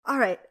All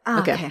right.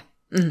 Okay. Okay.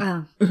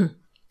 Mm-hmm.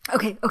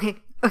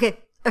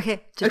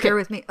 Okay. Just bear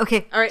with me.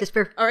 Okay. All right. Just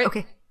bear. All right.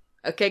 Okay.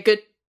 Okay, good.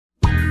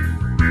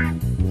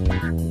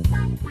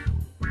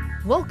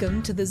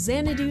 Welcome to the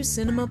Xanadu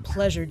Cinema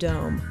Pleasure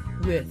Dome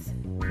with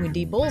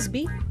Wendy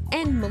Bowlesby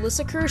and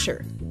Melissa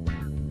Kirscher.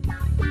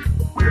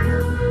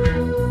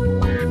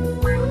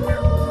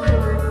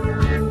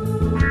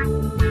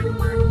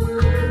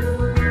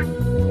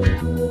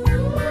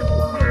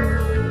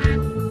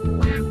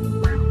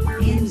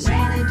 In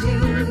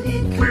Xanadu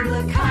did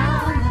Kubla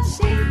Khan the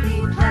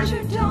stately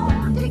Pleasure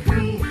Dome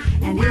decree,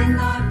 and in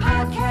our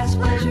podcast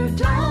Pleasure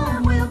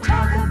Dome we'll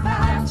talk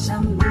about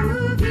some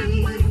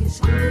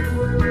movies.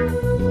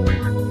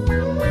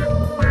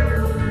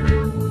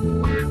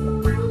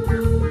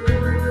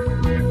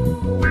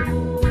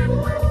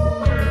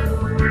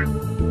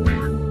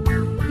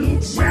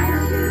 It's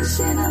Xanadu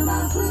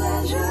Cinema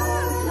Pleasure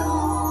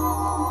Dome.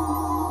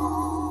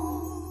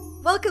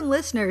 Welcome,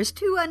 listeners,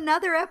 to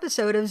another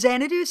episode of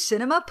Xanadu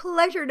Cinema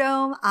Pleasure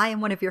Dome. I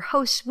am one of your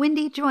hosts,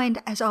 Wendy,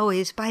 joined, as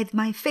always, by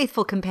my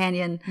faithful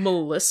companion,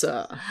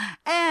 Melissa.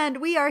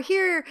 and we are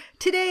here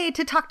today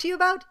to talk to you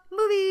about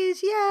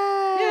movies.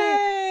 Yay!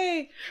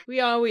 Yay! We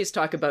always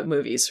talk about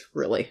movies,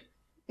 really.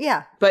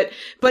 Yeah. But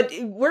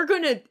we're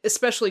going to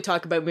especially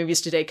talk about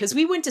movies today because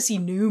we went to see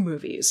new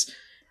movies.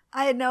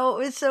 I know,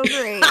 it was so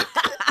great.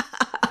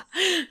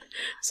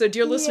 So,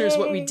 dear listeners,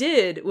 what we Yay.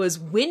 did was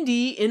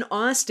Wendy in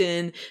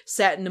Austin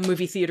sat in a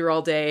movie theater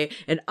all day,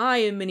 and I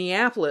in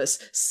Minneapolis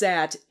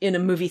sat in a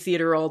movie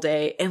theater all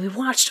day, and we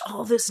watched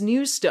all this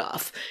new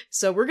stuff.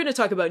 So we're going to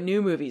talk about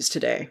new movies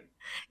today.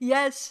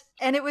 Yes,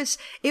 and it was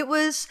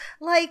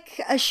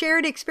like a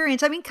shared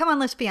experience. I mean, come on,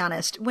 let's be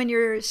honest. When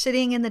you're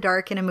sitting in the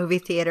dark in a movie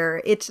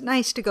theater, it's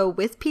nice to go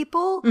with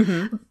people,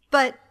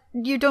 but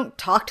you don't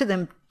talk to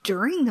them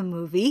during the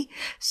movie.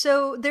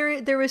 So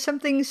there was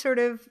something sort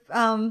of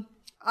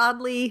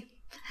oddly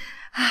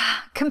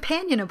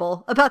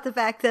companionable about the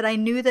fact that I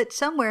knew that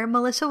somewhere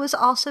Melissa was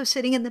also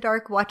sitting in the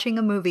dark watching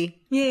a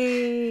movie.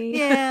 Yay!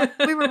 Yeah,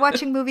 we were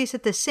watching movies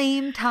at the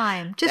same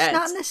time, just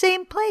not in the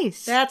same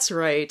place. That's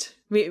right.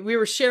 We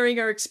were sharing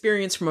our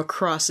experience from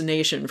across the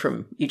nation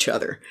from each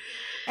other.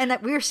 And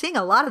that we were seeing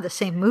a lot of the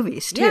same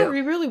movies, too. Yeah,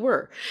 we really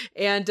were.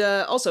 And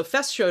also,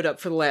 Fest showed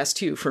up for the last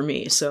two for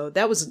me, so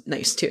that was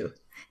nice, too.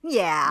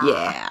 Yeah.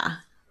 Yeah.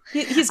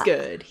 He's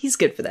good. He's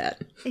good for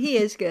that. He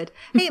is good.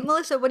 Hey,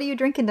 Melissa, what are you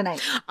drinking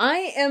tonight?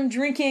 I am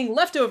drinking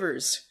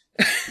leftovers.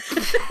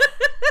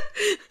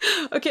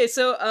 Okay,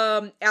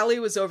 so Allie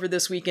was over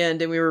this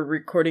weekend and we were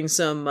recording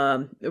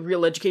some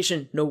Real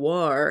Education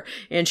Noir,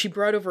 and she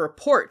brought over a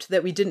port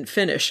that we didn't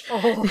finish.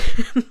 Oh.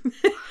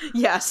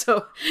 Yeah,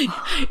 so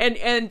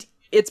and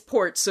it's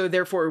port, so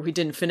therefore we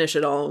didn't finish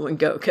it all in one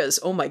go because,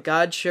 oh my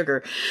God,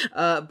 sugar.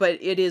 But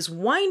it is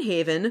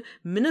Winehaven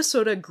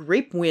Minnesota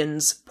Grape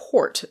Winds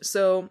Port.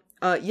 So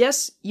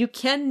yes, you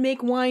can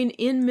make wine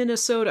in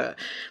Minnesota.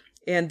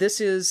 And this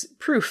is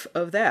proof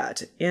of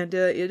that. And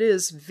it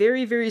is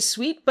very, very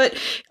sweet, but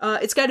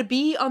it's got a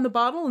B on the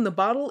bottle, and the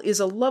bottle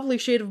is a lovely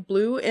shade of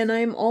blue, and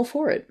I'm all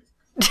for it.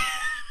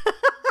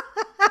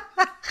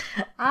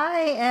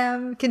 I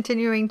am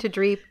continuing to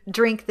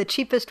drink the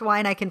cheapest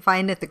wine I can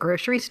find at the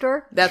grocery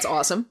store. That's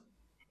awesome.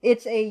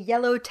 It's a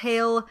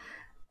Yellowtail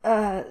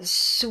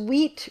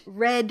sweet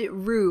red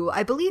roux.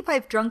 I believe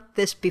I've drunk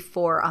this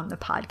before on the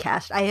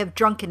podcast. I have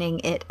drunkening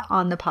it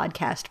on the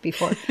podcast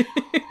before.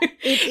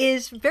 It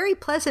is very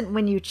pleasant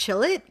when you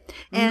chill it,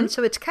 and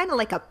so it's kind of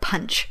like a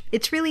punch.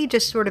 It's really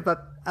just sort of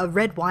a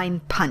red wine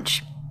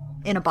punch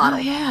in a bottle.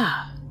 Oh,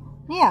 yeah.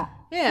 Yeah.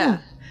 Yeah.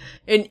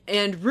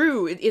 And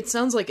roux, it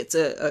sounds like it's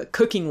a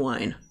cooking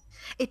wine.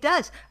 It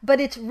does, but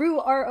it's roux,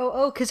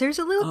 R-O-O, because there's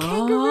a little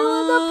kangaroo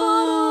on the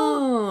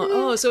bottle.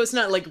 Oh, so it's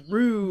not like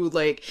roux,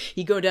 like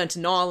you go down to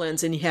New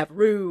Orleans and you have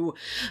roux,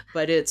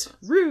 but it's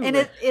roux.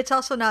 And it's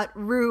also not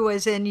roux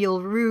as in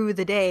you'll rue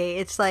the day.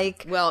 It's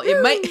like, well,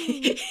 it might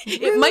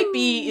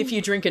be if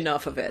you drink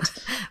enough of it.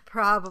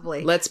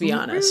 Probably. Let's be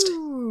honest.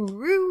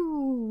 Roux.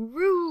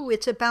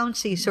 It's a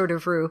bouncy sort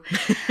of roux.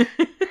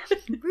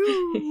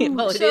 Roux.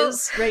 Well, it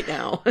is right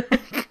now.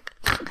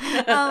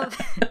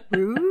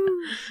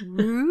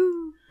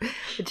 Roux.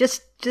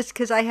 Just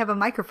because I have a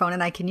microphone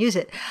and I can use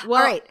it.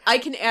 Well, all right. I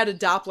can add a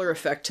Doppler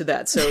effect to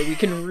that, so we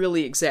can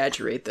really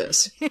exaggerate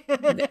this.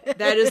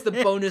 That is the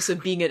bonus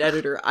of being an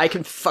editor. I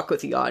can fuck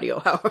with the audio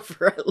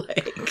however I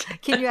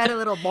like. Can you add a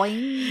little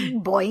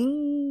boing,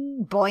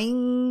 boing,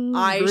 boing?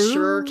 I roux?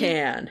 sure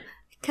can.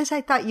 Because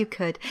I thought you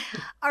could.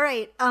 All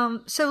right.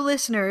 So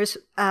listeners,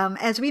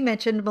 as we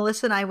mentioned,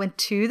 Melissa and I went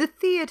to the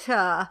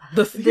theater.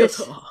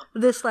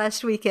 This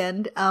last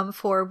weekend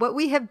for what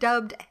we have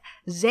dubbed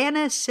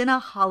Xana Cine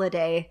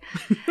Holiday.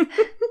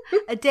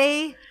 A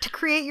day to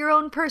create your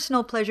own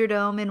personal pleasure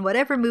dome in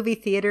whatever movie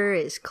theater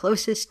is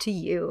closest to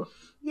you.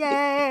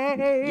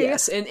 Yay!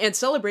 Yes, and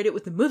celebrate it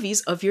with the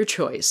movies of your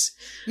choice.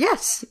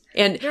 Yes.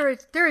 And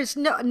There is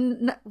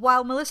no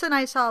while Melissa and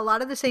I saw a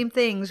lot of the same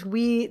things,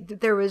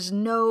 there was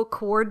no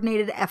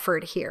coordinated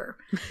effort here.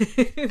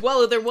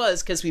 well, there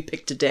was, because we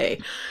picked a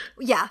day.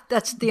 Yeah,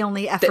 that's the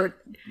only effort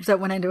that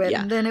went into it.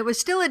 Yeah. And then it was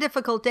still a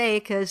difficult day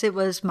because it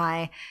was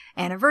my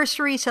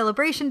anniversary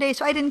celebration day.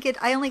 So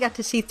I only got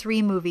to see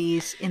 3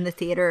 movies in the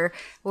theater,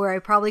 where I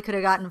probably could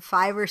have gotten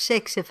 5 or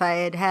 6 if I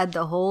had had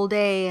the whole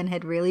day and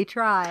had really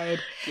tried.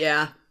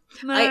 Yeah.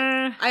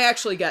 I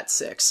actually got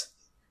 6.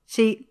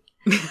 See,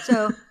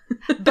 so,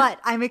 but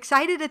I'm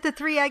excited at the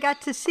 3 I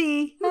got to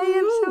see. I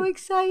am so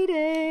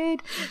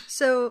excited.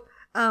 So,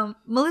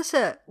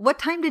 Melissa, what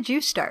time did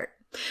you start?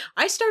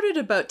 I started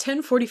about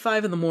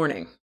 10:45 in the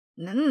morning.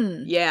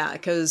 Yeah,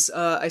 because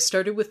I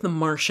started with The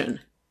Martian.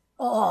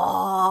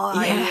 Oh,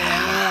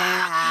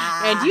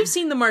 yeah. And you've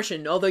seen The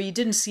Martian, although you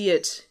didn't see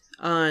it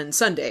on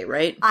Sunday,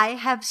 right? I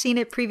have seen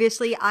it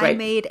previously. I Right.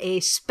 made a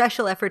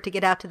special effort to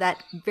get out to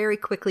that very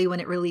quickly when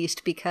it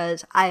released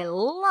because I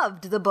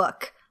loved the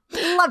book.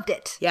 Loved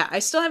it. Yeah, I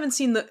still haven't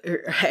seen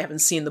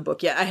the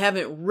book yet. I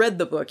haven't read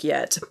the book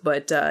yet,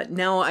 but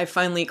now I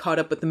finally caught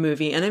up with the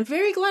movie, and I'm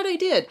very glad I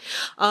did.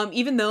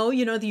 Even though,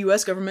 the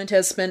U.S. government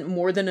has spent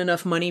more than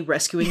enough money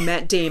rescuing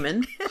Matt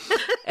Damon,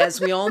 as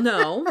we all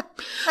know,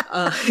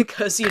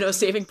 because,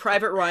 Saving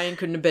Private Ryan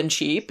couldn't have been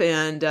cheap,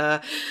 and,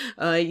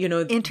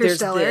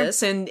 Interstellar.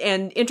 there's this, and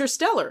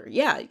Interstellar.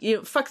 Yeah,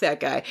 fuck that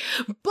guy.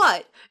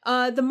 But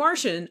The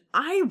Martian,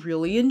 I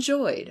really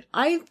enjoyed.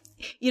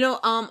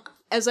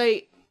 As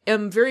I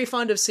am very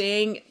fond of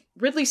saying,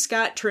 Ridley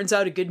Scott turns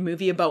out a good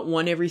movie about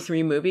 1 every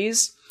 3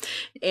 movies.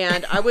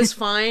 And I was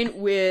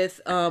fine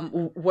with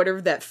whatever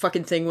that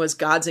fucking thing was,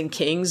 Gods and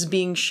Kings,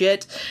 being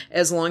shit,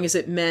 as long as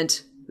it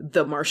meant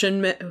The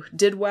Martian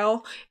did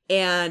well.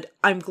 And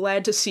I'm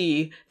glad to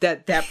see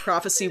that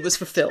prophecy was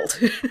fulfilled.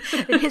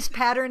 His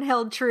pattern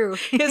held true.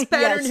 His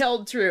pattern Yes.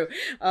 held true.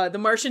 The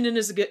Martian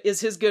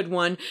is his good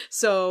one.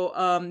 So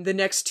the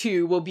next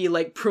 2 will be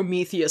like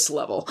Prometheus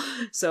level.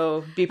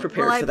 So be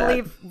prepared Well, for I that.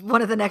 believe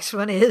one of the next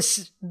one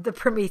is the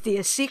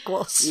Prometheus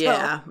sequel. So.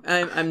 Yeah,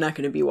 I'm not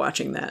going to be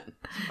watching that.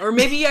 Or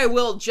maybe I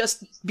will,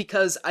 just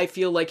because I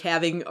feel like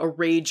having a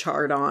rage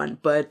hard on,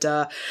 but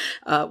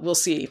we'll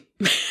see.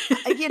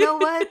 You know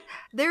what?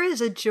 There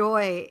is a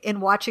joy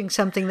in watching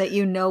something that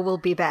you know will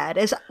be bad.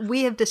 As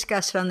we have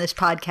discussed on this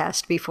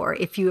podcast before,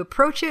 if you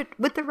approach it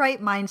with the right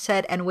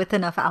mindset and with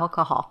enough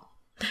alcohol.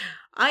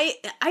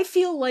 I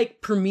feel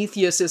like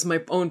Prometheus is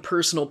my own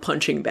personal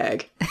punching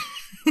bag.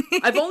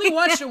 I've only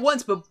watched it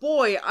once, but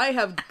boy, I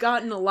have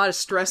gotten a lot of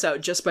stress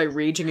out just by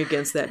raging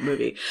against that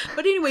movie.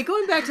 But anyway,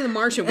 going back to The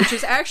Martian, which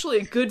is actually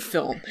a good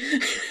film.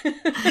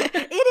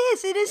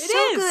 It is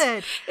so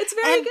good. It's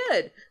very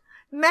good.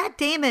 Matt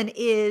Damon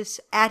is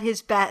at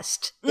his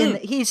best.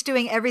 He's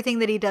doing everything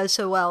that he does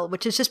so well,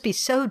 which is just be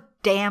so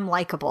damn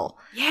likable.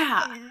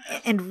 Yeah.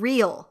 And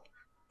real.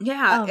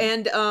 Yeah,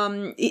 and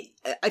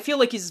I feel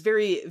like he's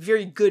very,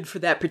 very good for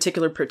that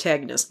particular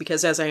protagonist,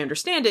 because as I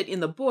understand it in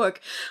the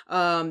book,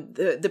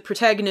 the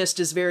protagonist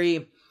is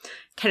very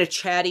kind of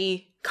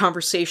chatty,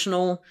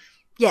 conversational.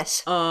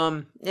 Yes.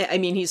 I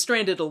mean, he's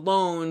stranded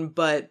alone,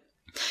 but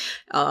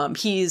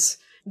he's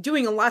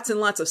doing lots and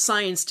lots of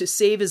science to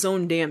save his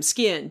own damn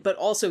skin, but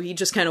also he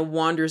just kind of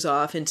wanders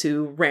off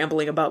into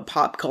rambling about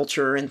pop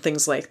culture and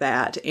things like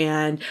that.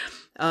 And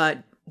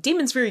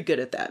Damon's very good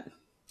at that.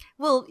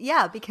 Well,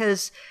 yeah,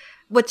 because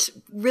what's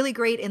really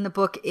great in the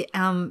book,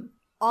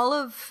 all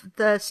of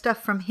the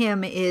stuff from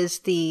him is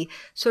the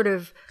sort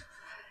of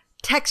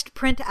text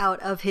printout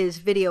of his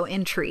video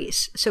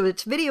entries. So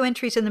it's video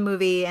entries in the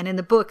movie, and in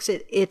the books,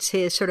 it's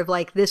his sort of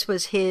like, this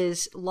was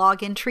his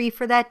log entry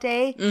for that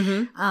day.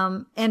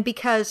 Mm-hmm. And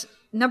because,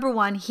 number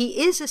one,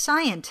 he is a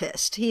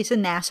scientist. He's a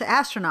NASA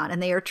astronaut,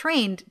 and they are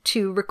trained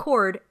to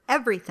record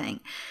everything.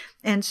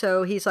 And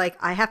so he's like,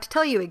 I have to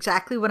tell you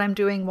exactly what I'm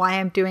doing, why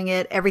I'm doing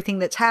it, everything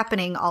that's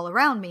happening all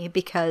around me,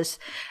 because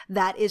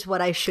that is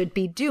what I should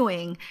be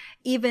doing.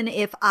 Even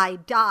if I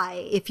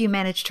die, if you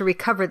manage to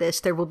recover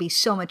this, there will be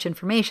so much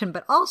information.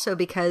 But also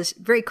because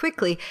very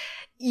quickly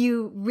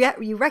you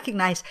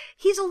recognize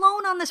he's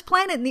alone on this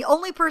planet, and the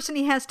only person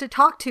he has to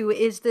talk to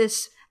is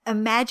this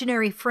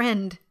imaginary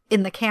friend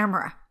in the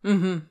camera.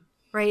 Mm-hmm.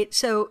 Right?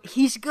 So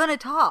he's gonna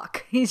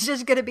talk. He's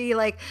just gonna be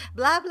like,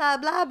 blah, blah,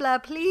 blah, blah,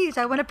 please,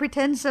 I want to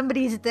pretend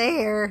somebody's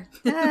there.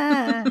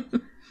 Yeah.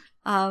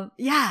 And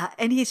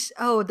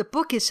the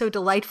book is so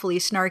delightfully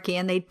snarky,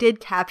 and they did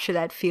capture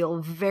that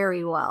feel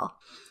very well.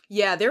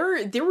 Yeah, there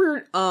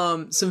were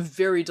some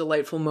very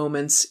delightful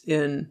moments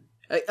in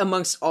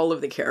amongst all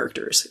of the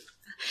characters.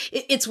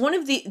 It's one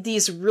of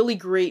these really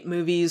great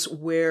movies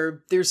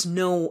where there's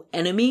no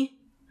enemy.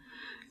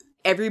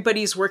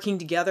 Everybody's working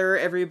together.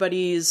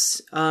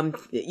 Everybody's,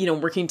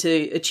 working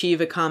to achieve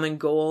a common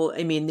goal.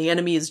 I mean, the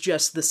enemy is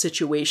just the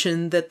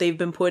situation that they've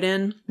been put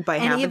in by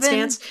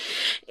happenstance.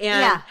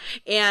 And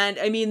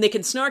I mean, they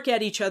can snark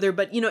at each other,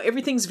 but,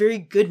 everything's very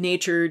good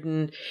natured.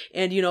 And,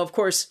 of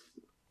course,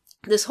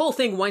 this whole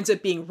thing winds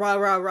up being rah,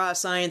 rah, rah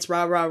science,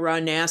 rah, rah, rah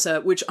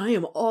NASA, which I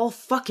am all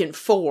fucking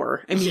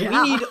for. I mean,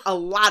 we need a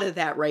lot of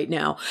that right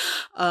now.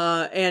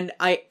 And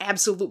I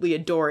absolutely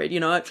adore it. You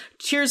know,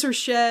 tears were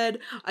shed.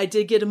 I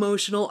did get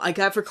emotional. I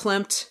got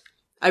verklempt.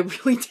 I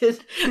really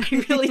did.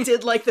 I really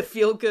did like the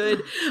feel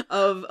good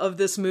of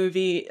this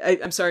movie.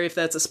 I'm sorry if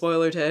that's a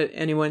spoiler to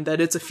anyone,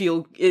 that it's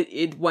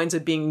it winds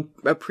up being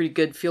a pretty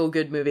good feel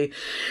good movie.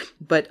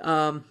 But,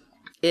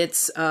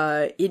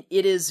 it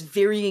is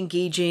very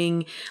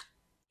engaging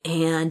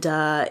and,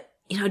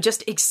 you know,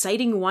 just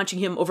exciting watching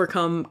him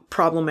overcome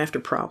problem after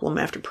problem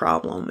after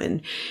problem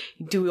and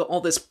do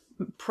all this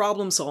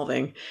problem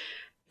solving.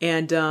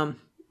 And,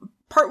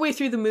 partway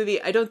through the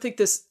movie, I don't think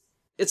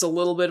it's a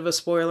little bit of a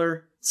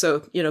spoiler.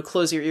 So, you know,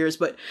 close your ears,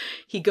 but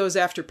he goes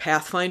after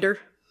Pathfinder.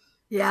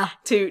 Yeah.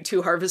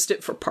 To harvest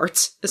it for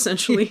parts,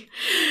 essentially.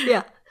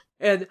 Yeah.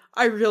 And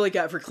I really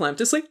got verklempt.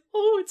 It's like,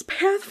 oh, it's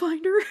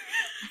Pathfinder.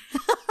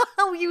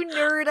 Oh, you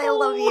nerd. I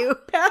love you.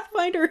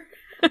 Pathfinder.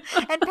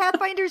 And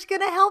Pathfinder's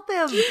going to help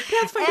him.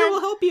 Pathfinder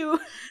will help you.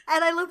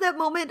 And I love that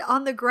moment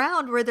on the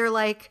ground where they're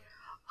like,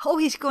 oh,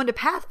 he's going to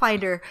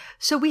Pathfinder.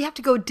 So we have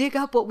to go dig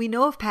up what we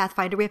know of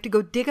Pathfinder. We have to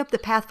go dig up the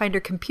Pathfinder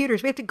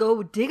computers. We have to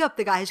go dig up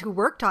the guys who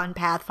worked on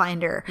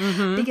Pathfinder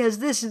because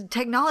this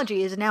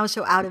technology is now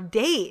so out of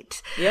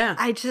date. Yeah.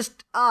 I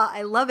just,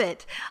 I love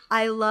it.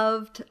 I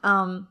loved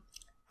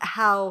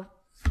how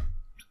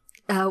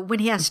when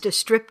he has to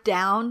strip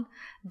down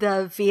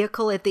the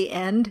vehicle at the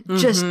end,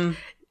 just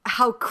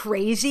how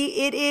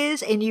crazy it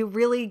is. And you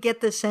really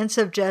get the sense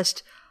of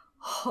just,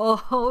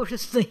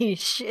 holy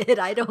shit,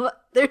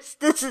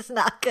 this is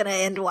not gonna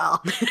end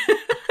well.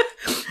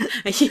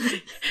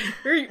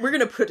 We're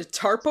gonna put a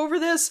tarp over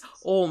this?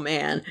 Oh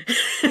man.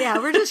 Yeah,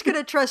 we're just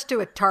gonna trust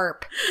to a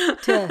tarp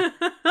to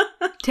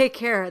take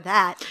care of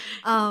that.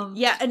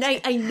 Yeah, and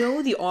I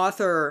know the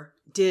author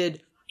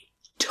did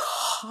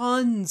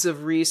tons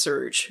of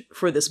research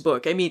for this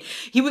book. I mean,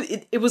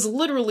 it was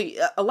literally,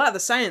 a lot of the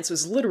science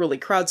was literally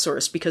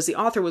crowdsourced because the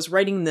author was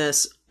writing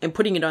this and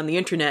putting it on the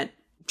internet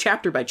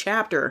chapter by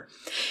chapter,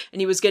 and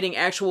he was getting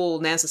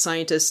actual NASA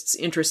scientists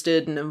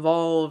interested and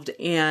involved.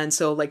 And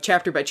so like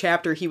chapter by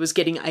chapter, he was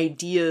getting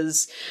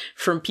ideas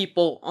from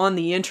people on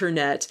the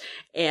internet,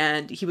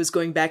 and he was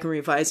going back and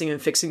revising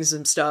and fixing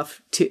some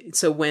stuff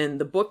so when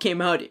the book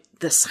came out,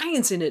 the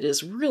science in it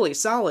is really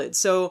solid.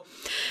 So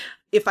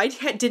if I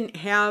didn't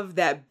have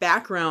that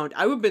background,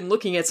 I would have been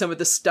looking at some of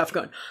this stuff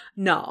going,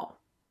 no.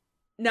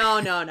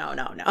 Well,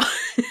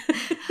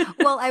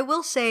 I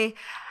will say,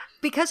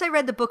 because I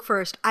read the book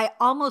first, I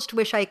almost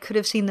wish I could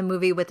have seen the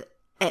movie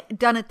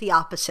done it the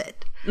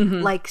opposite.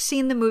 Like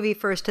seen the movie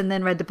first and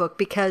then read the book,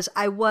 because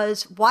I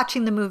was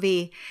watching the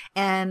movie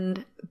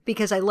and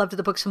because I loved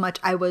the book so much,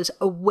 I was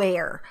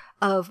aware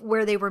of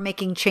where they were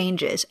making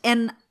changes.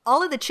 And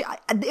all of it's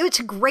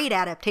a great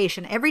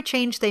adaptation. Every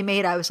change they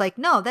made, I was like,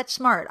 no, that's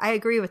smart. I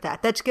agree with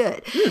that. That's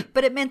good.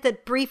 But it meant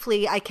that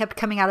briefly I kept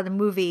coming out of the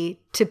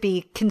movie to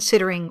be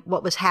considering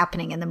what was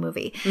happening in the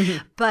movie.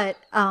 But,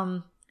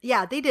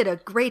 yeah, they did a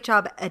great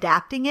job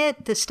adapting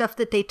it. The stuff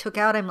that they took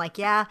out, I'm like,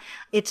 yeah,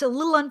 it's a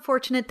little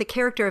unfortunate. The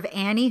character of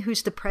Annie,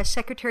 who's the press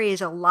secretary, is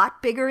a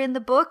lot bigger in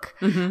the book.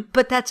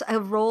 But that's a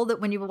role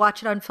that when you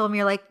watch it on film,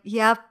 you're like,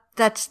 yeah,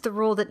 that's the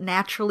role that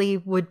naturally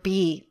would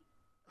be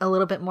a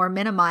little bit more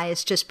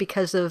minimized just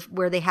because of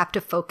where they have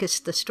to focus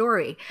the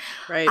story.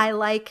 Right. I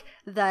like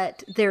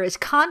that there is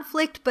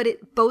conflict, but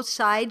both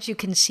sides, you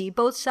can see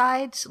both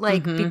sides,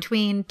 like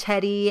between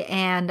Teddy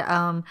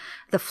and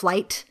the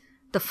flight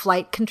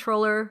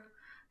controller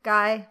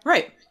guy.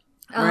 Right.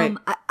 Right.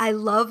 I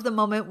love the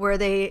moment where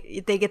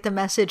they get the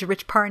message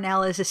Rich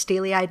Parnell is a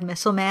steely-eyed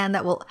missile man.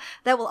 That will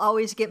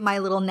always get my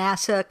little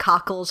NASA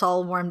cockles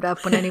all warmed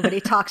up when anybody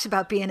talks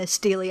about being a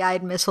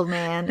steely-eyed missile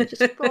man.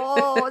 Just,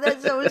 oh,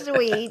 that's so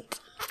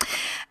sweet.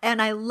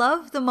 And I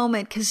love the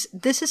moment because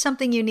this is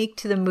something unique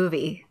to the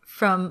movie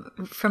from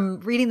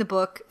reading the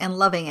book and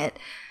loving it.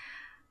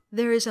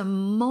 There is a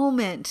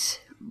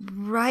moment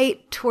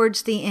right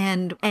towards the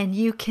end and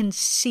you can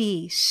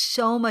see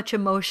so much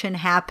emotion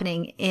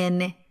happening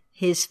in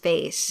his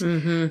face.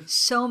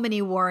 So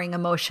many warring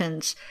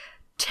emotions,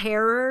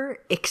 terror,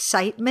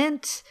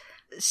 excitement,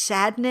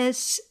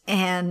 sadness,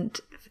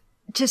 and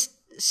just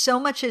so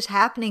much is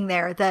happening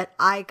there that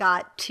I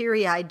got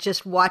teary-eyed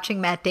just watching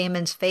Matt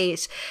Damon's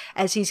face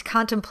as he's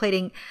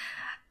contemplating,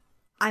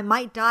 I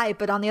might die,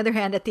 but on the other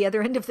hand, at the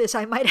other end of this,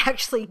 I might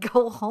actually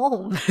go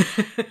home.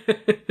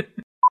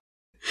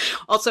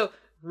 Also,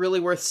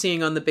 really worth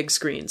seeing on the big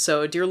screen.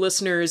 So, dear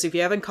listeners, if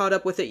you haven't caught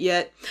up with it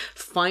yet,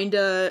 find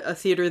a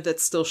theater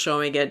that's still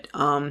showing it.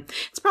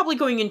 It's probably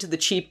going into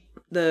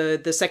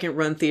the second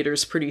run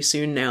theaters pretty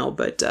soon now,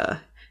 but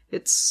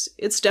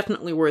it's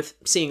definitely worth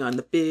seeing on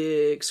the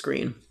big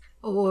screen.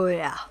 Oh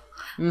yeah.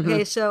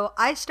 Okay, so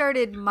I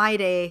started my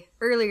day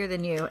earlier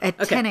than you at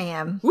 10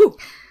 a.m. Woo!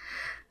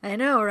 I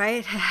know,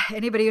 right?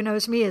 Anybody who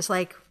knows me is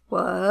like,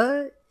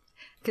 what?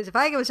 Because if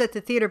I was at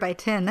the theater by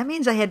 10, that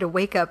means I had to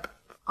wake up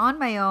on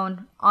my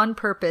own, on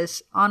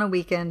purpose, on a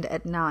weekend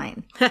at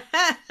 9.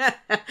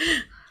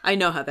 I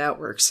know how that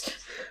works.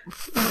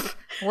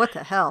 What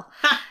the hell?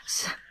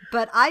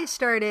 But I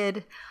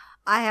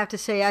have to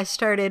say, I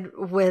started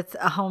with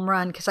a home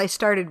run because I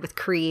started with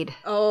Creed.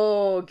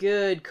 Oh,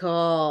 good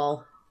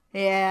call.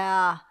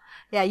 Yeah.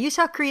 Yeah, you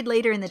saw Creed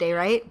later in the day,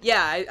 right?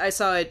 Yeah, I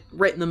saw it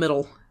right in the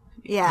middle.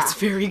 Yeah. It's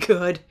very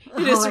good.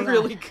 It is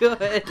really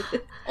good.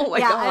 Oh my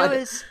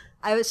God.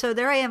 I was so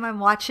there I am, I'm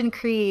watching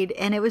Creed,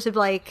 and it was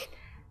like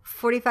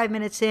 45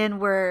 minutes in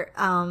where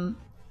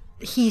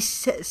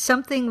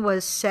something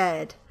was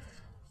said.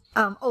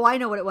 I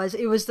know what it was.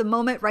 It was the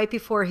moment right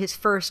before his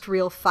first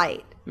real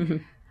fight,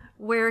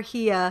 where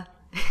he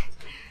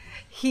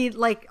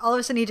like all of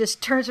a sudden he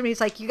just turns to me. He's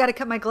like, "You got to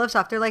cut my gloves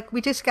off." They're like, "We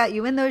just got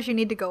you in those. You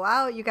need to go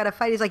out. You got to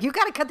fight." He's like, "You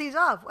got to cut these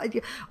off."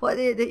 Okay,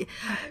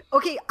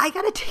 I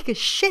got to take a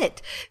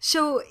shit.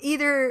 So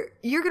either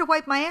you're gonna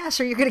wipe my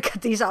ass or you're gonna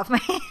cut these off my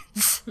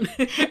hands.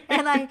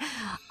 And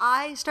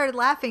I started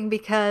laughing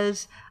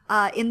because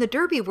in the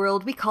derby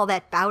world we call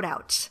that bout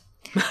outs.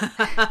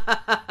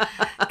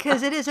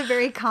 Because it is a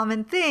very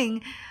common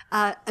thing.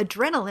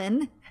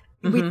 Adrenaline.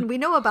 We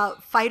know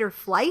about fight or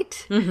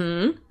flight.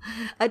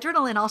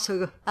 Adrenaline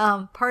also,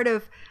 part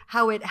of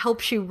how it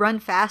helps you run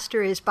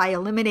faster is by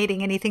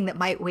eliminating anything that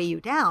might weigh you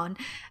down.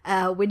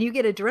 When you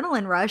get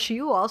adrenaline rush,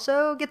 you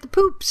also get the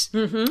poops.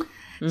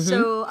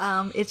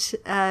 So it's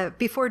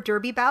before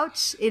derby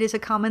bouts, it is a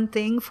common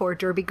thing for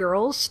derby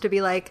girls to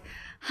be like,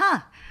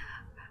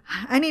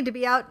 I need to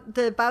be out.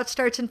 The bout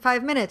starts in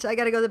 5 minutes. I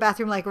got to go to the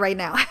bathroom like right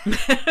now.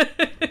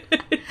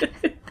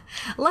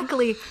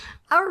 Luckily,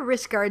 our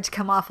wrist guards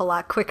come off a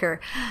lot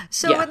quicker.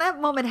 So when that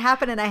moment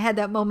happened and I had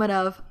that moment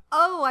of,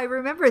 oh, I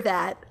remember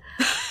that.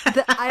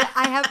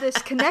 I have this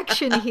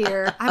connection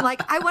here. I'm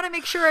like, I want to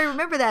make sure I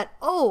remember that.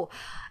 Oh.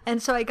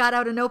 And so I got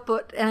out a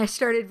notebook and I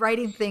started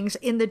writing things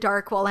in the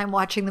dark while I'm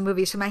watching the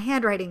movie. So my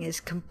handwriting is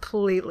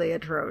completely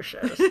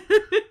atrocious.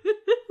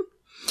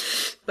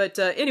 But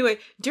anyway,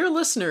 dear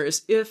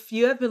listeners, if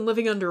you have been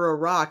living under a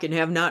rock and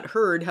have not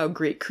heard how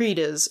great Creed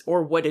is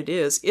or what it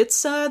is,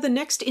 it's the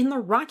next in the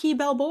Rocky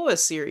Balboa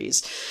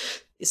series.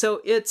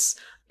 So it's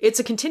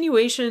a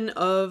continuation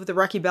of the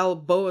Rocky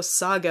Balboa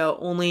saga,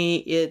 only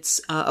it's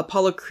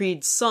Apollo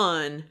Creed's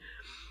son.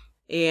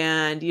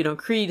 And,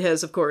 Creed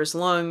has, of course,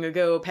 long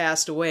ago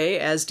passed away,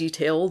 as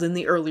detailed in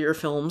the earlier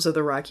films of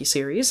the Rocky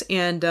series.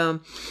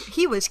 And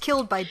he was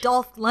killed by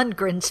Dolph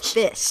Lundgren's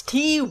fist.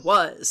 He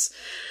was.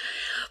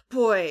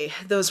 Boy,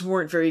 those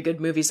weren't very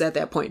good movies at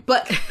that point,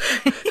 but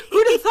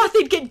who'd have thought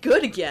they'd get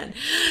good again?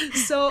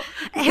 So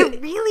they're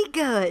really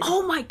good.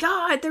 Oh my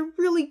God, they're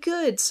really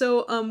good.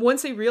 So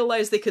once they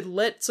realized they could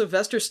let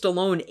Sylvester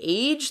Stallone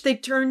age, they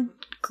turned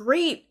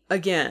great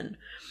again.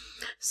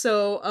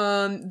 So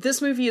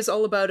this movie is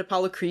all about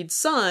Apollo Creed's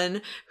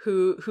son,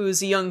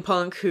 who's a young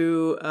punk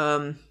who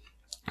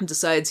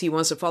decides he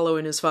wants to follow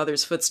in his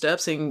father's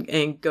footsteps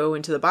and go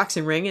into the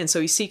boxing ring. And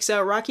so he seeks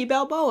out Rocky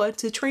Balboa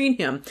to train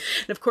him.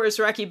 And of course,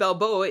 Rocky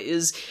Balboa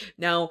is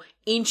now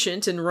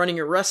ancient and running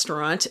a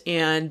restaurant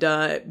and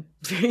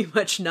very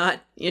much not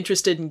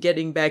interested in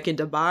getting back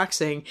into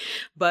boxing.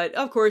 But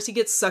of course, he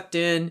gets sucked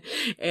in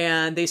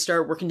and they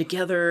start working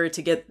together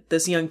to get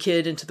this young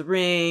kid into the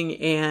ring.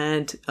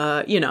 And,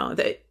 you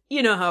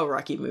know how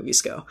Rocky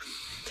movies go.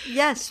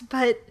 Yes,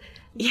 but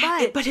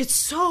it's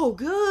so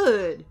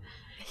good.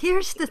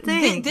 Here's the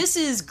thing. This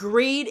is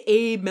grade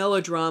A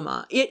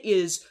melodrama. It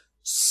is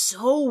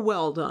so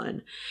well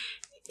done.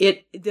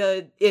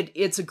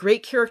 It's a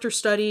great character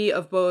study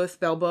of both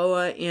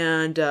Balboa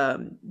and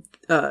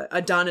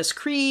Adonis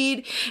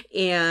Creed,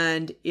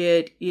 and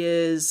it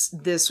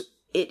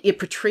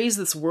portrays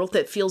this world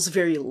that feels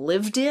very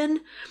lived in.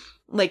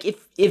 Like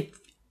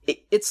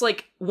it's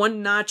like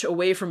one notch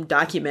away from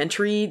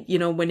documentary,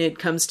 when it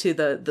comes to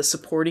the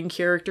supporting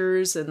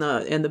characters and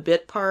the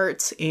bit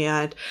parts.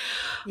 And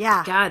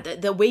yeah, God,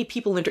 the way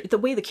the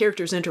way the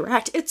characters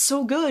interact, it's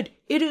so good.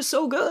 It is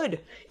so good.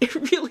 It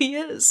really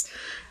is.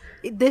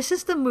 This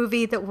is the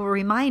movie that will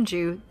remind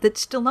you that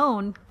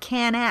Stallone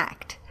can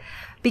act,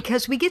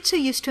 because we get so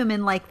used to him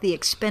in like The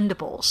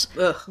Expendables,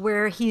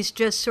 where he's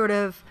just sort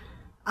of,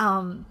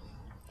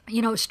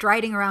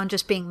 striding around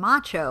just being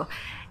macho.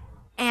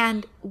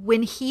 And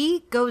when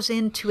he goes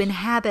in to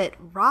inhabit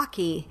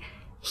Rocky,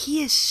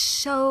 he is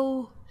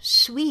so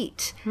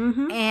sweet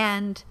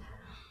and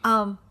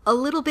a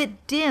little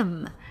bit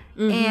dim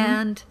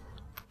and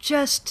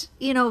just,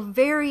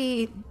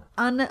 very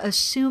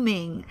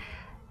unassuming.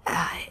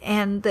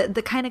 And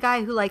the kind of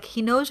guy who, like,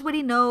 he knows what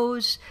he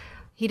knows.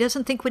 He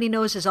doesn't think what he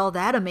knows is all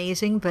that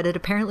amazing, but it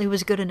apparently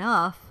was good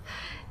enough.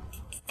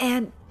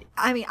 And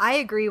I mean, I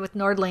agree with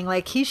Nordling.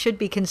 Like, he should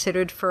be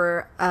considered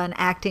for an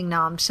acting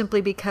nom simply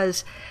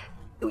because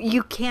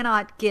you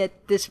cannot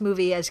get this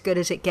movie as good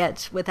as it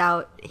gets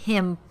without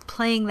him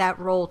playing that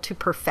role to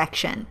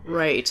perfection.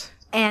 Right.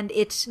 And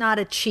it's not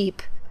a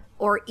cheap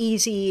or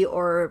easy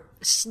or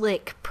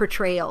slick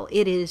portrayal.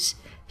 It is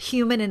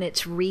human and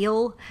it's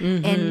real.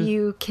 And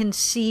you can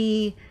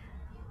see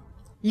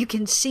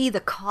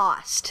the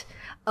cost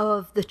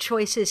of the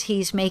choices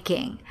he's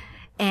making.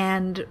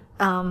 And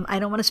I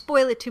don't want to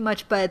spoil it too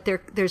much, but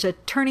there's a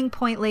turning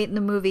point late in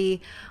the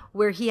movie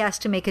where he has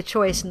to make a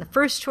choice. And the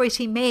first choice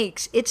he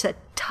makes, it's a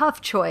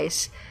tough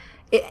choice,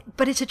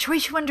 but it's a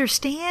choice you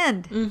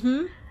understand.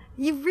 Mm-hmm.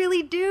 You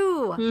really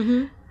do.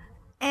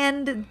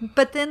 Mm-hmm.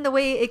 But then the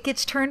way it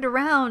gets turned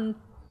around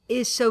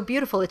is so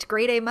beautiful. It's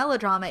grade A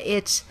melodrama.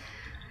 It's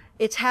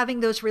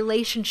having those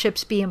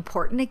relationships be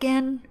important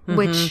again,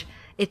 which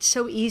it's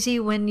so easy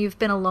when you've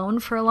been alone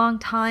for a long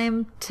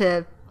time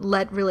to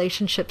let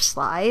relationships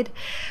slide.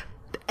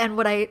 And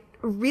what I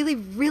really,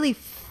 really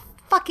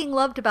fucking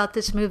loved about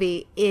this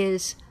movie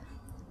is,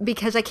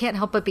 because I can't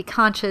help but be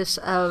conscious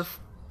of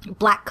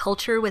Black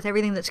culture with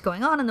everything that's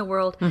going on in the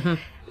world,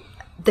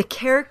 the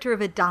character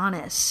of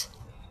Adonis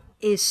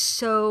is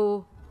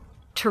so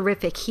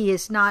terrific. He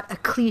is not a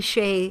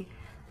cliche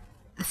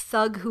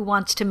thug who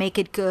wants to make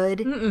it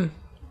good.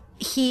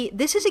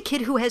 This is a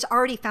kid who has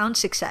already found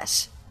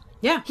success.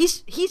 Yeah.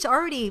 He's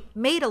already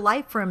made a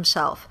life for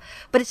himself,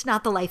 but it's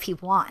not the life he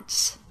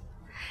wants.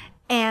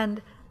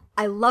 And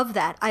I love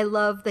that. I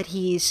love that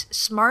he's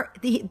smart.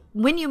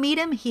 When you meet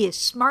him, he is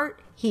smart,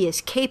 he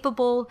is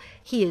capable,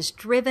 he is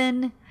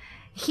driven.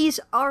 He's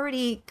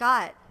already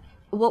got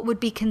what would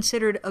be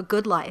considered a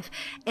good life.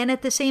 And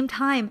at the same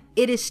time,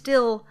 it is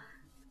still,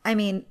 I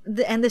mean,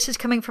 and this is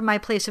coming from my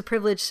place of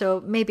privilege,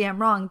 so maybe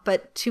I'm wrong,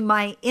 but to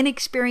my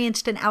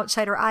inexperienced and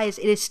outsider eyes,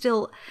 it is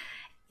still,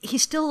 he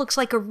still looks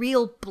like a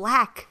real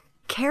Black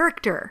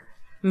character,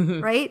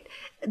 right?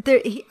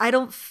 I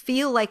don't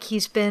feel like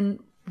he's been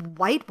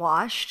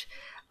whitewashed.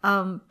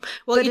 Well,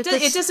 it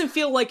doesn't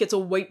feel like it's a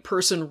white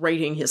person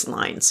writing his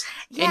lines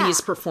and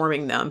he's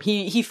performing them.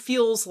 He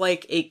feels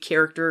like a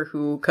character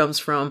who comes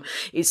from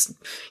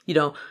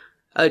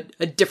a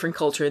different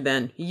culture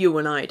than you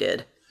and I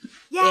did.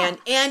 Yeah.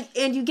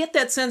 And you get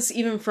that sense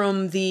even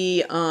from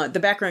the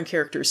background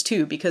characters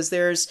too, because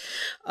there's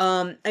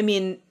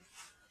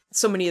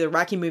so many of the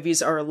Rocky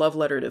movies are a love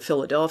letter to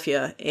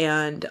Philadelphia,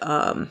 and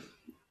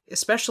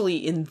especially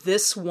in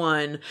this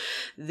one,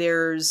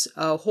 there's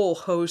a whole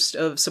host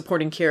of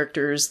supporting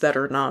characters that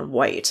are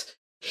non-white.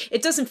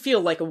 It doesn't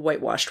feel like a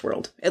whitewashed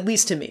world, at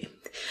least to me.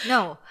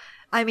 No.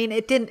 I mean,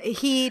 it didn't.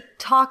 He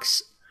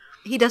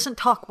doesn't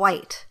talk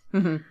white.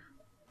 Mm-hmm.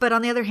 But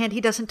on the other hand, he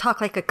doesn't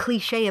talk like a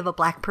cliche of a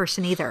Black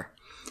person either.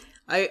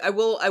 I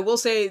will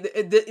say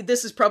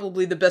this is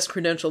probably the best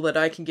credential that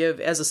I can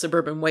give as a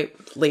suburban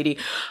white lady.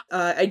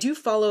 I do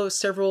follow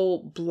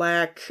several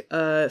Black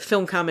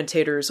film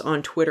commentators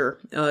on Twitter,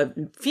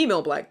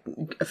 female Black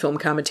film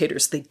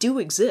commentators. They do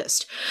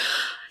exist.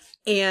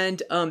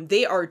 And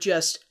they are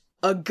just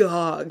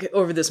agog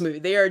over this movie.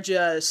 They are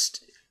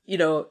just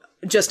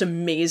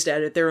amazed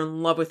at it. They're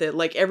in love with it.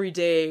 Like every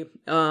day,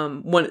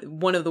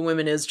 one of the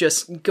women is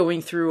just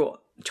going through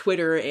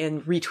Twitter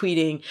and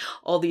retweeting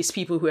all these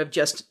people who have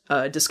just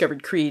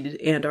discovered Creed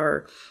and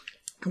are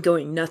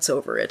going nuts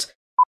over it.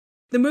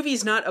 The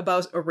movie's not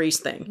about a race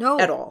thing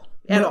at all.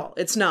 At all.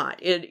 It's not.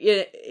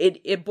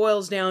 It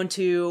boils down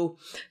to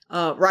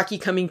Rocky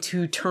coming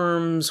to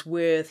terms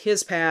with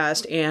his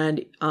past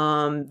and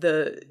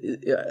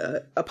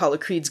the Apollo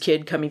Creed's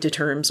kid coming to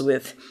terms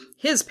with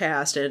his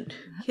past and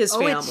his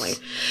family.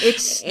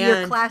 It's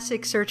your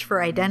classic search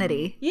for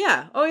identity.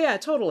 Yeah. Oh, yeah,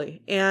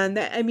 totally. And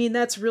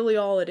that's really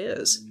all it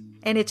is.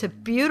 And it's a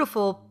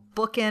beautiful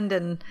bookend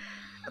and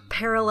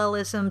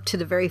parallelism to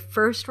the very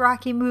first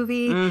Rocky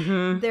movie.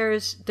 Mm-hmm.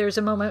 There's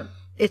a moment,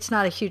 it's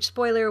not a huge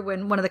spoiler,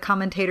 when one of the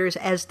commentators,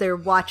 as they're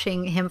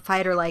watching him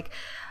fight, are like,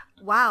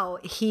 wow,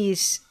 he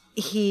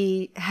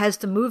has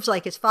the moves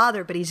like his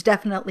father, but he's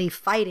definitely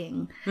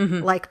fighting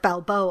like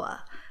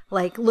Balboa.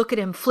 Like, look at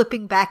him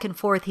flipping back and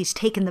forth. He's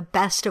taken the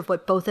best of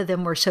what both of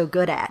them were so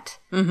good at.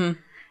 Mm-hmm.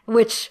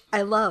 Which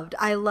I loved.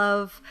 I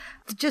love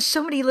just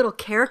so many little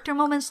character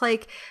moments.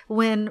 Like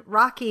when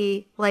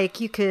Rocky,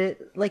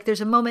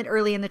 there's a moment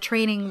early in the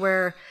training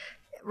where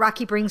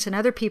Rocky brings in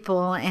other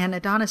people and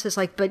Adonis is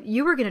like, but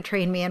you were going to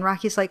train me. And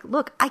Rocky's like,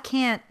 look, I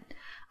can't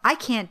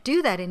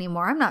do that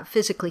anymore. I'm not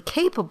physically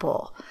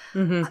capable,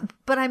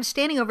 but I'm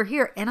standing over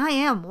here and I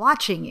am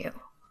watching you.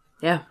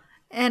 Yeah.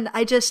 And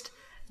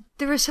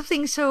there was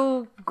something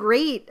so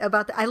great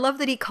about that. I love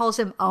that he calls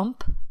him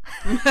Ump.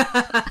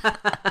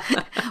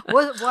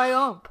 Why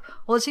Ump?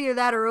 Well, it's either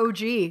that or OG,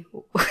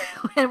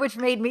 which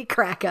made me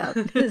crack up.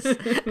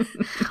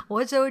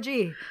 What's OG?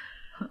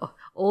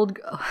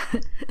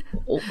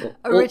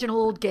 Original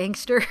old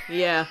gangster.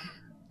 Yeah.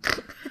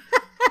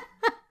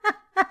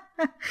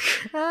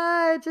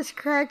 It just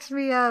cracks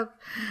me up.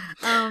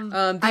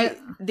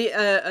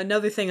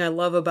 Another thing I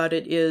love about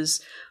it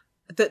is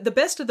the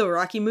best of the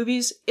Rocky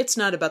movies. It's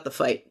not about the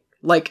fight,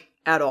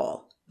 at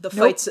all.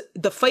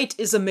 The fight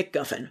is a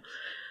MacGuffin.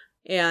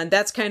 And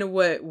that's kind of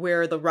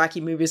where the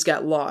Rocky movies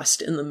got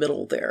lost in the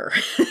middle there.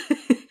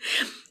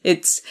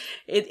 It's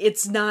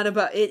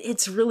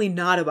really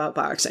not about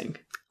boxing.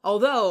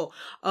 Although,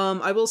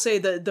 I will say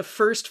the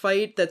first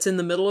fight that's in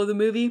the middle of the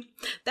movie,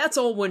 that's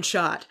all one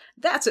shot.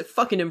 That's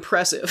fucking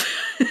impressive.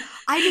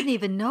 I didn't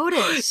even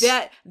notice.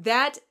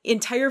 That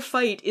entire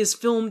fight is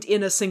filmed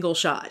in a single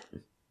shot.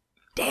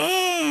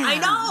 Damn. I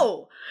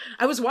know.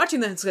 I was watching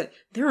that and it's like,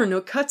 there are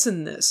no cuts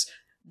in this.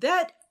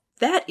 That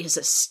is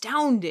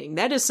astounding.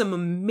 That is some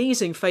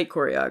amazing fight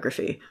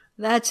choreography.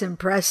 That's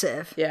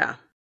impressive. Yeah.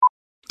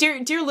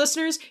 Dear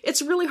listeners,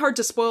 it's really hard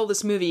to spoil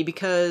this movie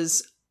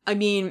because, I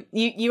mean,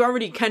 you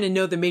already kind of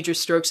know the major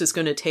strokes it's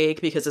going to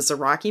take because it's a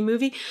Rocky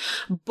movie,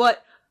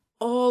 but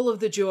all of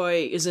the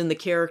joy is in the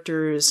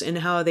characters and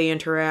how they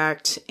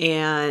interact,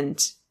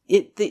 and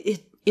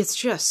it's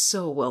just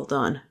so well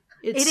done.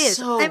 It is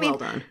so well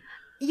done.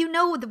 You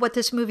know what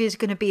this movie is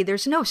going to be.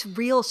 There's no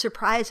real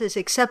surprises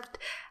except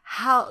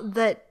how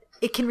that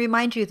it can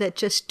remind you that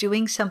just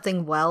doing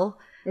something well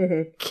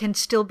can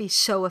still be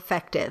so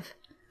effective.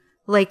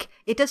 Like,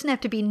 it doesn't have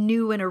to be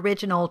new and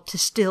original to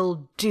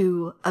still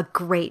do a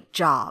great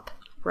job.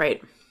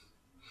 Right.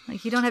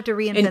 Like, you don't have to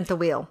reinvent the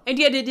wheel. And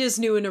yet it is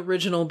new and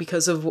original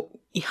because of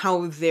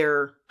how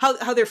they're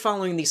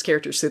following these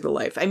characters through the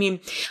life. I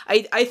mean,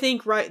 I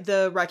think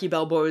the Rocky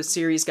Balboa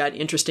series got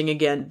interesting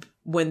again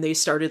when they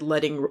started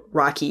letting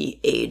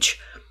Rocky age.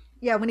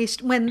 Yeah, when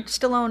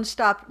Stallone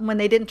stopped, when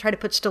they didn't try to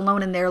put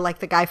Stallone in there like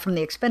the guy from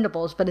The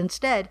Expendables, but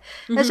instead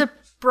as a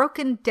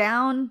broken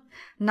down,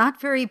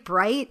 not very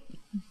bright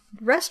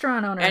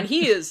restaurant owner. And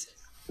he is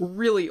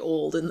really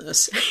old in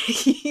this.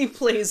 He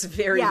plays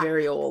very,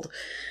 very old.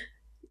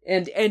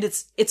 And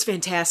it's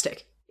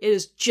fantastic. It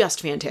is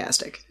just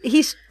fantastic.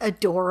 He's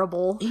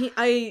adorable.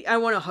 I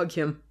want to hug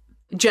him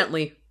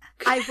gently.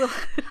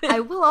 I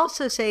will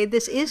also say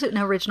this is an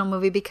original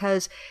movie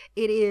because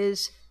it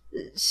is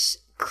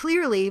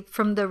clearly,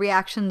 from the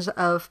reactions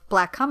of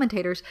Black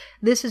commentators,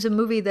 this is a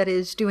movie that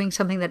is doing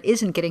something that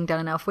isn't getting done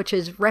enough, which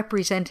is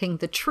representing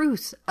the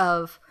truth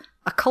of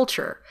a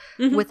culture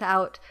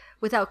without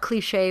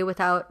cliche,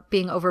 without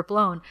being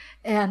overblown.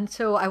 And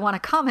so I want to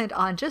comment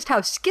on just how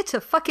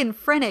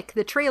schizo-fucking-phrenic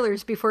the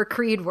trailers before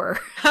Creed were.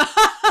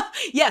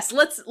 Yes,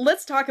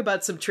 let's talk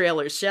about some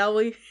trailers, shall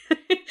we?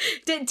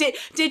 Did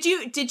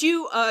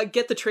you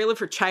get the trailer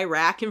for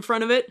Chirac in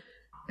front of it?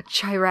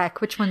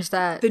 Chirac, which one's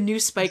that? The new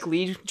Spike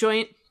Lee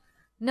joint?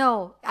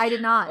 No, I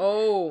did not.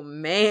 Oh,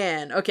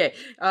 man. Okay,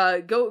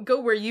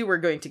 go where you were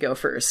going to go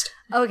first.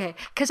 Okay,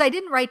 because I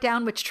didn't write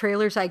down which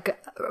trailers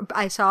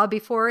I saw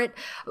before it,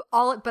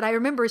 but I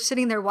remember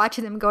sitting there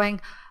watching them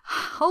going,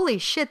 holy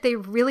shit, they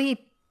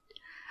really,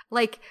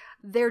 like,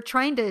 they're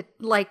trying to,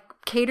 like,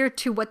 cater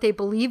to what they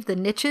believe the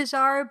niches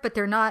are, but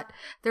they're not,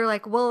 they're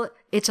like, well,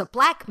 it's a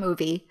black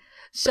movie.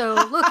 So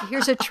look,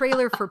 here's a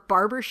trailer for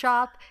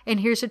Barbershop, and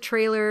here's a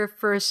trailer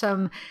for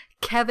some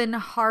Kevin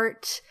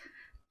Hart,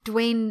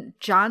 Dwayne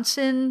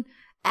Johnson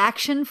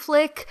action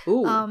flick.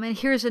 And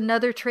here's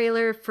another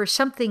trailer for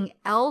something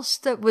else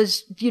that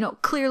was,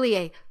 clearly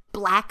a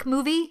black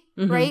movie,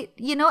 right?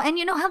 And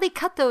you know how they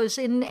cut those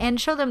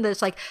and show them that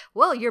it's like,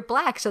 well, you're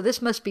black, so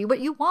this must be what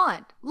you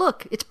want.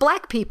 Look, it's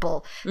black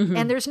people,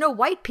 and there's no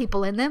white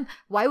people in them.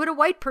 Why would a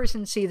white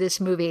person see this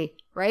movie,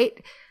 right?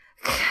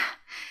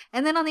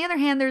 And then on the other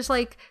hand, there's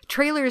like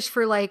trailers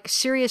for like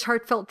serious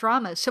heartfelt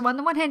dramas. So on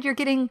the one hand, you're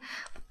getting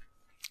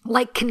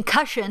like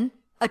Concussion,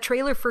 a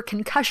trailer for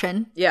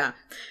Concussion. Yeah.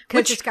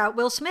 Because it's got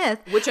Will Smith.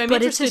 Which I'm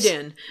interested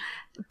in.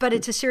 But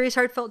it's a serious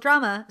heartfelt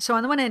drama. So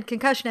on the one hand,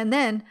 Concussion, and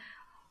then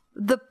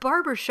the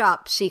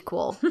Barbershop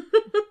sequel,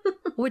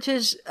 which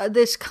is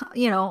this,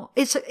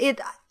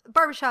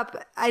 Barbershop,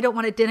 I don't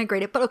want to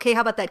denigrate it, but okay,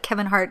 how about that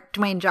Kevin Hart,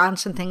 Dwayne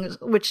Johnson thing,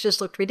 which just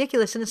looked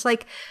ridiculous. And it's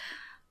like,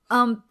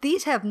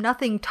 these have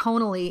nothing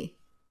tonally,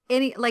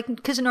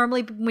 because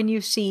normally when you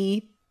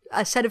see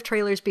a set of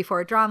trailers before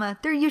a drama,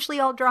 they're usually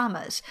all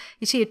dramas.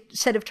 You see a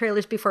set of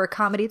trailers before a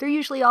comedy, they're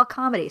usually all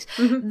comedies.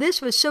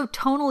 This was so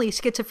tonally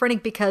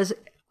schizophrenic because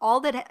all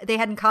that they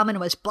had in common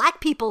was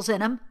black people's in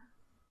them.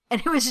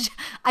 And it was,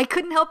 I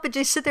couldn't help but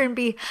just sit there and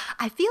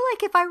I feel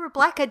like if I were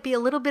black, I'd be a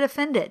little bit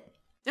offended.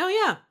 Oh,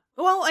 yeah.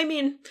 Well, I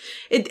mean,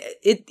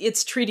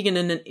 it's treating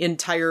an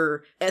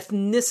entire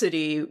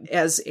ethnicity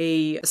as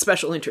a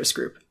special interest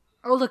group.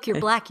 Oh, look, you're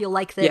black, you'll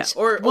like this.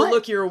 Yeah, or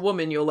look, you're a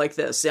woman, you'll like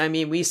this. I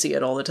mean, we see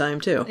it all the time,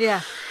 too.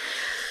 Yeah.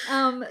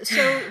 The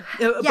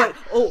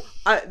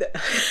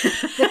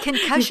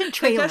Concussion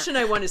trailer. Concussion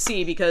I want to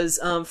see because,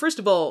 first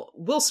of all,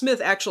 Will Smith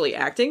actually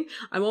acting,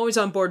 I'm always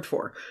on board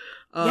for.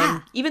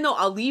 Even though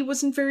Ali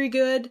wasn't very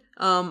good,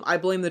 I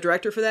blame the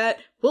director for that.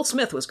 Will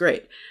Smith was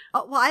great.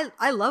 Oh, well,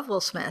 I love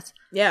Will Smith.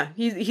 Yeah,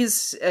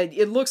 he's.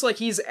 It looks like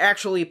he's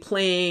actually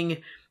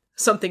playing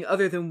something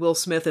other than Will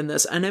Smith in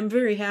this, and I'm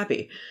very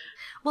happy.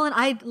 Well, and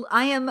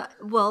I am,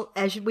 well,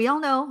 as we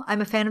all know,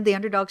 I'm a fan of the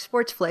underdog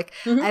sports flick.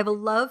 I have a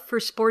love for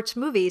sports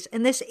movies,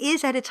 and this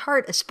is at its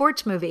heart a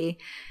sports movie.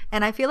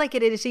 And I feel like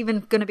it is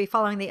even going to be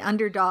following the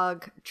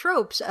underdog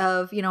tropes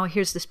of,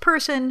 here's this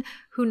person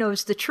who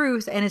knows the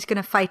truth and is going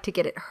to fight to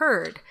get it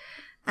heard.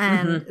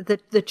 And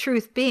the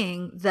truth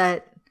being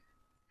that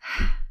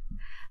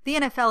the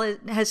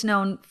NFL has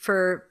known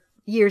for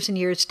years and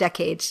years,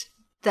 decades,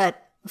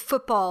 that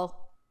football,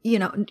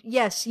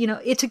 yes,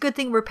 it's a good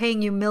thing we're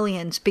paying you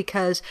millions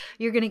because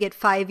you're going to get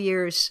 5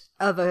 years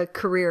of a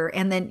career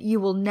and then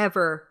you will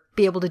never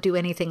be able to do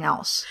anything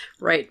else.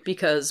 Right,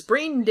 because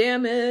brain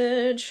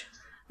damage.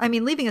 I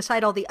mean, leaving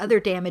aside all the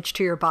other damage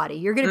to your body,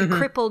 you're going to be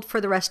crippled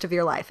for the rest of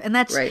your life. And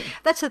that's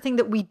the thing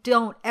that we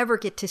don't ever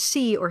get to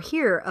see or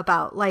hear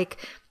about, like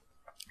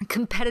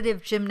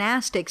competitive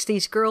gymnastics.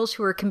 These girls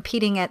who are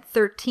competing at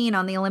 13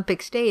 on the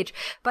Olympic stage,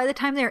 by the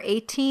time they're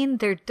 18,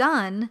 they're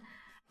done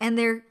and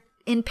they're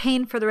in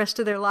pain for the rest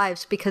of their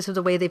lives because of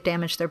the way they've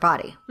damaged their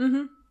body.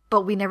 Mm-hmm.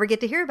 But we never get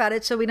to hear about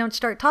it, so we don't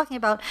start talking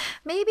about,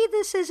 maybe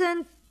this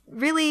isn't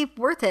really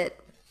worth it,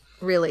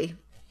 really.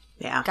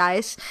 Yeah,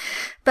 guys.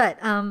 But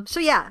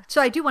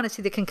so I do want to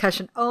see the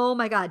concussion. Oh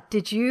my God,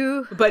 did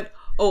you? But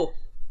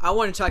I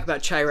want to talk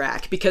about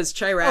Chirac, because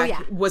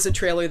Chirac was a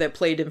trailer that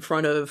played in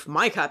front of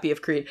my copy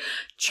of Creed.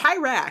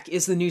 Chirac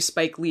is the new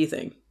Spike Lee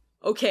thing.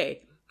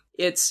 Okay,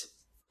 it's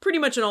pretty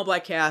much an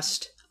all-black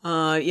cast.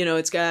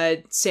 It's got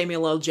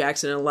Samuel L.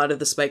 Jackson and a lot of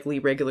the Spike Lee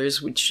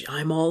regulars, which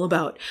I'm all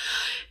about.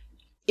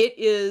 It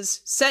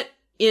is set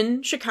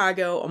in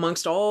Chicago,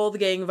 amongst all the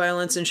gang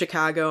violence in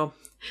Chicago,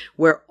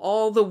 where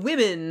all the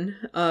women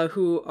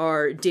who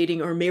are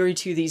dating or married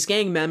to these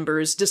gang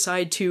members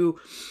decide to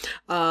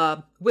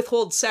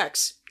withhold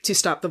sex to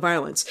stop the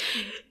violence.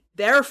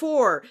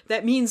 Therefore,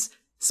 that means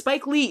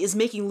Spike Lee is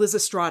making Liz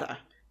Estrada.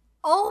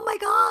 Oh my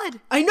God!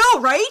 I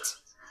know, right?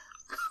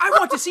 I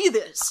want to see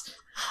this.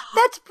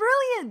 That's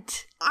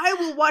brilliant. I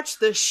will watch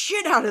the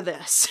shit out of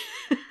this.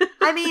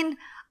 I mean,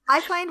 I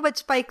find what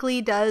Spike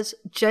Lee does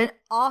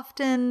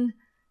often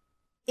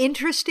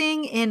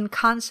interesting in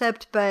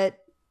concept, but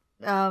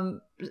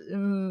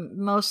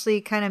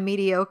mostly kind of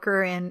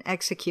mediocre in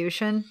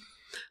execution.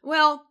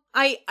 Well,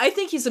 I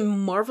think he's a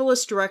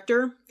marvelous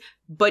director,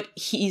 but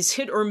he's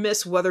hit or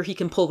miss whether he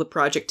can pull the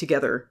project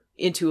together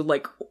into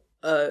like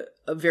a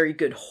very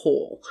good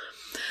whole.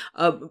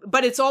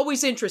 But it's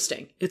always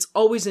interesting. It's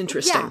always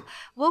interesting. Yeah.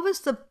 What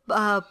was the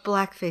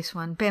blackface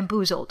one?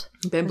 Bamboozled.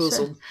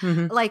 Bamboozled.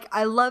 Mm-hmm. Like,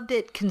 I loved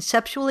it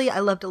conceptually. I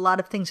loved a lot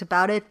of things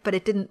about it, but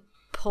it didn't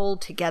pull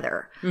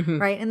together,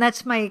 right? And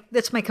that's my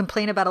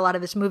complaint about a lot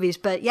of his movies.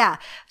 But yeah,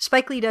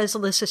 Spike Lee does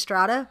Liz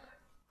Estrada.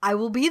 I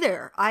will be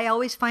there. I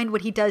always find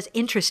what he does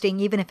interesting,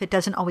 even if it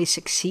doesn't always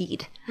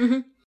succeed.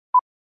 Mm-hmm.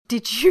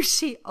 Did you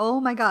see? Oh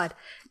my God!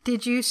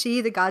 Did you see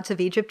the Gods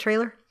of Egypt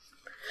trailer?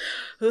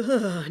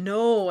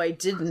 No, I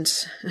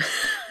didn't.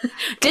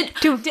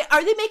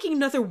 Are they making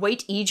another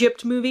White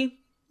Egypt movie?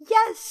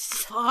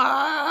 Yes.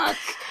 Fuck.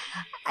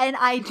 And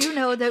I do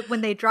know that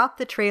when they dropped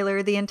the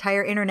trailer, the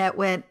entire internet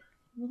went,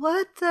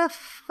 "What the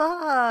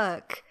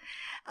fuck?"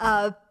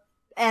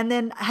 And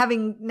then,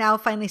 having now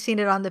finally seen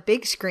it on the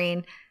big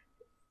screen,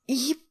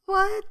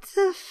 what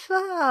the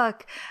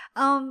fuck?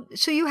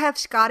 So you have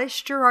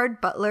Scottish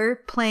Gerard Butler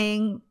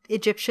playing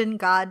Egyptian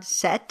god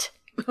Set.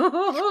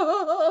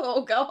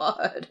 Oh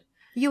God.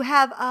 You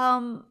have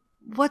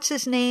what's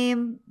his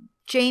name?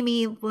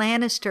 Jamie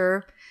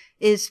Lannister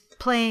is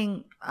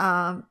playing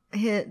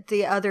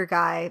the other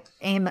guy,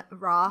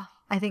 Ra.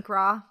 I think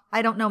Ra.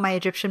 I don't know my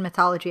Egyptian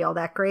mythology all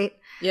that great.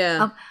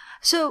 Yeah.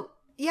 So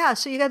you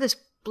got this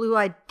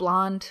blue-eyed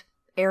blonde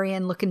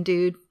Aryan looking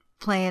dude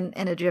playing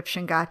an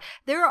Egyptian god.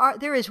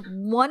 There is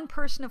one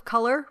person of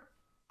color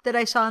that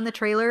I saw in the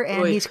trailer,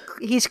 and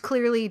he's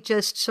clearly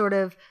just sort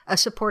of a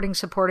supporting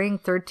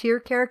third tier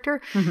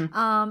character.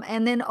 Mm-hmm.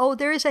 And then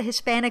there is a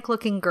Hispanic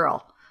looking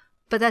girl,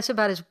 but that's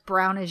about as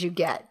brown as you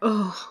get.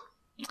 Oh.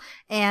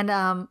 And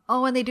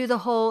and they do the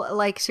whole,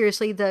 like,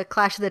 seriously, the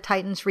Clash of the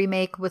Titans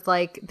remake with,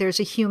 like, there's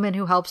a human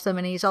who helps them,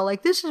 and he's all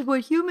like, "This is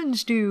what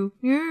humans do."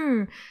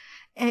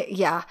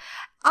 Yeah.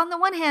 On the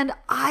one hand,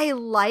 I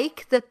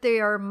like that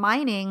they are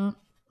mining,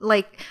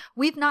 like,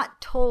 we've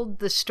not told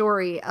the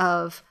story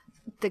of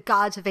the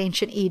gods of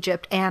ancient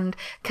Egypt, and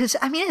because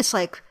I mean, it's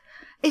like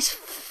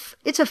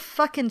it's a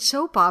fucking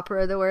soap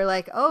opera that we're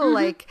like,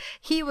 like,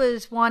 he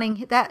was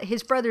wanting that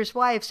his brother's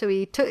wife, so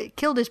he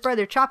killed his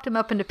brother, chopped him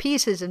up into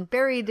pieces, and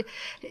buried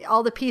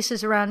all the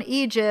pieces around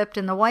Egypt,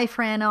 and the wife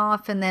ran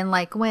off, and then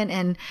like went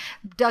and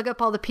dug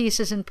up all the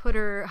pieces and put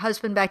her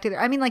husband back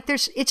together. I mean, like,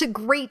 it's a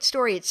great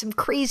story. It's some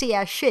crazy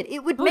ass shit.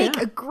 It would make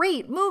a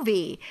great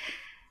movie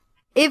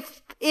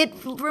if it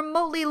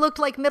remotely looked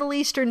like Middle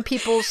Eastern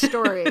people's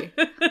story.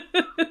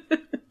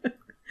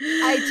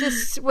 I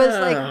just was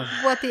like,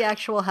 what the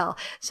actual hell?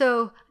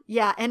 So,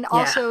 yeah, and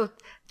also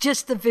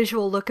just the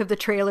visual look of the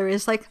trailer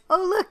is like,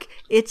 oh, look,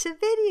 it's a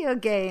video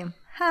game.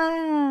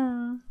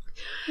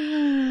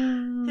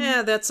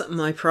 Yeah, that's something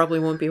I probably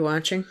won't be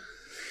watching.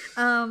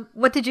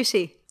 What did you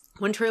see?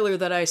 One trailer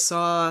that I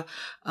saw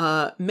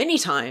many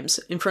times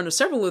in front of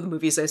several of the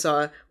movies I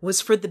saw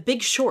was for The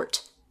Big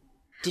Short.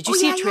 Did you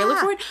see a trailer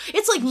for it?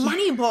 It's like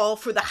Moneyball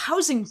for the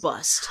housing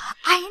bust.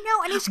 I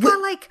know, and it's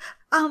got like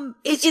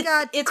it's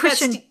got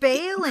Christian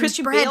Bale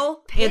and Brad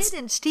Pitt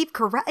and Steve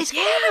Carell. It's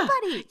got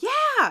everybody.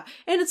 Yeah,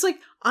 and it's like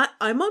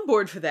I'm on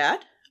board for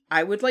that.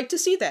 I would like to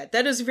see that.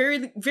 That is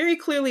very, very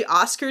clearly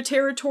Oscar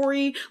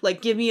territory.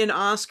 Like, give me an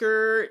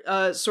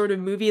Oscar sort of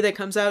movie that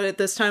comes out at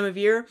this time of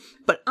year.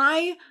 But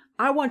I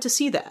want to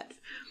see that.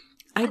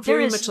 I'd There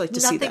very is much like to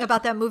see nothing that.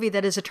 about that movie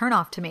that is a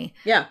turnoff to me.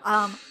 Yeah.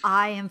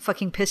 I am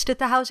fucking pissed at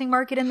the housing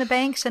market and the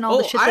banks and all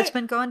the shit that's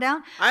been going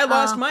down. I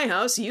lost my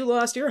house. You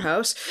lost your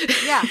house.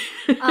 Yeah.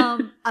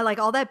 I like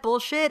all that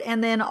bullshit.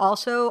 And then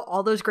also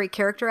all those great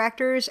character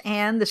actors,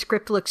 and the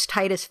script looks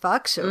tight as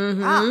fuck.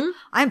 So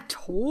I'm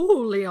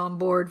totally on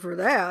board for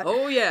that.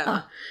 Oh,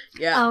 yeah.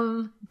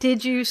 Yeah.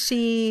 Did you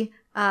see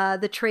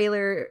the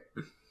trailer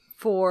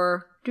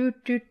for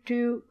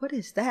what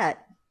is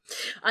that?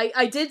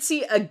 I did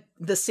see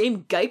the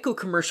same Geico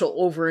commercial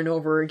over and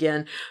over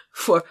again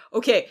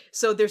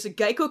so there's a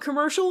Geico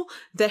commercial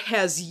that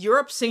has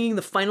Europe singing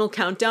the final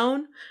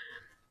countdown.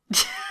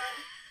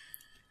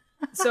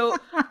 So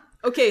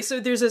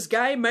there's this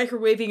guy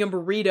microwaving a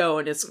burrito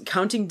and it's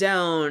counting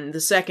down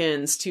the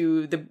seconds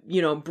to the,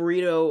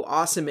 burrito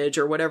awesomage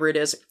or whatever it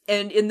is.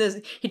 And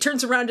he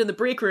turns around in the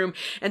break room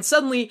and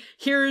suddenly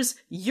here's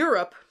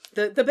Europe,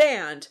 the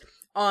band,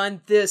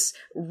 on this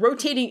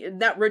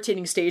not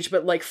rotating stage,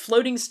 but like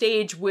floating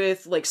stage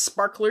with like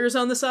sparklers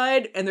on the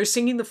side, and they're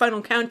singing the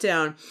final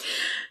countdown.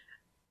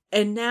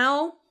 And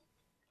now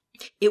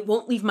it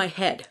won't leave my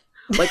head.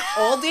 Like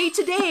all day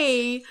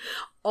today,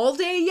 all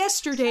day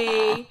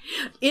yesterday,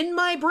 in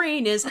my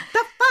brain is the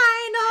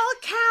final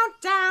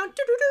countdown.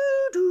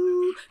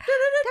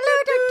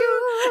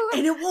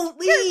 And it won't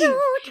leave.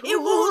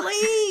 It won't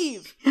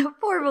leave.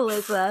 Poor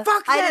Melissa.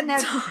 Fuck that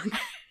song.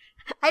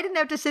 I didn't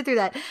have to sit through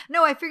that.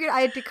 No, I figured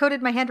I had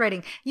decoded my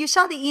handwriting. You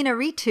saw the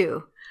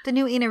Inarritu, the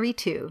new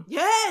Inarritu.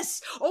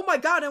 Yes. Oh my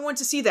God, I want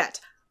to see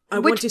that. I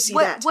want to see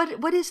that.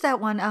 What is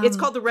that one? It's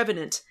called The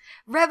Revenant.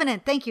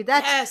 Revenant, thank you.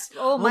 That's yes.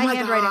 my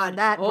handwriting God. on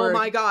that Oh word.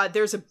 my God,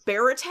 there's a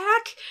bear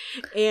attack,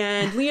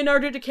 and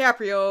Leonardo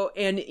DiCaprio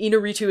and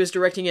Inarritu is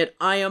directing it.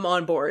 I am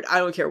on board. I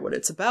don't care what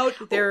it's about.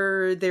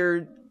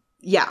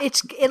 Yeah.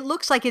 It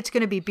looks like it's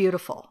going to be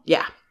beautiful.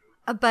 Yeah.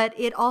 But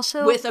it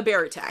also with a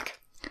bear attack.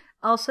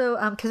 Also,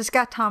 because it's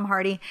got Tom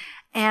Hardy,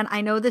 and I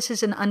know this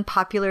is an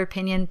unpopular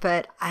opinion,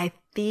 but I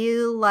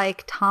feel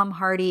like Tom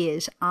Hardy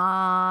is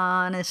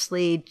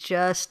honestly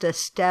just a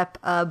step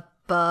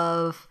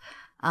above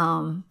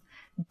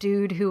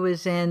dude who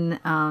was in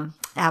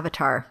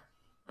Avatar.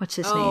 What's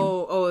his name?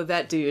 Oh,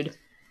 that dude.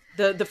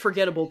 The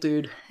forgettable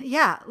dude.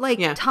 Yeah,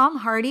 Tom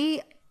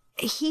Hardy,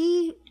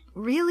 he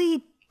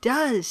really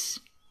does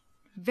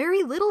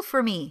very little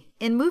for me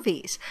in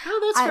movies.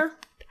 Oh, that's fair.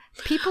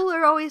 People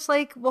are always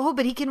like, well,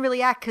 but he can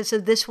really act because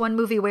of this one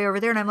movie way over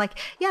there. And I'm like,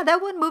 yeah, that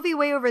one movie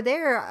way over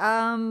there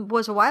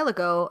was a while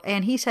ago.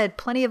 And he's had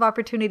plenty of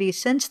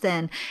opportunities since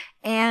then.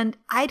 And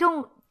I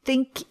don't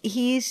think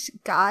he's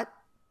got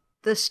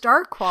the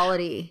star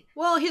quality.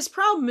 Well, his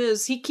problem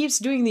is he keeps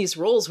doing these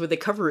roles where they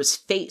cover his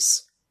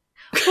face.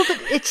 Well,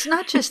 but it's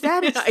not just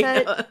that. It's I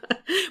know.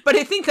 But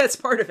I think that's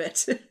part of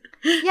it.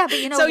 Yeah, but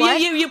you know so what?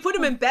 you put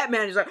him in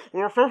Batman, he's like,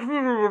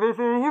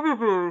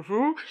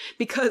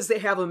 because they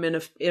have him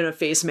in a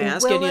face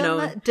mask,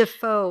 Willem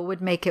Dafoe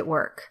would make it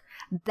work.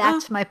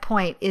 That's my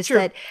point. Is sure.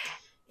 that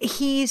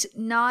he's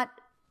not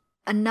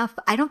enough.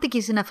 I don't think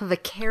he's enough of a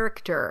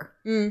character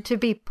to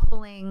be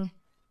pulling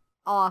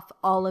off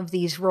all of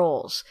these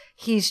roles.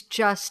 He's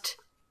just.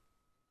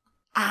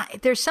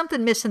 There's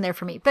something missing there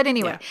for me. But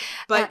anyway,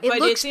 but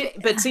it's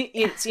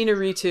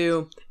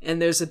Inarritu,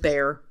 and there's a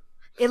bear.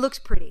 It looks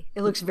pretty.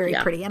 It looks very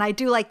pretty. And I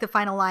do like the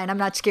final line, I'm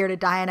not scared to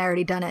die, and I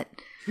already done it.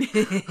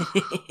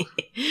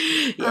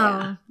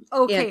 Yeah.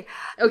 Okay.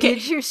 Yeah. Okay.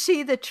 Did you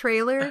see the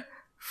trailer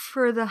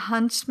for The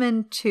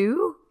Huntsman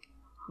 2?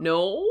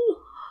 No.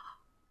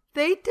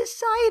 They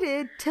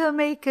decided to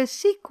make a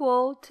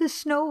sequel to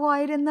Snow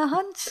White and the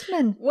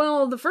Huntsman.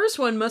 Well, the first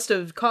one must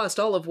have cost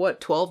all of, what,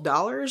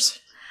 $12?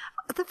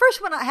 The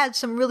first one had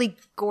some really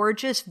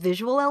gorgeous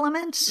visual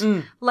elements.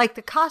 Like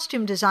the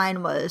costume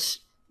design was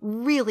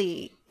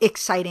really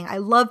exciting. I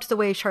loved the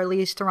way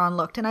Charlize Theron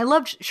looked, and I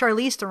loved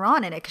Charlize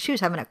Theron in it because she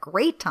was having a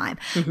great time.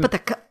 But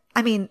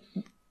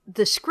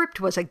the script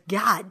was a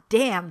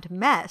goddamned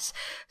mess.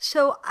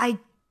 So I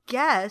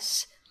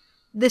guess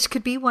this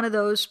could be one of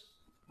those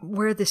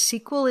where the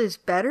sequel is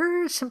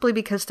better simply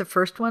because the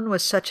first one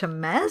was such a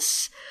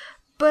mess.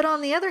 But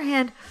on the other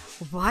hand,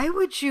 why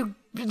would you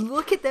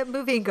look at that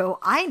movie and go,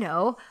 I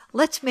know,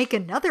 let's make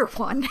another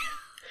one?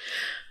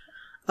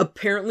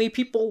 Apparently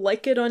people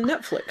like it on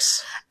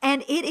Netflix.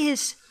 And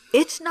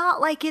it's not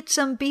like it's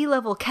some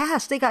B-level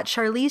cast. They got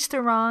Charlize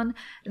Theron,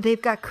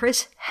 they've got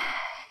Chris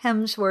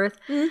Hemsworth,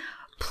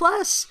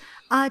 plus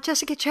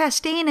Jessica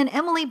Chastain and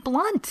Emily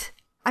Blunt.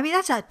 I mean,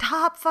 that's a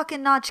top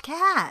fucking notch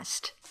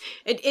cast.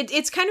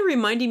 It's kind of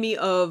reminding me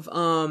of,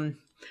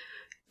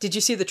 did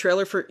you see the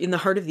trailer for In the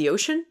Heart of the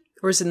Ocean?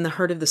 Or is it In the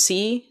Heart of the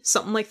Sea?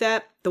 Something like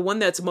that. The one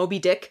that's Moby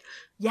Dick.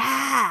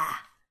 Yeah.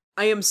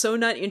 I am so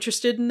not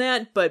interested in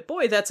that, but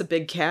boy, that's a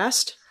big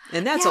cast.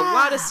 And that's a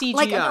lot of CGI.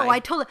 Like, no, I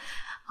told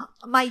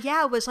my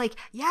was like,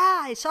 yeah,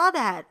 I saw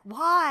that.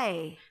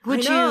 Why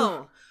would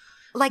you?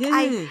 Like,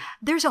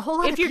 there's a whole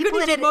lot of people in it. If you're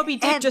going to do Moby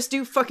Dick, just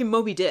do fucking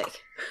Moby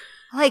Dick.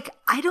 Like,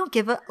 I don't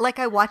give a, like,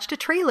 I watched a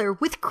trailer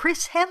with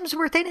Chris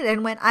Hemsworth in it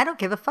and went, I don't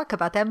give a fuck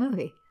about that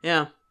movie.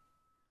 Yeah.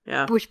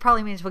 Yeah. Which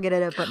probably means we'll get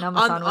it up on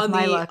Amazon with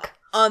my luck.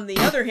 On the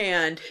other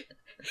hand,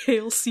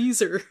 Hail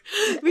Caesar.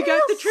 We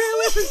got the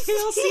trailer for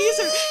Hail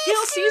Caesar.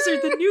 Hail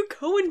Caesar, the new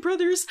Coen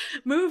Brothers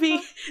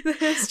movie that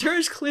has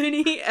George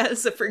Clooney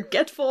as a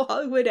forgetful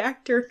Hollywood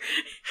actor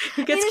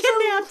who gets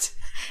kidnapped.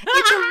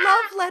 It's a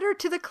love letter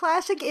to the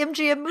classic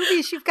MGM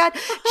movies. You've got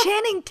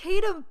Channing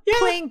Tatum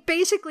playing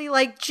basically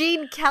like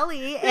Gene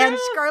Kelly and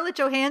Scarlett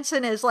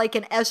Johansson as like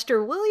an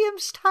Esther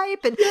Williams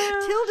type and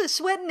Tilda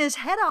Swinton as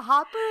Hedda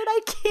Hopper, and I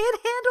can't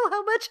handle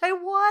how much I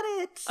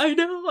want it. I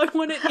know. I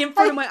want it in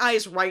front of my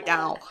eyes right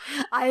now.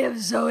 I am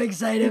so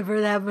excited for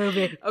that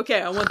movie.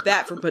 Okay, I want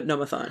that for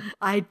Putnamathon.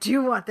 I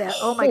do want that.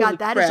 Oh my Holy God,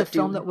 that is crap, a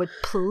film dude. that would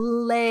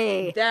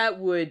play. That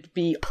would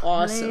be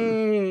awesome.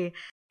 Play.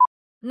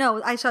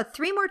 No, I saw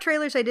 3 more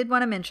trailers I did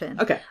want to mention.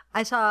 Okay.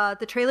 I saw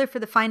the trailer for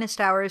The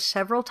Finest Hours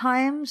several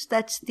times.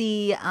 That's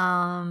the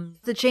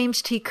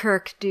James T.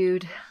 Kirk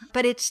dude.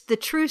 But it's the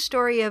true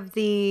story of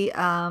the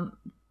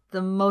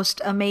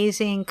most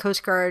amazing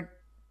Coast Guard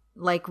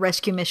like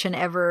rescue mission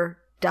ever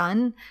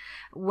done,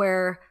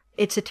 where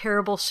it's a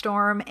terrible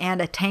storm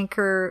and a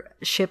tanker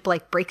ship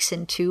like breaks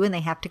in two and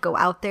they have to go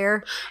out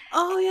there.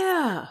 Oh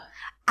yeah.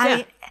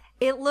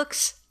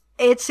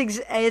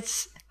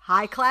 It's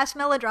high class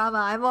melodrama.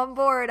 I'm on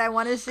board. I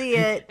want to see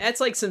it.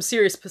 That's like some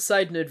serious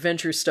Poseidon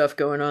Adventure stuff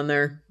going on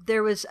there.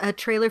 There was a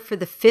trailer for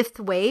The Fifth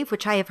Wave,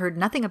 which I have heard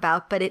nothing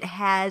about, but it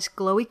has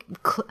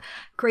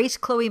Grace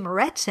Chloe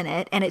Moretz in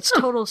it, and it's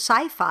total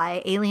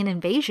sci-fi alien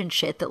invasion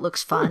shit that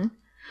looks fun.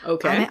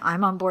 Okay.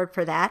 I'm on board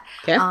for that.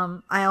 Okay.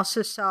 I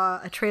also saw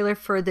a trailer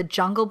for The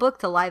Jungle Book,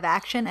 the live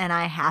action, and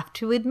I have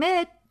to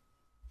admit,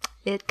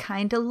 it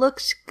kind of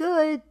looks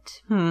good.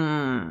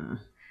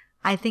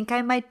 I think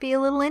I might be a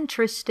little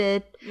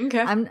interested. Okay.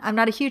 I'm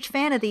not a huge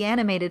fan of the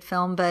animated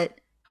film, but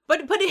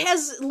it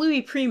has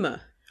Louis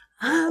Prima.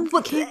 I'm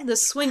the king of the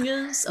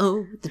swingers,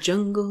 oh, the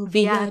jungle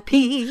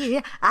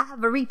VIP.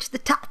 I've reached the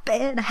top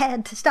and I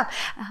had to stop.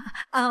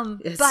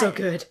 It's so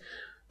good.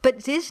 But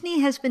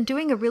Disney has been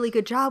doing a really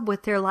good job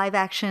with their live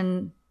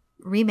action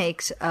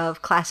remakes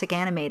of classic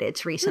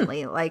animateds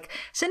recently. Like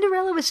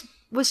Cinderella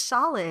was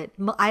solid.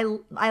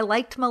 I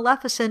liked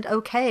Maleficent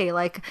okay.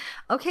 Like,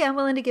 okay, I'm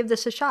willing to give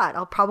this a shot.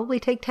 I'll probably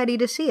take Teddy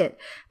to see it.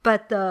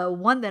 But the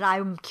one that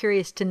I'm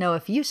curious to know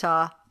if you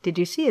saw, did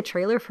you see a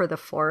trailer for The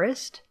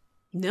Forest?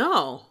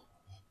 No.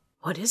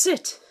 What is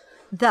it?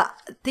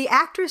 The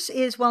actress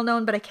is well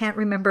known, but I can't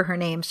remember her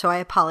name, so I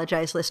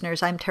apologize,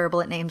 listeners. I'm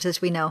terrible at names,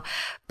 as we know.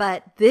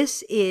 But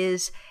this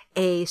is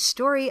a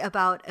story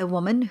about a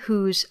woman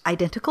whose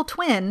identical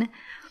twin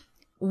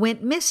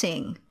went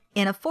missing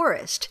in a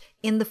forest.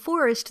 In the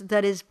forest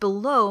that is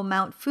below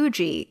Mount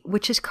Fuji,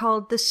 which is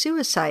called the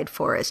Suicide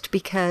Forest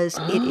because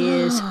it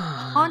is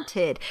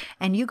haunted.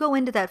 And you go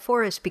into that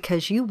forest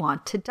because you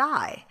want to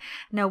die.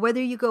 Now,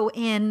 whether you go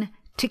in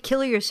to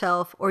kill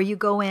yourself or you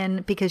go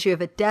in because you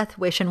have a death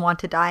wish and want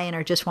to die and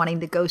are just wanting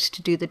the ghost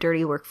to do the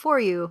dirty work for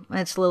you,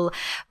 it's a little,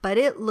 but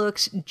it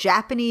looks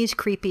Japanese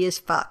creepy as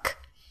fuck.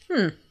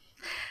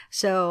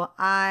 So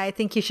I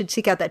think you should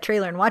seek out that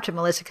trailer and watch it,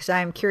 Melissa, because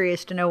I'm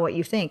curious to know what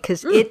you think.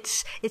 Because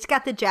it's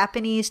got the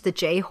Japanese, the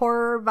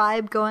J-horror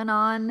vibe going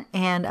on.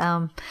 And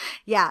and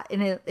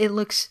it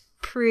looks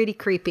pretty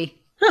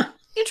creepy. Huh.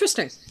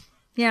 Interesting.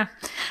 Yeah.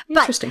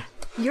 Interesting.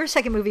 But your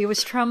second movie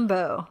was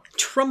Trumbo.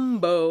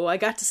 Trumbo. I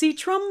got to see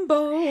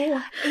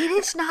Trumbo. It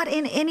is not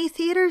in any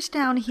theaters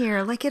down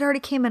here. Like it already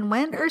came and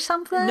went or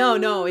something?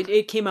 No.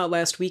 It came out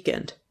last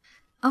weekend.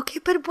 Okay,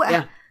 but what?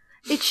 Yeah.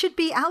 It should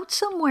be out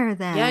somewhere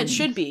then. Yeah, it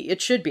should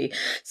be.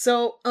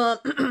 So,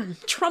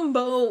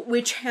 Trumbo,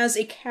 which has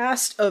a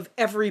cast of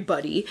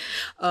everybody.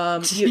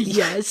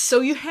 Yes.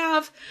 So you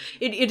have,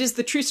 it is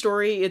the true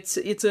story. It's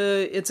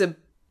a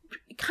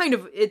kind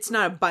of, it's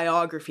not a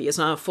biography. It's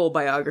not a full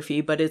biography,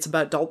 but it's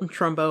about Dalton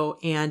Trumbo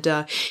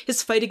and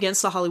his fight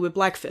against the Hollywood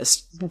Black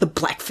Fist. The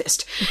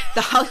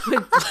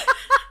Hollywood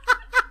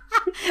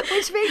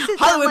Which makes it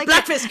Hollywood like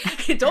Black Fist.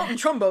 Dalton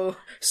Trumbo,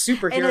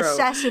 superhero. an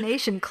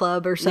assassination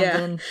club or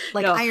something.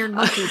 Like No. Iron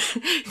Monkey.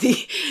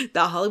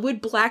 the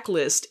Hollywood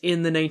Blacklist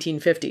in the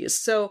 1950s.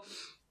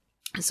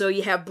 So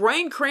you have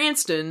Bryan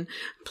Cranston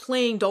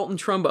playing Dalton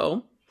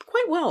Trumbo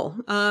quite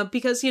well,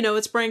 because,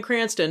 it's Bryan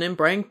Cranston, and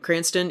Bryan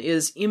Cranston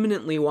is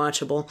eminently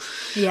watchable.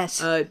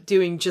 Yes.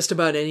 Doing just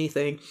about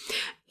anything.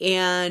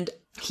 And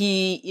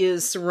he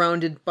is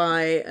surrounded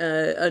by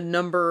a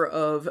number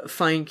of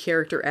fine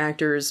character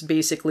actors,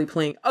 basically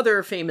playing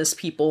other famous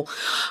people.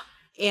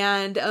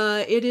 And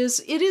it is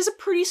a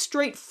pretty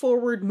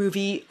straightforward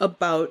movie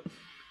about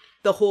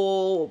the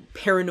whole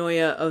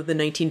paranoia of the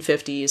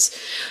 1950s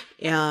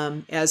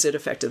as it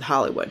affected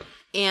Hollywood.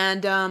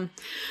 And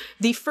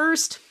the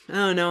first,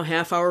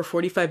 half hour,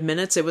 45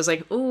 minutes, it was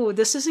like, oh,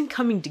 this isn't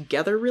coming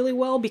together really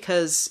well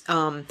because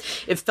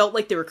it felt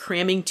like they were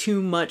cramming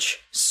too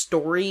much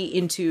story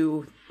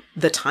into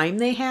the time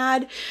they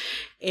had,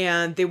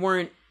 and they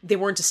weren't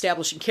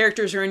establishing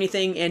characters or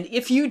anything. And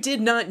if you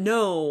did not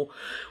know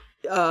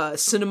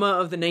cinema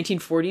of the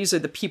 1940s or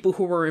the people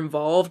who were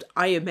involved,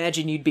 I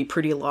imagine you'd be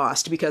pretty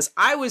lost, because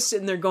I was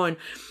sitting there going,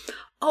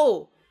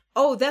 oh,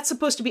 Oh, that's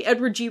supposed to be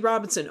Edward G.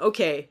 Robinson.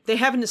 Okay, they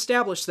haven't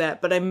established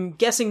that, but I'm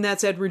guessing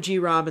that's Edward G.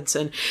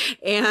 Robinson.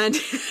 And,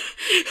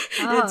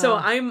 and so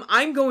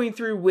I'm going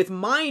through with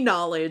my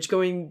knowledge,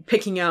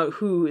 picking out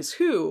who is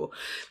who,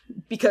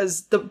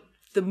 because the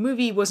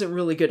movie wasn't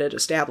really good at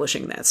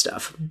establishing that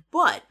stuff.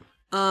 But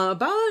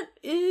about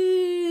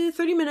 30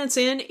 minutes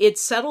in, it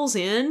settles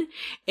in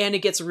and it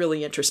gets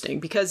really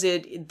interesting because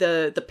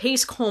the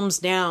pace calms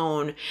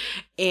down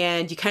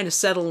and you kind of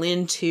settle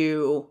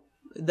into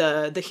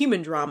the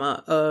human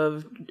drama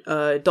of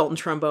Dalton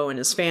Trumbo and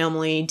his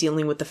family,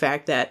 dealing with the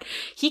fact that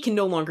he can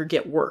no longer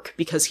get work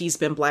because he's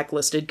been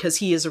blacklisted because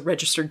he is a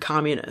registered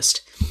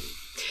communist.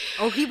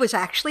 Oh, he was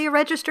actually a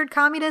registered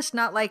communist,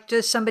 not like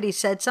just somebody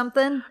said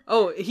something?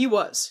 Oh, he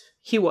was.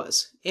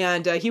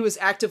 And he was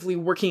actively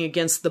working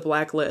against the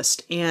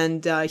blacklist.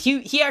 And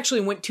he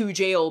actually went to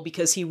jail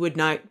because he would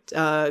not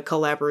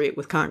collaborate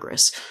with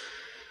Congress.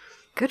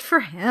 Good for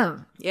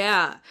him.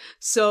 Yeah.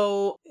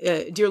 So,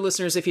 dear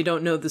listeners, if you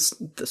don't know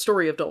the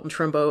story of Dalton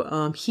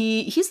Trumbo,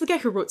 he's the guy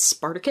who wrote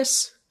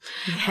Spartacus.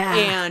 Yeah.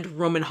 And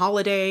Roman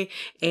Holiday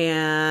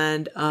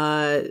and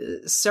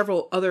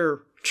several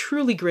other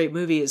truly great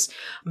movies,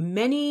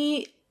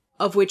 many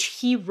of which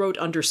he wrote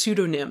under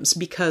pseudonyms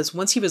because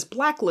once he was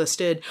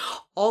blacklisted,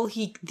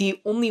 the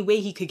only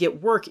way he could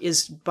get work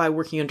is by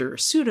working under a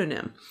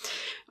pseudonym.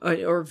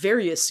 Or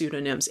various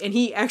pseudonyms, and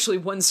he actually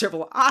won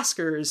several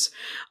Oscars,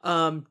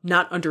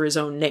 not under his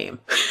own name.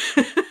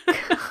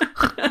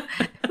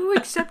 Who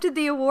accepted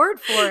the award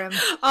for him?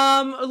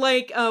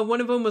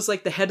 One of them was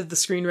like the head of the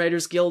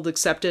Screenwriters Guild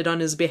accepted on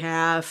his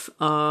behalf.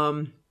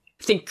 I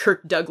think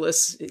Kirk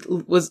Douglas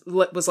was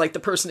like the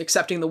person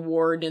accepting the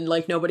award, and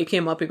like nobody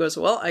came up and goes,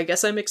 "Well, I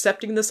guess I'm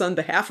accepting this on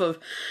behalf of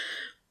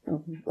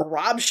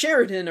Rob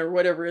Sheridan," or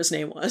whatever his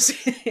name was,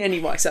 and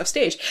he walks off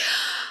stage.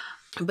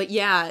 But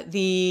yeah,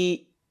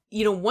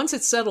 once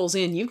it settles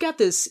in, you've got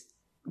this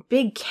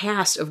big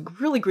cast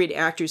of really great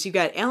actors. You've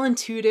got Alan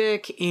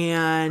Tudyk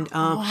and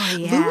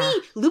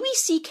Louis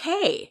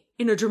C.K.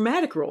 in a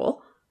dramatic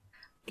role.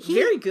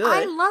 Very good.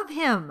 I love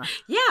him.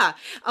 Yeah.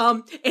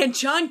 And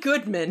John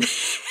Goodman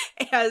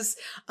as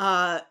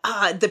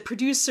the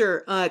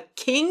producer,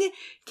 King.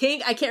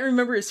 I can't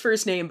remember his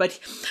first name, but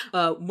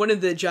one of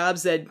the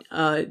jobs that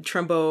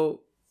Trumbo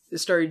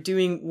started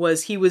doing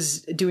was he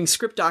was doing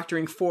script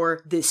doctoring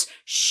for this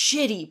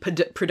shitty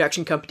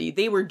production company.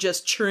 They were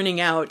just churning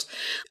out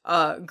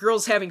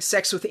girls having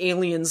sex with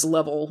aliens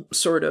level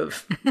sort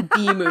of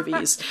B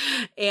movies.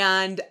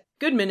 And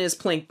Goodman is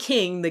playing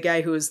King, the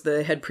guy who is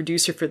the head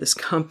producer for this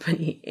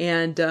company.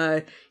 And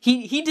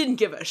he didn't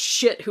give a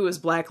shit who was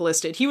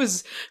blacklisted. He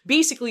was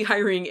basically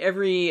hiring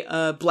every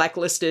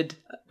blacklisted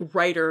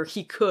writer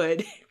he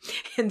could.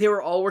 And they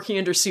were all working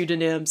under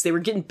pseudonyms. They were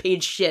getting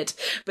paid shit,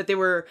 but they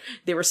were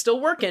still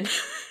working.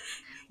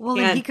 Well,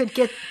 and he could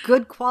get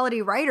good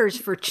quality writers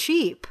for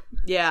cheap.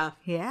 Yeah.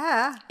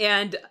 Yeah.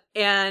 And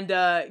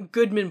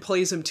Goodman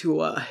plays him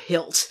to a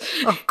hilt.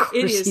 Of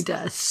course he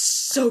does.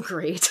 So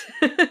great.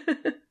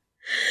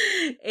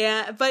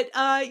 Yeah, but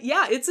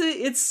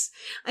it's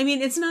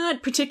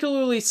not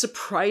particularly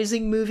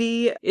surprising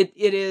movie. It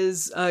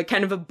is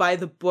kind of a by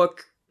the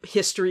book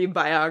history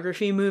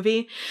biography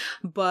movie,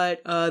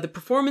 but the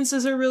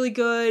performances are really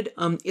good.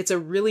 It's a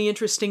really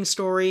interesting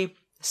story.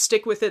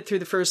 Stick with it through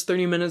the first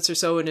 30 minutes or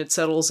so and it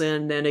settles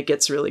in and it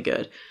gets really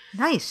good.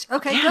 Nice.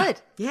 Okay, good.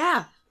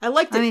 Yeah. I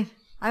liked it.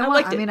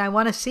 I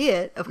want to see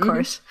it, of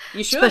course.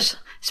 You should.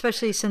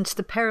 Especially since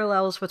the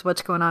parallels with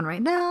what's going on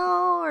right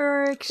now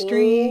are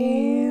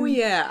extreme. Oh,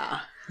 yeah.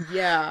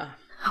 Yeah.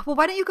 Well,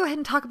 why don't you go ahead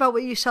and talk about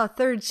what you saw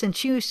third,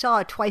 since you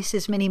saw twice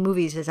as many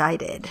movies as I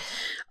did.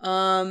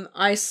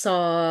 I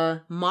saw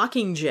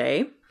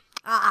Mockingjay.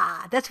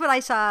 Ah, that's what I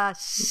saw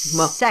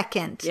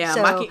second. Yeah,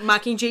 so,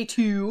 Mockingjay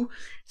 2.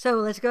 So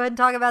let's go ahead and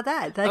talk about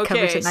that. That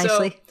covers it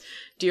nicely. So,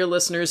 dear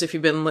listeners, if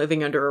you've been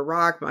living under a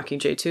rock,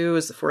 Mockingjay 2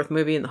 is the fourth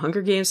movie in the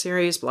Hunger Games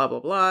series, blah, blah,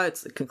 blah.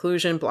 It's the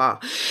conclusion, blah.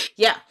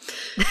 Yeah.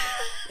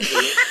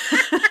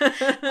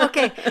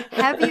 Okay,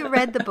 have you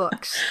read the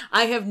books?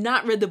 I have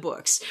not read the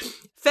books.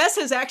 Fess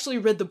has actually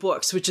read the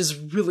books, which is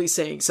really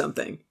saying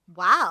something.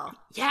 Wow.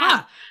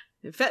 Yeah.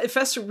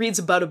 Fess reads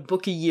about a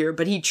book a year,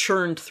 but he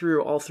churned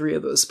through all three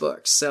of those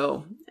books.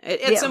 So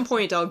at some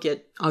point I'll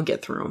get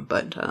through them,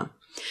 but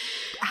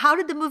how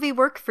did the movie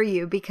work for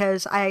you?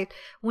 Because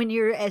when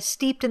you're as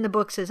steeped in the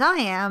books as I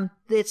am,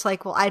 it's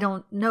like, well, I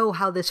don't know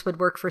how this would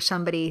work for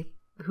somebody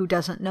who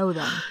doesn't know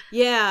them.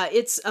 Yeah,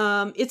 it's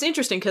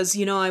interesting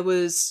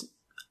because,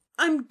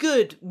 I'm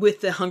good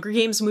with the Hunger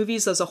Games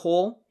movies as a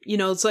whole.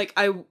 It's like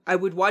I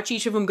would watch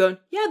each of them going,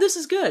 yeah, this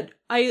is good.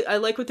 I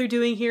like what they're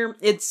doing here.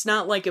 It's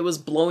not like it was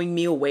blowing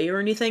me away or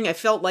anything. I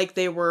felt like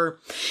they were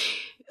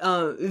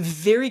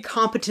very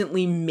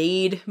competently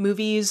made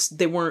movies.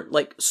 They weren't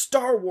like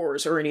Star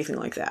Wars or anything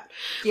like that.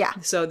 Yeah.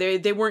 So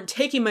they weren't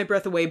taking my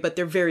breath away, but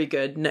they're very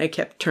good. And I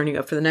kept turning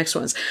up for the next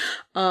ones.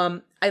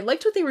 I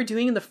liked what they were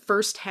doing in the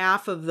first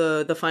half of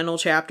the final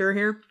chapter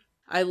here.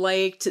 I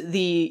liked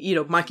the,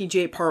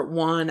 Mockingjay Part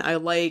 1. I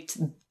liked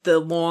the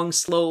long,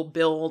 slow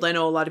build. I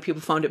know a lot of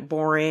people found it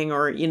boring,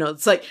 or,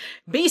 it's like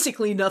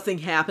basically nothing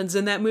happens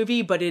in that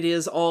movie, but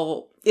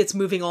it's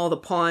moving all the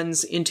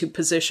pawns into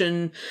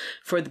position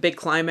for the big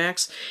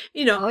climax.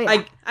 Oh,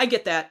 yeah. I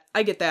get that.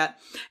 I get that.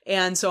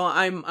 And so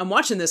I'm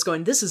watching this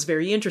going, this is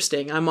very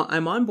interesting. I'm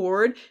on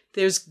board.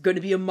 There's going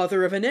to be a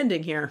mother of an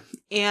ending here.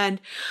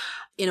 And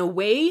in a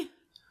way,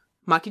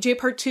 Mockingjay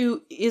Part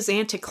 2 is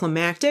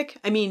anticlimactic.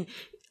 I mean,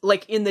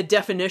 like in the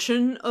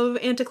definition of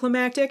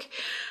anticlimactic.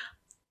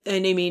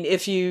 And I mean,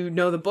 if you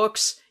know the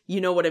books, you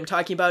know what I'm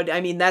talking about.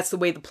 I mean, that's the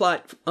way the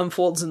plot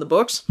unfolds in the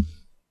books.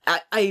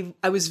 I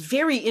was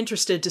very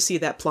interested to see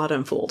that plot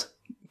unfold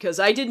because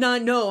I did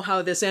not know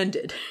how this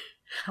ended.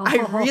 I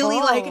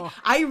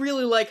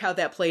really like how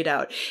that played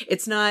out.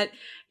 It's not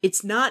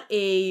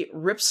a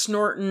Rip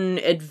Snorton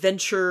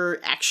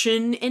adventure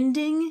action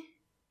ending.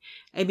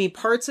 I mean,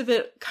 parts of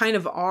it kind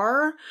of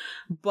are,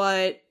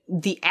 but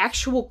the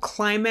actual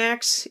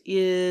climax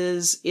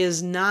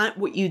is not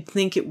what you'd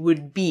think it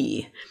would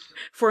be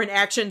for an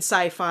action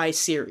sci-fi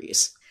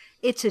series.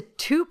 It's a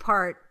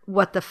 2-part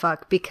what the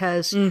fuck,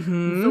 because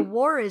the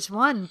war is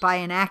won by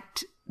an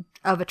act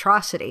of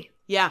atrocity.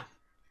 Yeah.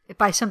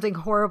 By something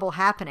horrible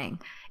happening.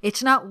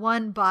 It's not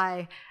won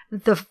by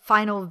the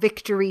final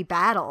victory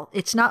battle.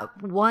 It's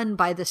not won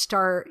by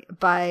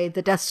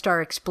the Death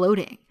Star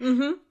exploding.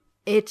 Mm-hmm.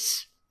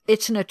 It's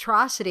an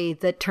atrocity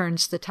that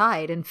turns the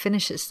tide and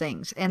finishes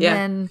things. And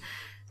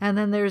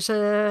then there's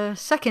a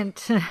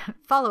second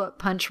follow-up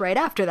punch right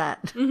after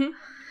that. Mm-hmm.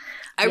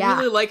 I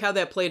really like how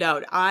that played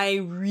out. I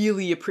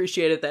really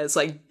appreciated that. It's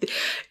like,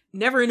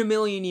 never in a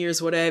million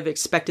years would I have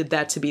expected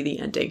that to be the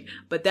ending.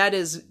 But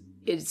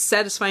it's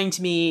satisfying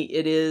to me.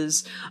 It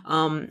is,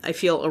 I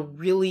feel, a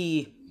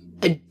really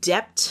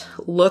adept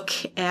look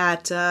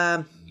at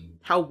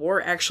how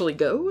war actually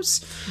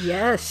goes.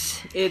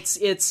 Yes.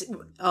 It's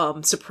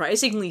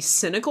surprisingly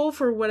cynical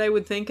for what I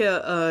would think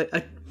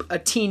a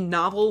teen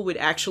novel would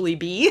actually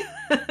be.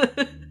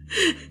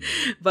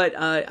 But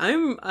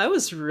I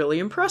was really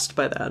impressed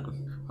by that.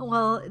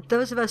 Well,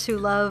 those of us who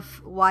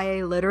love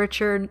YA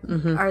literature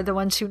are the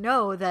ones who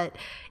know that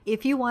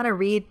if you want to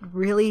read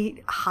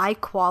really high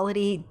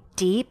quality,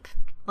 deep,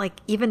 like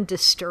even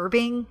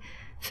disturbing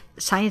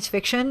science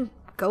fiction,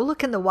 go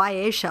look in the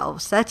YA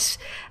shelves. That's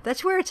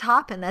where it's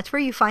hopping. That's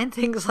where you find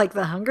things like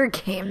the Hunger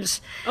Games.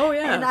 Oh,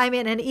 yeah. And I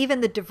mean, and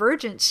even the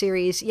Divergent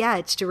series, yeah,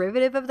 it's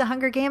derivative of the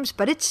Hunger Games,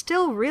 but it's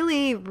still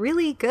really,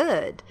 really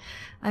good.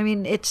 I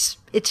mean, it's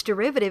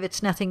derivative.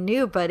 It's nothing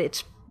new, but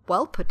it's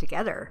well put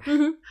together.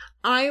 Mm-hmm.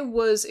 I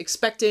was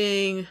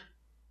expecting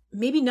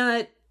maybe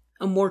not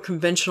a more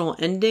conventional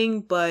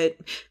ending, but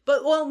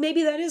well,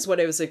 maybe that is what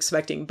I was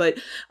expecting. But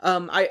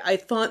I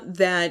thought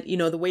that,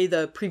 the way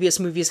the previous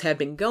movies had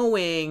been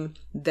going,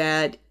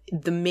 that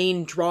the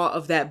main draw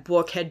of that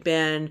book had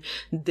been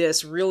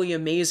this really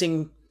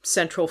amazing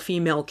central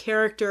female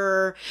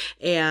character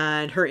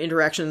and her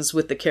interactions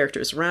with the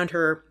characters around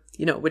her,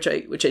 which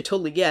I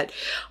totally get.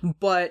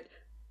 But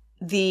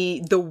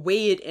the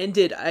way it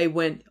ended, I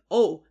went,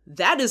 oh,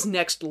 that is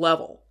next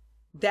level.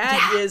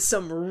 That is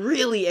some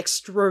really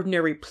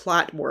extraordinary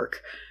plot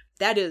work.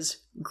 That is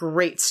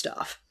great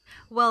stuff.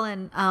 Well,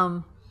 and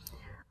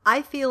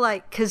I feel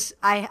like, because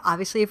I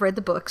obviously have read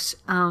the books,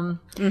 for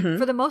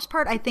the most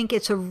part, I think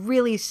it's a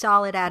really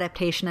solid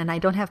adaptation, and I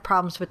don't have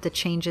problems with the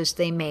changes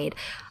they made.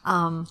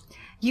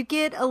 You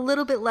get a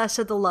little bit less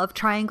of the love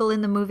triangle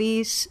in the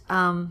movies.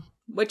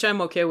 Which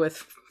I'm okay with,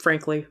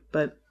 frankly,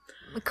 but...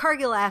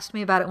 Cargill asked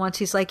me about it once.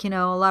 He's like, a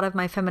lot of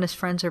my feminist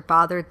friends are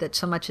bothered that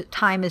so much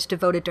time is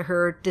devoted to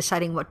her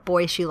deciding what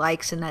boy she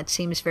likes, and that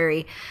seems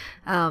very,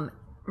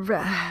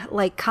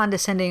 like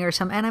condescending or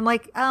something. And I'm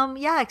like,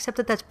 yeah,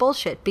 except that's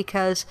bullshit,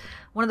 because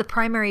one of the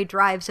primary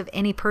drives of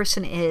any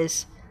person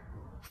is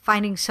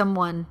finding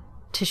someone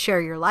to share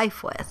your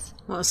life with.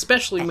 Well,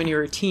 especially when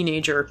you're a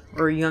teenager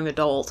or a young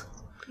adult.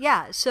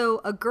 Yeah,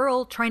 so a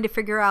girl trying to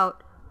figure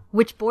out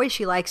which boy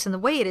she likes, and the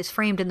way it is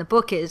framed in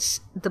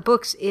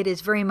it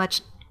is very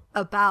much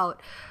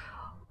about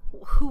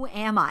who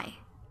am I?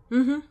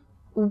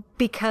 Mm-hmm.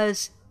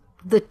 Because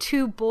the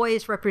two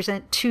boys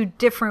represent two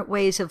different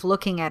ways of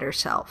looking at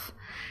herself.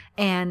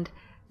 And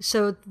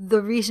so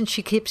the reason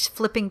she keeps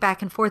flipping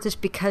back and forth is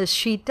because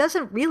she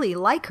doesn't really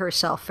like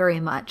herself very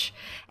much.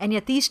 And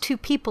yet these two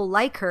people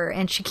like her,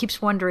 and she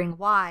keeps wondering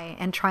why,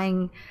 and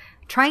trying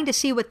to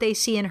see what they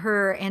see in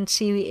her and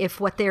see if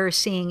what they're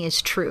seeing is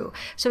true.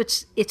 So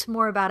it's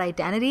more about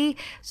identity.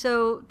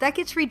 So that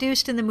gets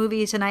reduced in the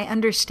movies, and I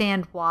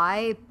understand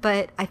why,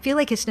 but I feel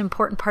like it's an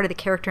important part of the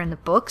character in the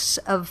books,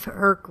 of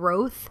her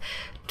growth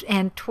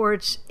and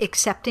towards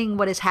accepting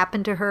what has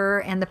happened to her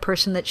and the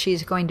person that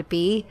she's going to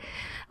be.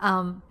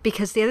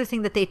 Because the other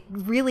thing that they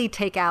really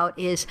take out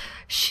is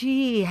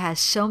she has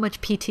so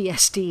much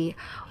PTSD.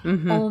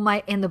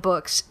 In the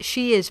books.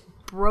 She is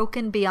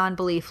broken beyond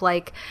belief.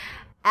 Like,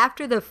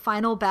 after the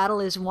final battle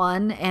is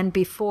won and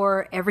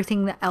before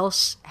everything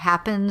else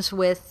happens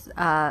with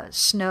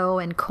Snow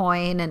and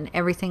Coin and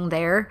everything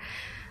there,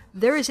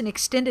 there is an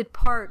extended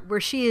part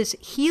where she is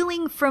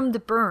healing from the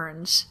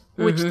burns,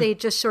 which they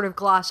just sort of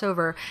gloss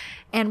over.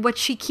 And what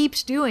she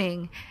keeps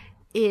doing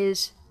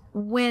is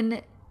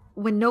when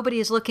nobody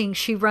is looking,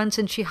 she runs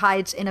and she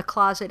hides in a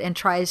closet and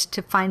tries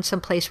to find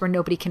some place where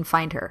nobody can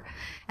find her.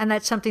 And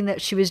that's something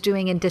that she was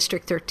doing in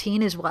District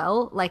 13 as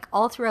well. Like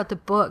all throughout the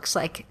books,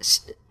 like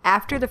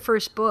after the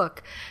first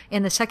book,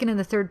 in the second and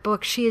the third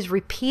book, she is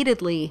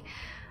repeatedly,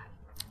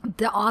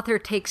 the author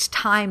takes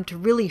time to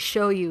really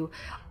show you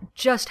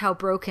just how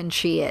broken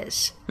she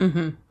is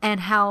and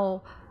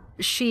how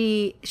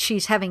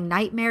she's having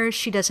nightmares.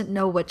 She doesn't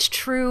know what's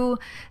true.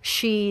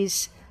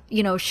 She's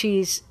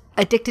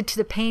addicted to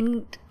the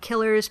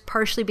painkillers,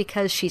 partially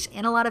because she's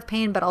in a lot of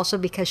pain, but also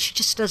because she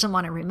just doesn't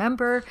want to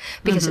remember,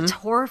 because it's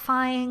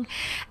horrifying.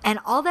 And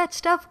all that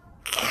stuff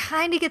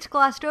kind of gets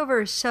glossed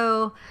over.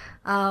 So,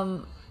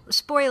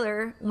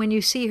 spoiler, when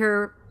you see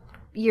her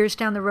years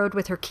down the road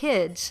with her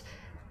kids,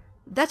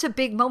 that's a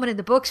big moment in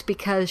the books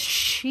because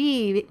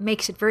she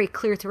makes it very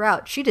clear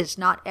throughout. She does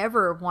not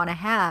ever want to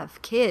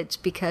have kids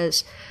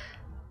because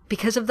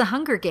of the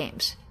Hunger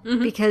Games.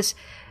 Because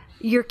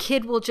your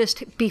kid will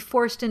just be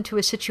forced into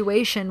a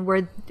situation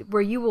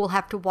where you will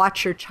have to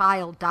watch your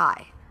child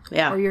die.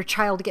 Or your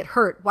child get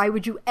hurt. Why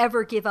would you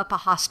ever give up a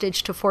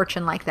hostage to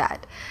fortune like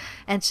that?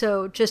 And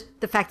so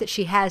just the fact that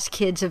she has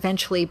kids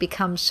eventually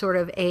becomes sort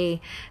of a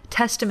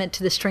testament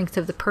to the strength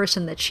of the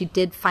person, that she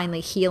did finally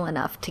heal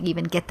enough to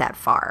even get that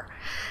far.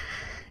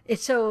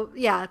 It's so,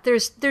 yeah,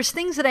 there's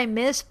things that I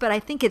miss, but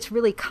I think it's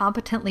really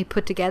competently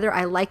put together.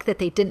 I like that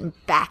they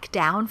didn't back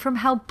down from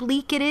how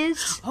bleak it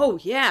is. Oh,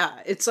 yeah.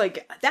 It's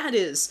like, that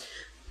is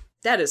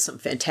some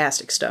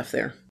fantastic stuff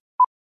there.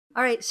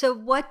 All right, so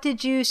what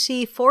did you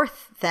see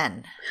fourth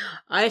then?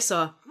 I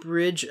saw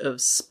Bridge of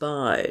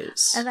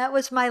Spies. And that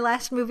was my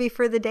last movie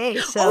for the day.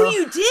 So. Oh,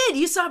 you did?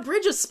 You saw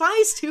Bridge of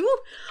Spies too?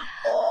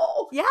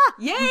 Oh, yeah.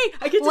 Yay!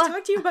 I get to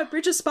talk to you about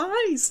Bridge of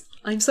Spies.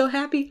 I'm so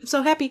happy. I'm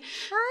so happy.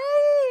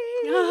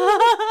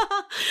 Hi.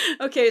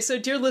 Okay, so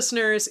dear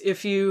listeners,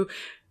 if you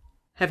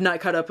have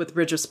not caught up with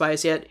Bridge of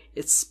Spies yet,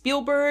 it's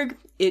Spielberg.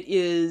 It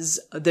is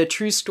the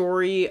true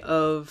story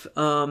of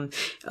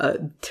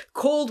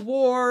Cold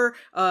War.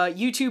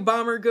 U-2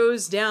 bomber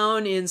goes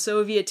down in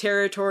Soviet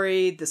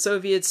territory. The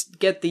Soviets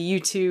get the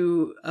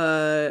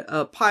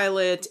U-2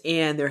 pilot,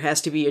 and there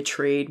has to be a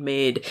trade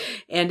made.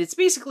 And it's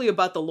basically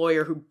about the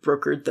lawyer who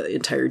brokered the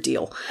entire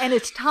deal. And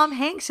it's Tom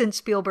Hanks and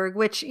Spielberg,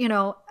 which,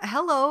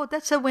 hello,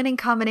 that's a winning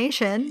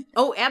combination.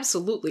 Oh,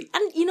 absolutely.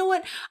 And you know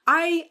what?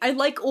 I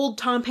like old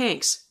Tom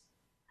Hanks.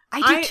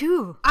 I do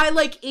too. I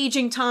like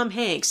aging Tom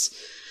Hanks.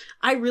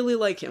 I really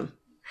like him.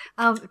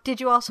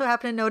 Did you also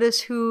happen to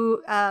notice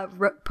who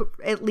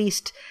at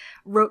least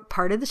wrote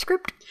part of the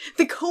script?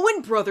 The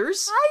Coen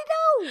brothers. I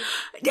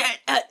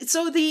know.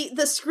 So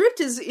the script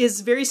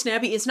is very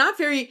snappy. It's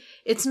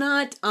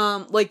not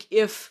like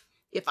if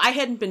I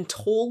hadn't been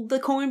told the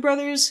Coen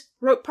brothers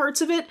wrote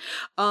parts of it,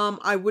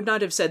 I would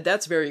not have said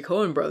that's very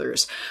Coen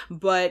brothers.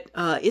 But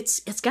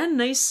it's got a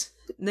nice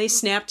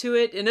snap to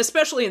it, and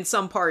especially in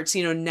some parts,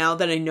 now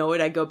that I know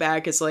it, I go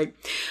back, it's like,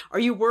 are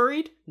you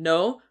worried?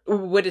 No.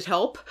 Would it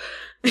help?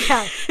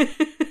 Yeah.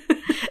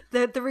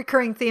 the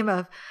recurring theme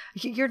of,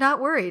 you're not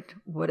worried.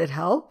 Would it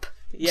help?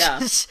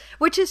 Yeah.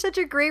 Which is such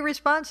a great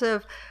response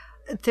of,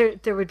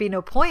 there would be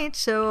no point,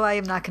 so I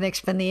am not going to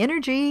expend the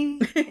energy.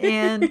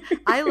 And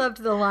I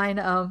loved the line,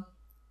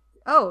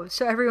 oh,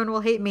 so everyone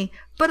will hate me,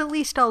 but at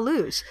least I'll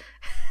lose.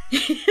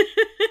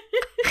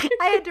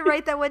 I had to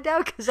write that one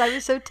down because I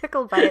was so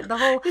tickled by it. The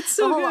whole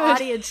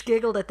audience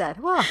giggled at that.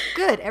 Well,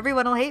 good.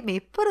 Everyone will hate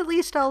me, but at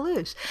least I'll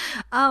lose.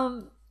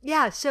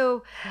 Yeah.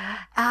 So,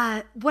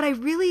 what I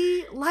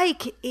really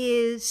like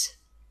is,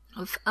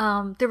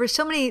 there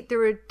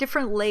were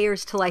different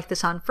layers to like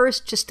this on.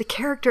 First, just the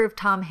character of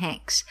Tom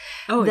Hanks.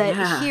 Oh, that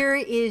yeah. Here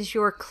is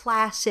your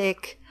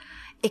classic,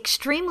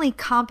 extremely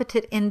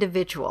competent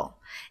individual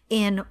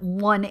in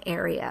one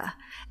area.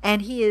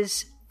 And he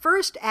is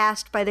first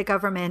asked by the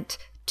government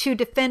to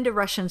defend a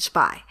Russian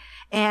spy.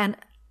 And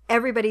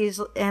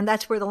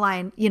that's where the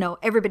line,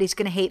 everybody's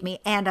going to hate me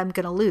and I'm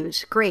going to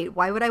lose. Great.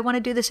 Why would I want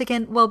to do this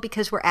again? Well,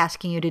 because we're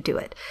asking you to do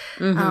it.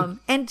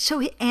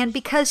 Mm-hmm. And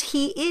because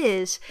he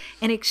is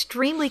an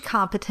extremely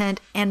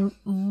competent and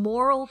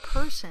moral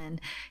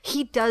person,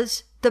 he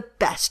does the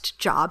best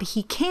job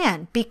he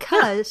can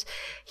because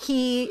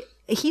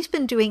he's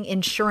been doing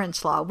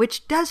insurance law,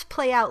 which does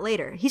play out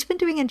later. He's been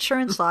doing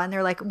insurance law, and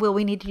they're like, well,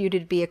 we need you to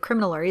be a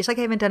criminal lawyer. He's like,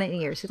 I haven't done it in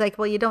years. He's like,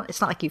 well,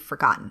 it's not like you've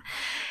forgotten.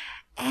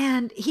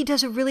 And he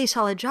does a really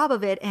solid job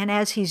of it. And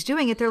as he's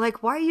doing it, they're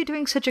like, why are you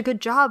doing such a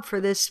good job for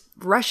this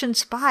Russian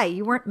spy?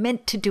 You weren't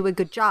meant to do a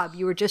good job.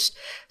 You were just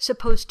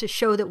supposed to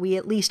show that we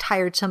at least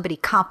hired somebody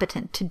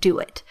competent to do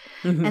it.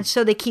 Mm-hmm. And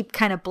so they keep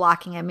kind of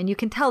blocking him. And you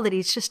can tell that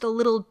he's just a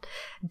little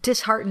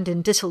disheartened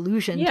and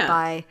disillusioned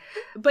by...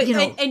 But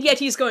and yet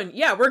he's going,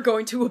 yeah, we're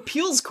going to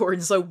appeals court.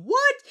 And it's like,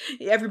 what?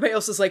 Everybody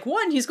else is like,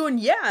 what? And he's going,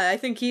 yeah, I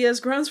think he has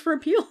grounds for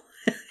appeal.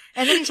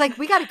 And then he's like,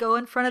 we got to go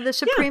in front of the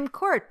Supreme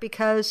Court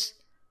because...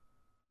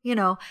 you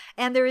know,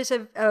 and there is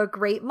a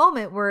great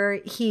moment where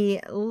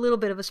a little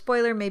bit of a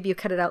spoiler, maybe you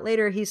cut it out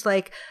later. He's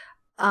like,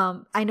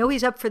 I know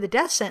he's up for the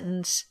death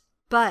sentence,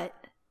 but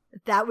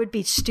that would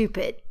be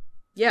stupid.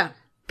 Yeah.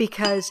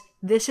 Because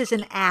this is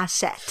an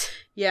asset.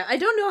 Yeah, I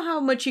don't know how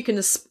much you can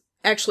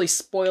actually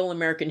spoil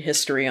American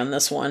history on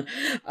this one.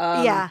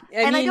 I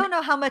don't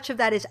know how much of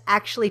that is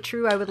actually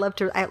true. I would love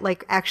to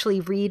actually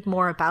read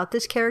more about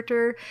this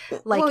character.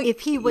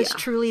 If he was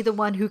truly the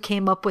one who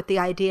came up with the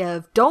idea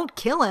of don't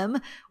kill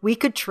him, we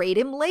could trade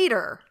him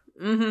later.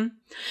 Mm-hmm.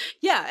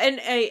 Yeah,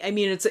 and I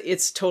mean,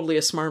 it's totally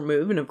a smart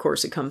move, and of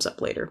course it comes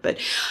up later. But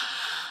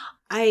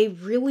I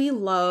really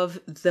love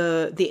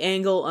the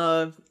angle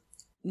of,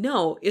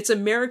 no, it's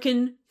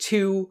American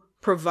to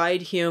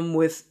provide him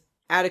with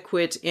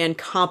adequate and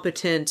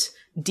competent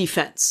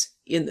defense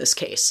in this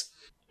case.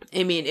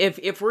 I mean,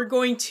 if we're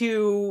going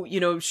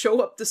to, show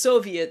up the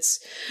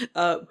Soviets,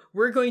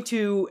 we're going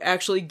to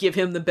actually give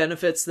him the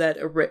benefits that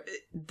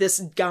this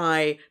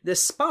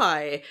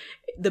spy,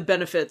 the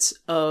benefits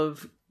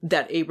of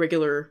that a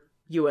regular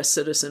U.S.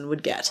 citizen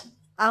would get.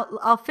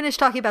 I'll finish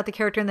talking about the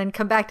character and then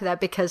come back to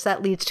that because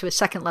that leads to a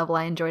second level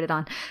I enjoyed it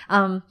on.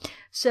 And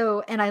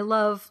I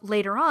love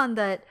later on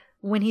that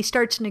when he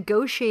starts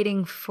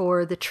negotiating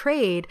for the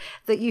trade,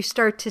 that you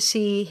start to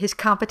see his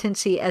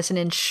competency as an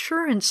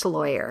insurance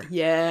lawyer.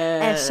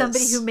 Yes. As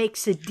somebody who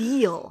makes a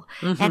deal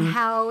and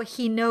how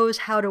he knows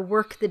how to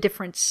work the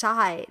different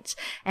sides.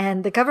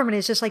 And the government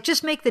is just like,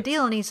 just make the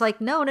deal. And he's like,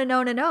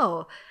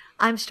 no.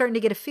 I'm starting to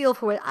get a feel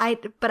for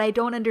it. But I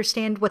don't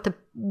understand what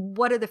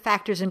are the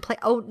factors in play.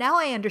 Oh, now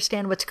I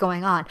understand what's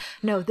going on.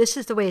 No, this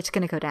is the way it's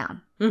going to go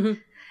down. Mm-hmm.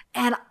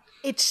 And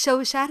it's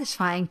so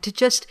satisfying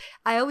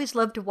I always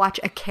love to watch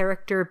a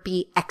character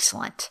be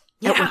excellent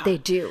at what they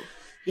do.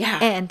 Yeah.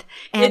 And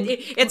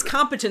it's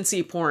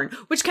competency porn,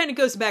 which kind of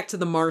goes back to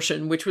The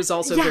Martian, which was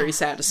also very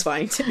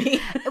satisfying to me.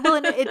 Well,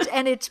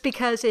 it's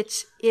because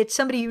it's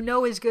somebody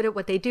is good at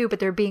what they do, but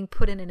they're being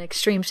put in an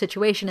extreme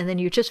situation, and then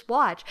you just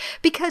watch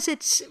because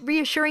it's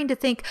reassuring to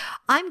think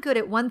I'm good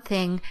at one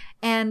thing,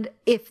 and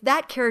if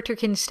that character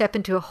can step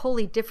into a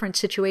wholly different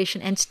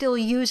situation and still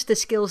use the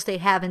skills they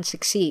have and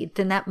succeed,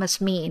 then that must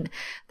mean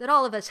that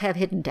all of us have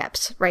hidden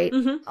depths, right?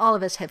 Mm-hmm. All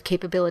of us have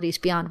capabilities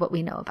beyond what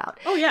we know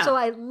about. Oh yeah. So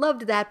I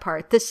loved that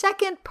part. The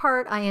second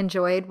part I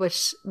enjoyed,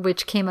 which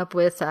came up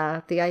with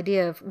the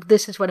idea of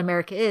this is what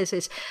America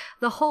is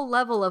the whole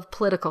level of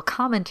political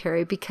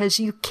commentary, because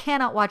you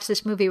cannot watch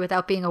this movie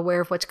without being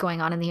aware of what's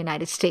going on in the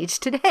United States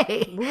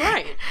today.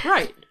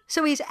 Right.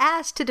 So he's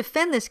asked to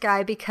defend this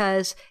guy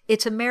because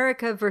it's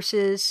America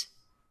versus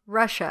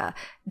Russia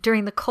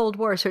during the Cold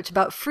War. So it's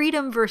about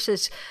freedom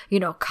versus,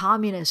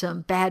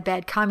 communism,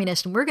 bad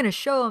communist. And we're going to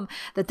show him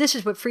that this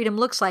is what freedom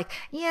looks like.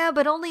 Yeah,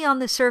 but only on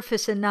the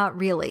surface and not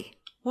really.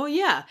 Well,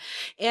 yeah.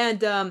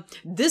 And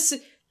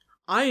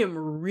I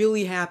am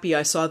really happy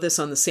I saw this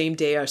on the same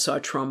day I saw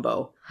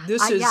Trumbo.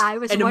 This is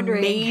an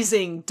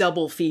amazing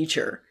double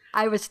feature.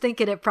 I was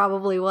thinking it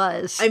probably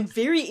was. I'm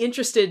very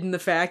interested in the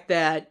fact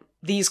that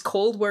these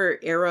Cold War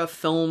era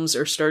films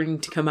are starting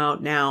to come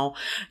out now,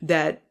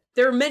 that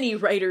there are many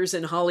writers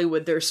in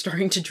Hollywood that are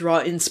starting to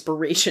draw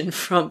inspiration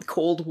from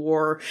Cold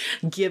War,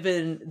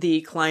 given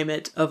the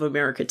climate of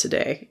America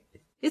today.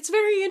 It's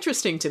very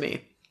interesting to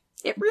me.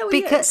 It really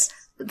is.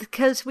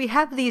 Because we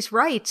have these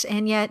rights,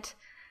 and yet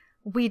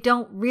we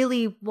don't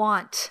really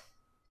want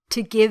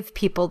to give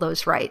people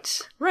those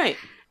rights. Right.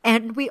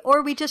 And we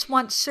just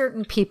want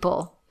certain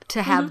people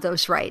to have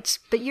those rights,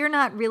 but you're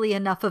not really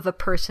enough of a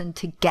person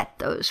to get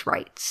those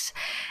rights.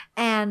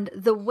 And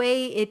the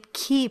way it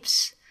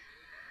keeps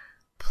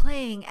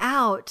playing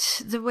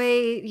out, the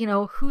way,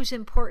 who's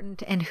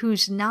important and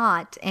who's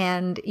not,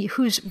 and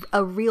who's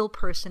a real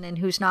person and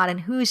who's not,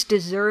 and who's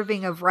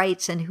deserving of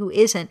rights and who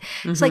isn't.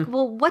 It's like,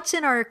 well, what's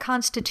in our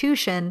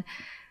Constitution?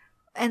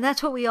 And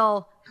that's what we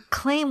all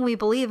claim we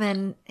believe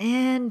in,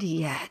 and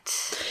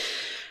yet.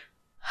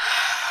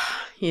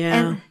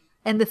 Yeah.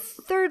 And the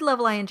third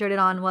level I enjoyed it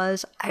on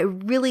was I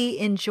really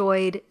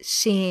enjoyed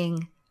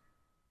seeing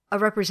a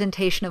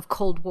representation of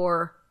Cold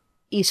War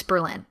East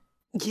Berlin.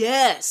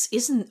 Yes.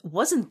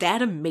 Wasn't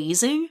that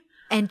amazing?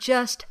 And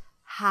just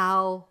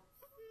how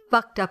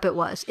fucked up it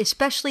was,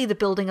 especially the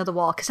building of the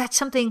wall, because that's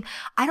something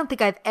I don't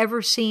think I've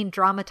ever seen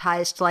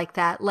dramatized like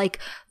that. Like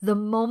the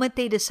moment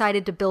they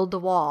decided to build the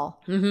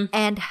wall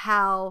and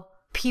how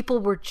people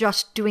were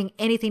just doing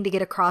anything to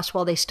get across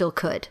while they still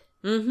could.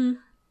 Mm-hmm.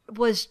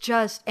 Was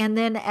just, and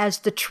then as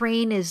the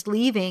train is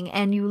leaving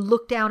and you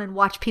look down and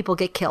watch people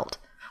get killed.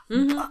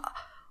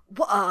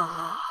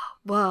 Wah.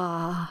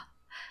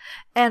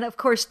 And of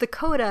course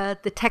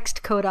the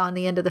text coda on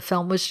the end of the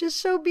film was just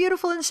so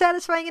beautiful and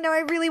satisfying.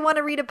 I really want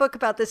to read a book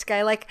about this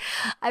guy. Like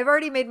I've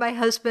already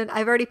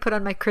put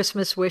on my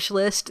Christmas wish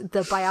list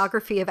the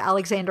biography of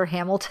Alexander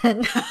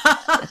Hamilton.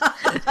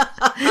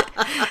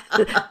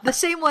 The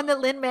same one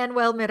that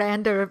Lin-Manuel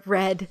Miranda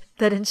read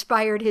that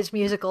inspired his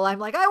musical. I'm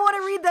like, I want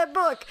to read that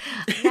book.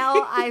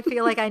 Now I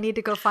feel like I need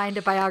to go find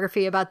a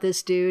biography about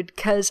this dude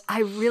because I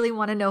really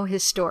want to know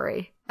his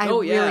story.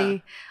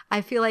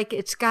 I feel like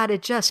it's got to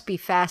just be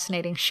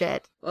fascinating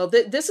shit. Well,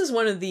 this is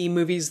one of the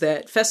movies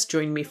that Fest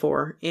joined me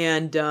for,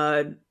 and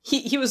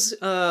he was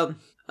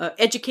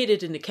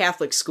educated in a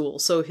Catholic school,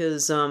 so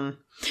his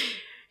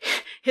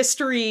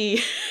history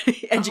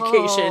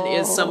education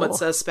is somewhat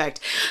suspect.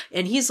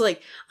 And he's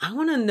like, I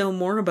want to know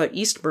more about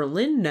East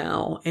Berlin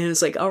now. And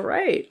it's like, all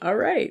right,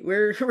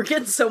 we're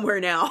getting somewhere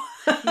now.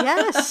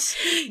 Yes.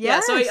 Yeah,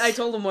 so I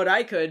told him what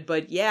I could,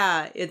 but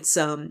yeah, it's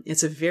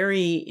a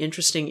very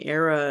interesting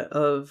era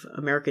of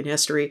American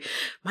history.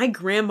 My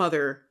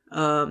grandmother,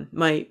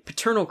 my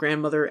paternal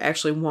grandmother,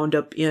 actually wound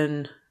up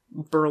in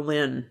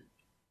Berlin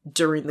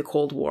during the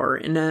Cold War,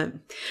 and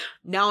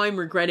now I'm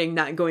regretting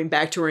not going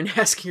back to her and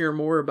asking her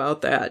more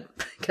about that,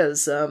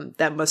 because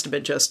that must have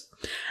been just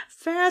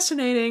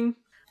fascinating.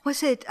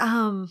 Was it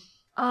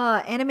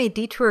Anime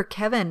Detour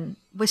Kevin?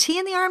 Was he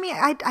in the army?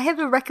 I have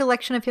a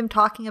recollection of him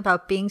talking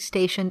about being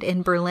stationed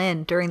in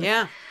Berlin during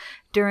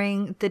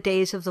the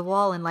days of the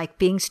wall, and like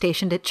being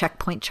stationed at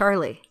Checkpoint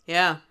Charlie.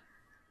 Yeah.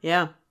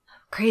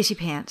 Crazy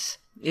pants.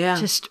 Yeah.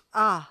 Just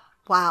wow.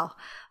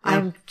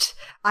 Yeah.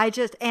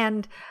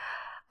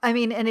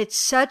 And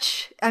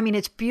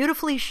it's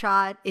beautifully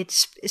shot.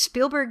 It's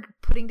Spielberg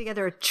putting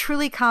together a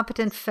truly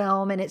competent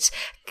film, and it's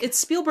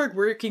Spielberg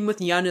working with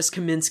Janusz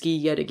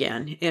Kaminski yet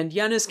again. And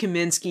Janusz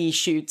Kaminski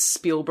shoots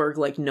Spielberg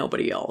like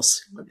nobody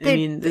else.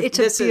 It's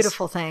a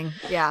beautiful thing.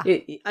 Yeah.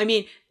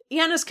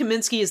 Janusz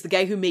Kaminski is the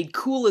guy who made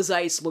Cool as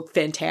Ice look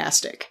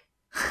fantastic.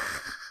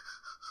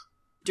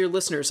 Dear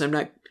listeners, I'm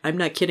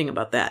not kidding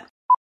about that.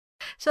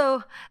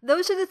 So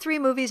those are the 3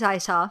 movies I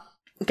saw.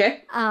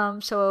 Okay.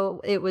 So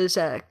it was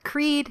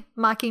Creed,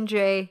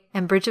 Mockingjay,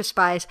 and Bridge of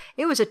Spies.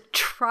 It was a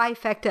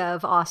trifecta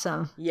of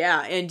awesome.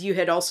 Yeah, and you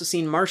had also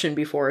seen Martian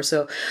before.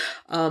 So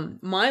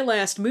my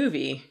last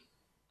movie,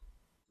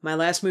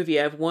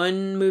 I have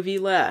one movie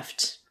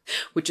left,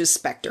 which is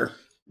Spectre.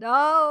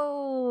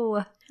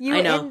 No, you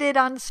ended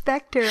on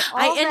Spectre.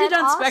 I ended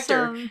on awesome.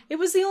 Spectre. It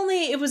was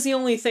the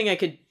only thing I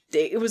could.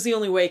 It was the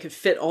only way I could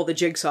fit all the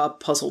Jigsaw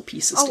puzzle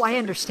pieces together. I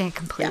understand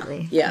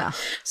completely. Yeah.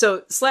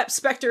 So slap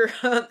Spectre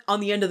on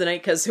the end of the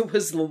night because it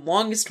was the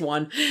longest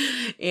one.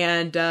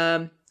 And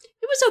it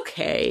was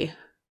okay.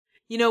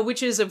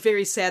 Which is a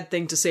very sad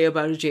thing to say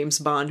about a James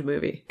Bond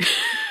movie.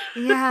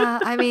 Yeah,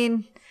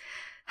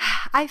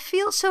 I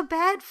feel so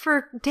bad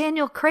for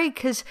Daniel Craig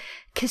because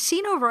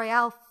Casino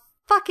Royale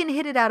fucking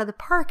hit it out of the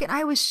park. And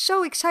I was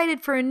so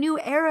excited for a new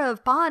era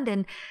of Bond,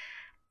 and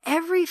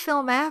every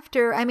film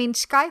after,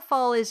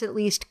 Skyfall is at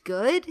least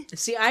good.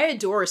 See, I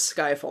adore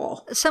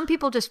Skyfall. Some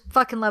people just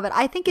fucking love it.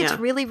 I think it's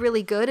really,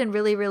 really good and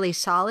really, really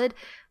solid,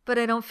 but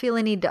I don't feel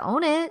a need to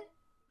own it.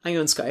 I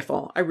own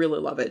Skyfall. I really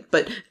love it.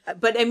 But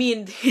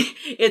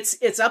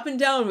it's up and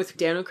down with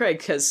Daniel Craig,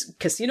 because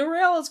Casino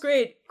Royale is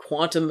great.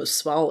 Quantum of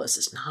Solace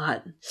is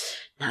not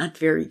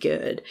very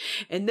good.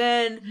 And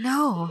then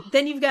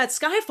you've got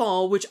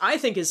Skyfall, which I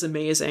think is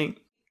amazing.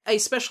 I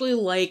especially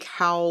like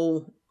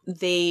how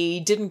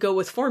they didn't go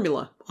with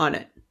formula on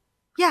it.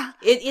 Yeah.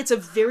 It's a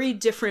very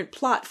different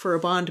plot for a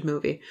Bond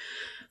movie.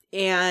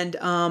 And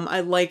I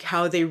like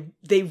how they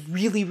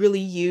really, really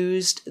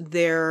used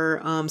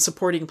their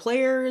supporting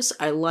players.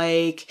 I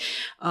like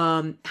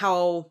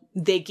how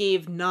they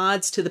gave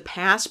nods to the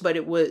past, but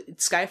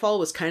Skyfall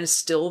was kind of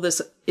still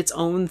its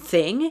own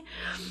thing.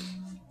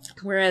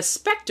 Whereas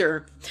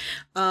Spectre,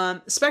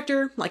 like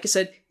I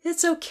said,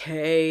 it's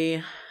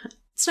okay.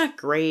 It's not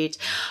great.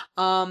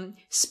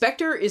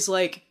 Spectre is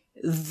like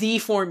the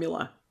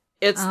formula.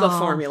 It's the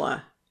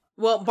formula.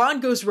 Well,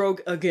 Bond goes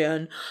rogue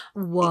again.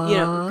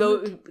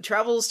 What?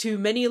 Travels to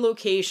many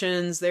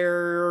locations.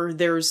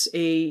 There's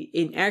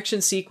an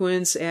action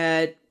sequence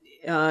at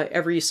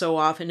every so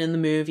often in the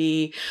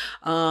movie.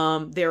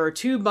 There are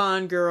 2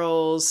 Bond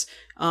girls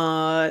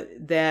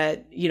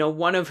that,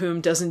 one of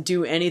whom doesn't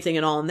do anything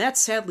at all. And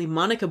that's sadly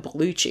Monica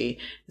Bellucci.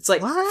 It's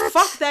like, what?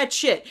 Fuck that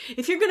shit.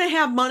 If you're going to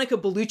have Monica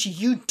Bellucci,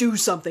 you do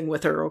something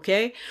with her,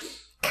 okay?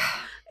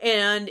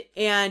 And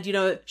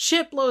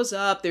shit blows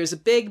up. There's a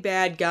big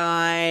bad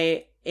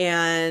guy.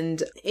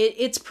 And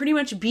it's pretty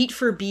much beat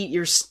for beat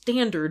your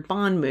standard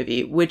Bond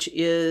movie, which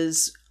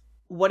is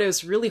what I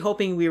was really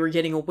hoping we were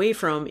getting away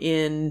from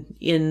in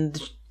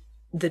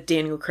the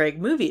Daniel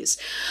Craig movies.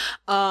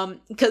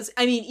 Because,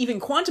 even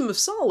Quantum of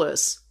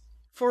Solace,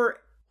 for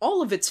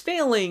all of its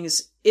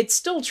failings, it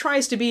still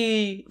tries to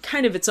be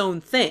kind of its own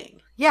thing.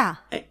 Yeah.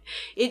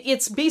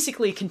 It's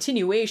basically a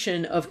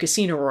continuation of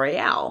Casino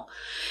Royale.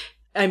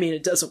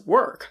 It doesn't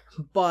work,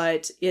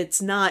 but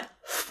it's not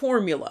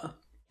formula.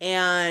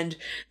 And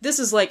this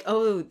is like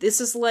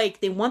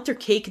they want their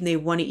cake and they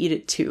want to eat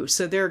it too.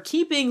 So they're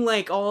keeping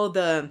like all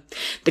the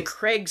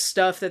Craig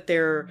stuff that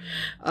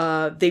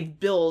they've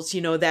built,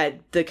 that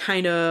the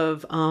kind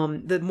of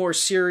the more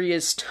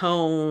serious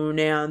tone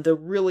and the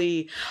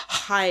really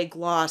high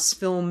gloss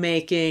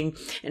filmmaking,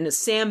 and it's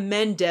Sam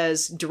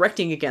Mendes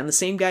directing again, the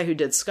same guy who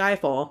did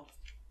Skyfall.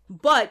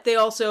 But they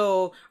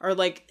also are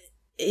like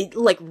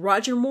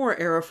Roger Moore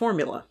era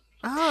formula.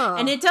 Oh.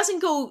 And it doesn't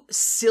go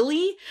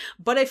silly,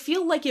 but I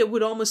feel like it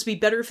would almost be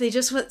better if they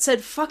just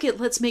said, fuck it,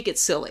 let's make it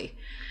silly.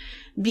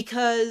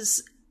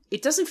 because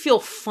it doesn't feel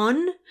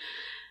fun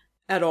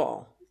at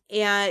all.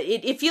 And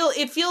it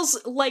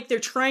feels like they're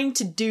trying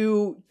to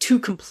do two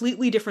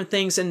completely different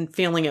things and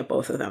failing at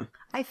both of them.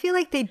 I feel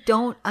like they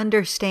don't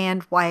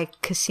understand why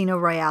Casino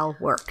Royale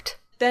worked.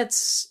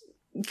 That's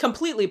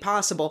completely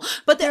possible.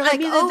 But they're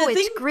like,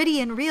 it's gritty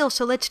and real,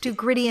 so let's do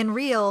gritty and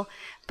real.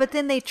 But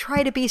then they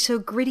try to be so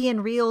gritty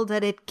and real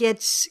that it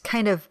gets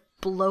kind of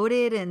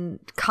bloated and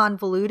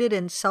convoluted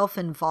and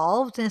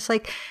self-involved. And it's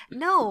like,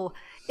 no,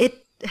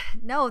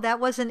 that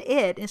wasn't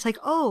it. It's like,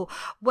 oh,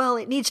 well,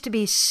 it needs to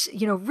be,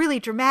 really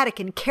dramatic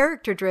and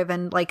character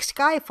driven like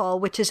Skyfall,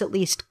 which is at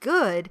least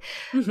good.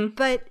 Mm-hmm.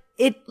 But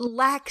it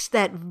lacks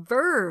that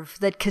verve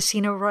that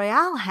Casino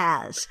Royale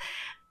has.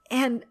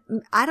 And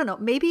I don't know,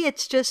 maybe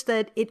it's just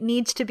that it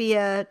needs to be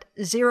a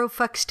zero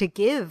fucks to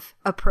give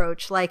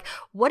approach. Like,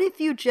 what if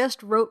you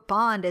just wrote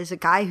Bond as a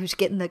guy who's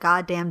getting the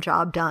goddamn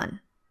job done?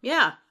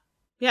 Yeah.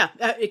 Yeah.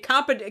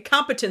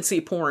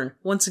 Competency porn,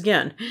 once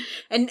again.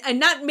 And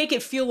not make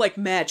it feel like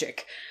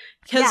magic.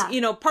 Because,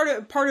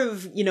 part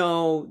of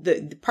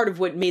the part of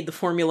what made the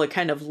formula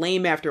kind of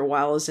lame after a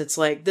while is it's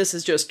like, this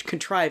is just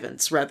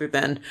contrivance rather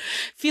than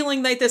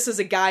feeling like this is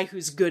a guy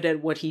who's good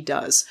at what he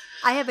does.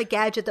 I have a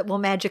gadget that will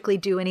magically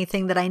do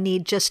anything that I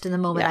need just in the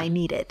moment I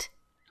need it.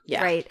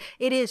 Yeah. Right?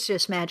 It is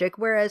just magic.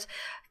 Whereas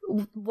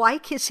why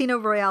Casino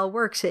Royale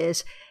works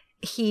is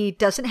he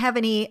doesn't have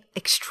any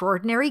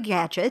extraordinary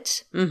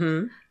gadgets.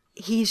 Mm-hmm.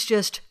 He's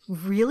just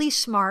really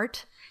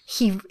smart.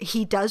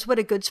 He does what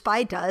a good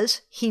spy does.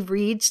 He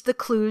reads the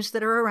clues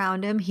that are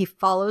around him. He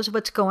follows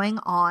what's going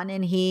on,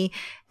 and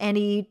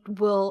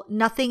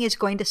nothing is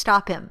going to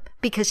stop him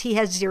because he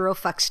has zero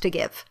fucks to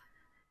give.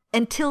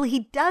 Until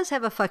he does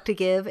have a fuck to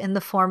give in the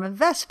form of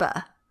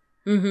Vespa.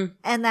 Mm-hmm.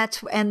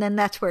 And then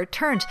that's where it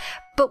turns.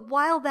 But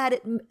while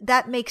that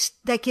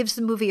gives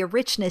the movie a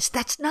richness,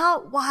 that's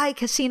not why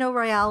Casino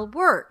Royale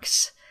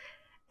works.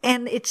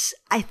 And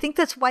I think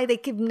that's why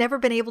they've never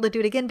been able to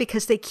do it again,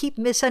 because they keep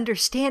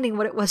misunderstanding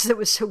what it was that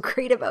was so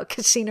great about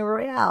Casino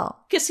Royale.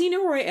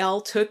 Casino Royale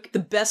took the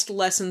best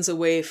lessons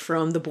away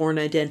from the Bourne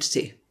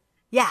Identity.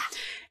 Yeah.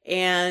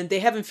 And they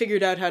haven't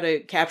figured out how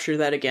to capture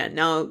that again.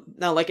 Now,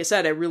 like I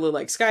said, I really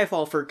like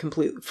Skyfall for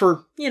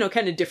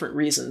kind of different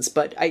reasons,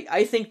 but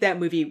I think that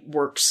movie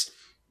works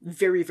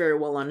very, very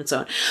well on its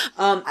own.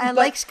 I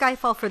like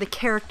Skyfall for the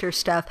character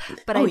stuff,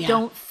 but I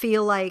don't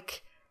feel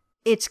like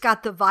it's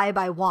got the vibe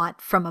I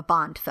want from a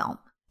Bond film.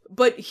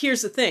 But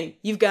here's the thing.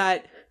 You've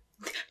got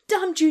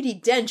Dame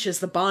Judi Dench as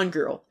the Bond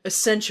girl,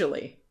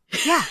 essentially.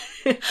 Yeah.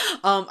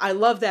 I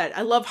love that.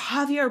 I love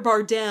Javier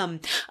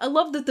Bardem. I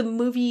love that the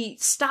movie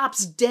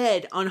stops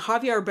dead on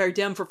Javier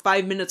Bardem for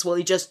 5 minutes while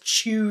he just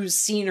chews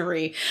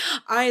scenery.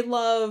 I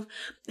love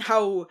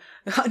how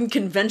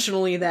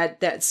unconventionally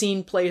that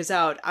scene plays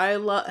out.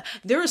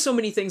 There are so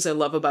many things I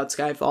love about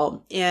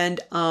Skyfall. And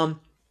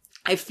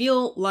I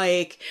feel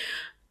like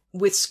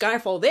with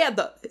Skyfall,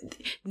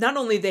 not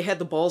only they had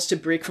the balls to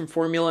break from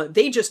formula,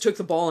 they just took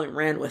the ball and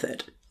ran with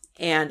it.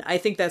 And I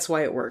think that's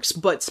why it works.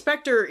 But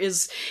Spectre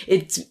is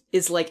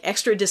like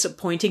extra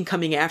disappointing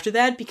coming after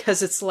that,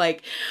 because it's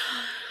like,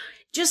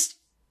 just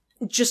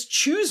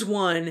choose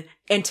one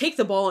and take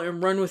the ball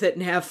and run with it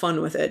and have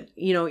fun with it.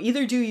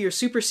 Either do your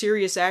super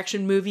serious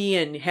action movie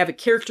and have it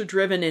character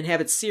driven and have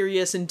it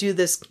serious and do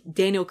this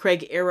Daniel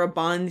Craig era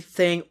Bond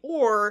thing,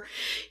 or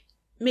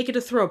make it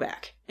a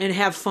throwback and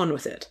have fun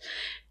with it.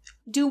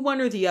 Do one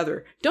or the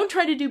other. Don't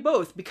try to do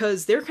both,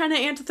 because they're kind of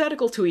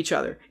antithetical to each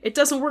other. It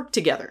doesn't work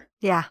together.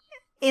 Yeah.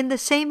 In the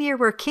same year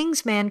where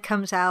Kingsman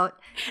comes out.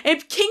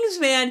 And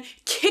Kingsman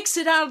kicks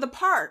it out of the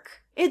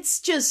park.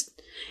 It's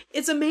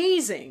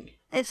amazing.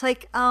 It's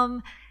like,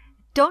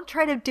 don't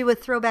try to do a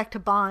throwback to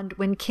Bond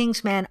when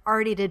Kingsman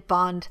already did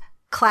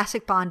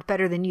classic Bond,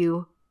 better than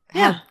you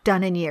have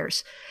done in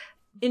years.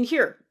 And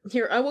here,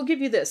 I will give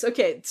you this.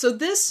 Okay, so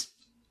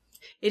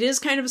it is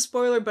kind of a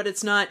spoiler, but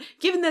it's not.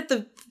 Given that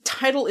the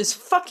title is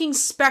fucking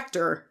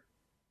Spectre,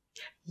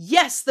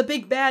 yes, the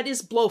big bad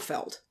is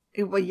Blofeld.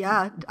 Well,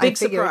 yeah. Big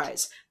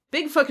surprise.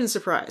 Big fucking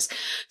surprise.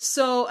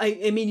 So,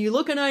 I mean, you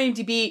look on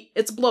IMDb,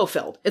 it's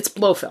Blofeld.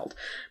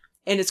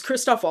 And it's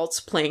Christoph Waltz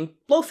playing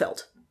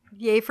Blofeld.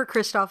 Yay for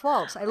Christoph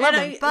Waltz. I love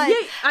him. But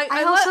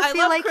I also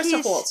feel like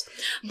Christoph Waltz.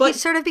 But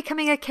he's sort of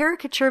becoming a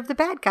caricature of the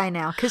bad guy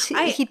now. Because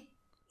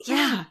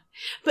yeah.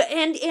 But,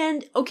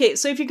 and, okay,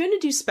 so if you're going to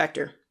do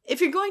Spectre,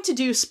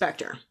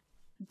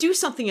 do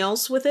something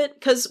else with it,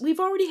 because we've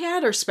already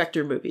had our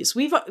Spectre movies.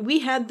 We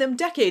had them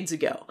decades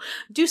ago.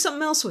 Do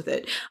something else with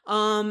it.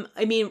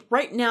 I mean,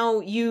 right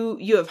now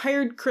you have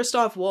hired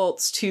Christoph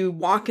Waltz to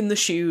walk in the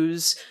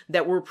shoes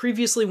that were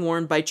previously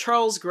worn by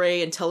Charles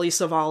Gray and Telly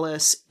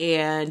Savalas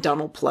and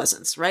Donald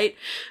Pleasance, right?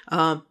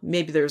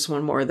 Maybe there's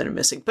one more that I'm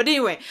missing, but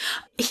anyway,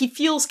 he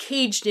feels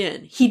caged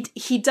in.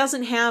 He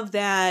doesn't have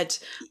that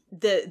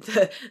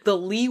the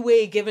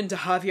leeway given to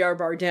Javier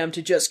Bardem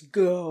to just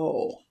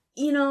go.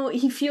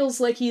 He feels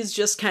like he's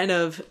just kind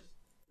of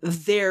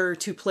there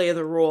to play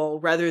the role,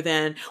 rather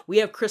than we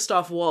have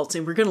Christoph Waltz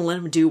and we're going to let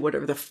him do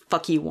whatever the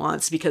fuck he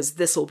wants because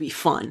this will be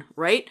fun,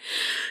 right?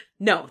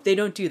 No, they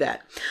don't do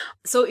that.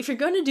 So if you're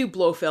going to do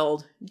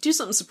Blofeld, do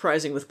something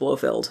surprising with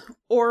Blofeld.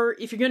 Or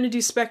if you're going to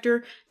do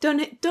Spectre,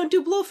 don't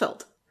do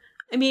Blofeld.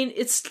 I mean,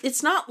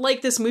 it's not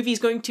like this movie is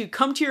going to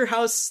come to your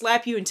house,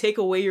 slap you, and take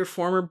away your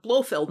former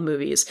Blofeld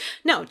movies.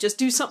 No, just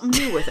do something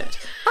new with it.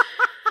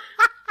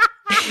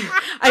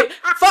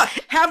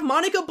 Have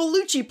Monica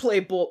Bellucci play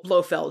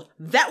Blofeld.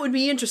 That would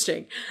be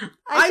interesting.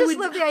 I just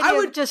love the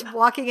idea of just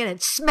walking in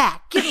and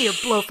smack. Give me your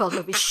Blofeld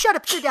movie. Shut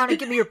up, sit down, and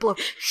give me your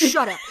Blofeld.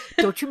 Shut up.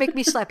 Don't you make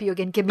me slap you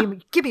again. Give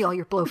me all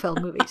your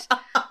Blofeld movies.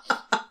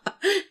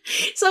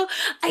 So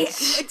I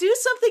do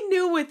something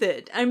new with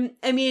it.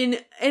 I mean,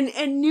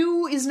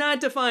 new is not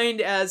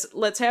defined as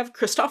let's have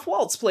Christoph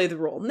Waltz play the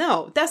role.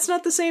 No, that's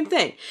not the same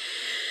thing.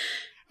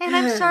 And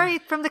I'm sorry,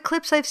 from the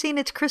clips I've seen,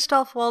 it's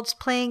Christoph Waltz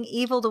playing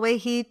evil the way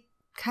he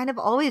kind of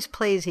always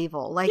plays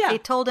evil. Like they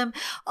told him,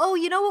 oh,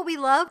 you know what we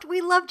loved?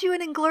 We loved you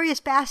in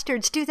Inglourious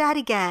Bastards. Do that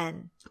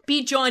again.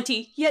 Be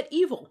jaunty, yet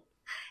evil.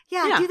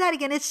 Yeah, do that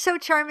again. It's so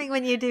charming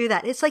when you do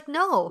that. It's like,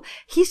 no,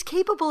 he's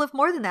capable of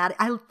more than that.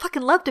 I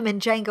fucking loved him in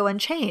Django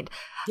Unchained.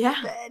 Yeah.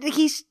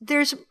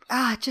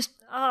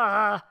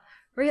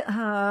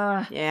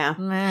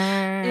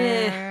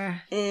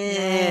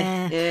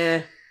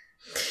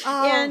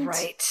 All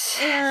right.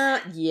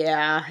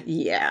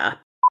 Yeah.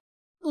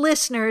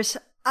 Listeners,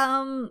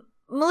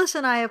 Melissa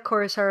and I, of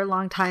course, are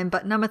longtime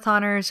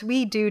Button-Umathoners.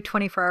 We do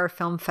 24-hour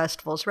film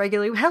festivals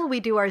regularly. Hell, we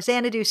do our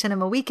Xanadu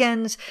Cinema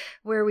Weekends,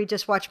 where we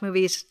just watch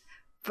movies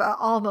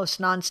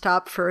almost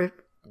nonstop for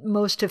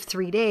most of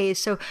 3 days.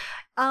 So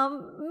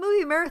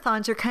movie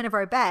marathons are kind of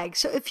our bag.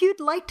 So if you'd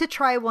like to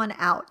try one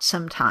out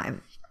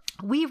sometime,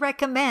 we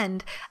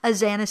recommend a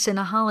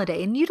Xana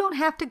Holiday. And you don't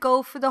have to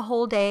go for the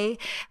whole day.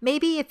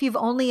 Maybe if you've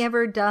only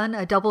ever done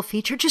a double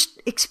feature,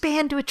 just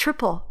expand to a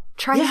triple.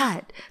 Try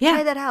that. Yeah.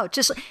 Try that out.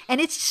 And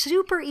it's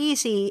super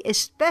easy,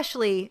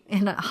 especially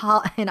in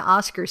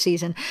Oscar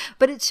season.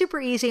 But it's super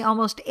easy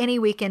almost any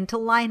weekend to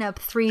line up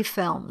 3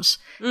 films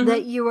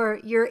that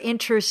you're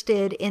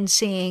interested in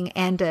seeing,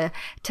 and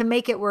to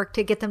make it work,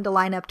 to get them to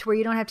line up to where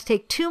you don't have to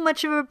take too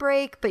much of a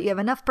break, but you have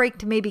enough break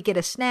to maybe get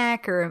a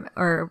snack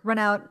or run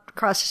out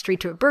across the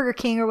street to a Burger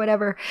King or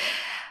whatever.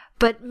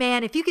 But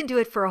man, if you can do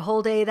it for a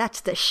whole day,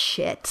 that's the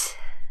shit.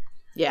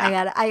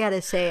 Yeah, I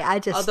gotta say,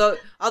 although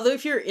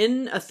if you're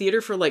in a theater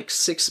for like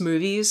 6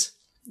 movies,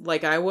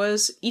 like I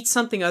was, eat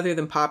something other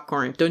than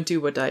popcorn. Don't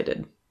do what I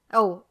did.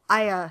 Oh,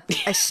 I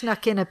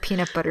snuck in a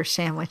peanut butter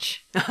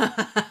sandwich.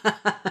 I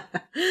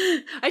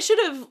should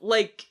have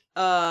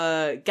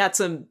got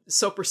some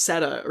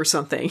sopressata or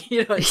something,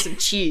 and some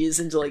cheese,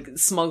 and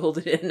smuggled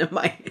it into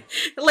my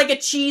like a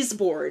cheese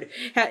board.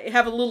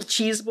 Have a little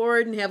cheese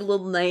board and have a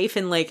little knife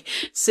and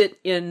sit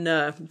in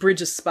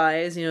Bridge of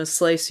Spies.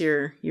 Slice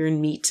your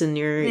meat and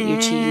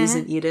your cheese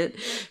and eat it.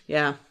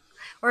 Yeah,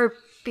 or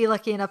be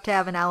lucky enough to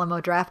have an Alamo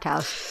Draft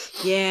House.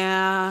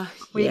 Yeah,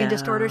 where you can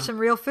just order some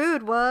real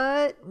food.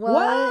 What?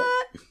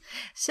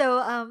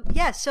 So,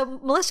 so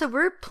Melissa,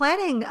 we're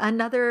planning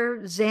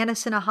another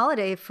Xana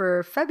Holiday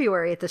for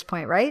February at this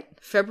point, right?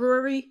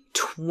 February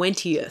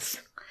 20th.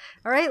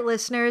 All right,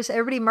 listeners,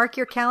 everybody mark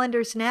your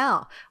calendars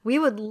now. We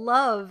would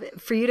love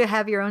for you to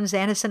have your own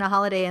Xana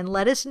Holiday and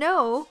let us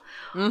know,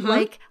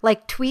 like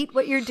tweet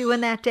what you're doing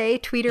that day,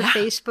 tweet or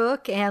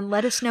Facebook, and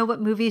let us know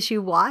what movies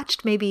you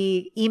watched.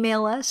 Maybe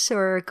email us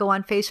or go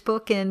on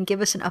Facebook and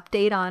give us an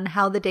update on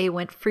how the day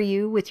went for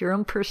you with your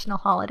own personal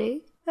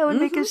holiday. That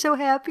would make us so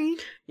happy.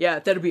 Yeah,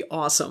 that'd be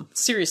awesome.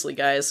 Seriously,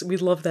 guys, we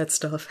love that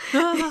stuff.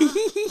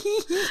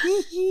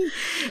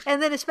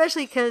 And then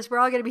especially because we're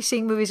all going to be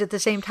seeing movies at the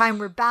same time,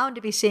 we're bound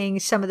to be seeing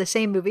some of the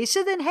same movies.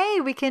 So then, hey,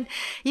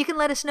 you can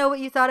let us know what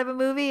you thought of a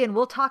movie, and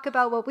we'll talk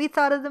about what we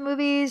thought of the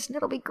movies, and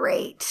it'll be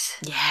great.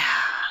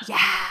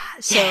 Yeah.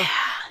 So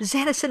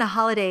Xana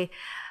Holiday,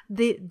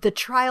 the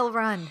trial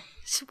run.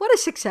 What a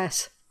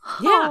success.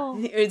 Yeah.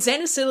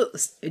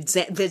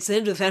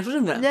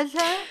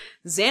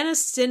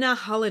 Xana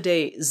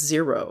Holiday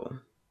 0.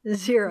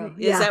 Is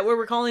that what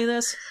we're calling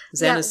this?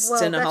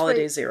 Xana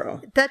Holiday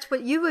 0. That's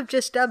what you have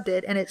just dubbed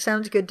it, and it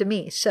sounds good to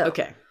me. So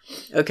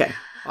Okay.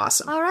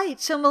 Awesome. All right.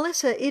 So,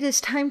 Melissa, it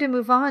is time to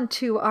move on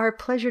to our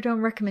Pleasure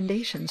Dome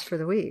recommendations for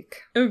the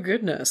week. Oh,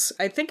 goodness.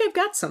 I think I've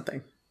got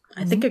something.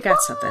 I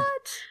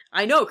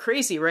know,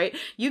 crazy, right?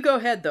 You go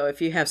ahead, though,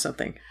 if you have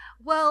something.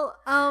 Well,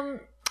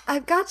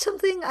 I've got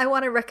something I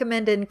want to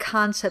recommend in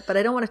concept, but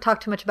I don't want to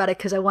talk too much about it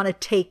because I want to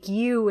take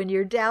you when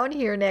you're down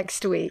here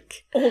next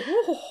week.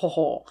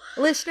 Oh.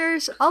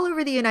 Listeners, all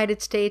over the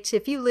United States,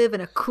 if you live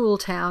in a cool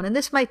town, and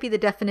this might be the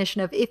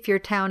definition of if your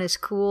town is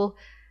cool,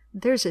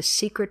 there's a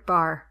secret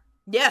bar.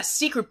 Yes,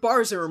 secret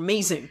bars are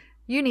amazing.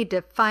 You need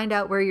to find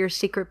out where your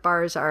secret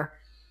bars are.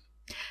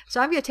 So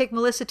I'm going to take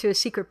Melissa to a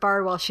secret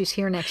bar while she's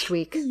here next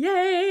week.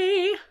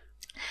 Yay!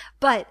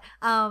 But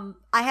I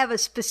have a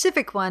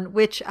specific one,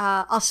 which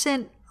I'll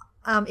send...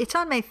 it's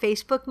on my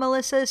Facebook,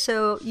 Melissa,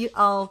 so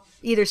I'll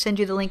either send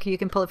you the link or you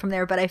can pull it from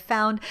there. But I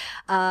found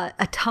a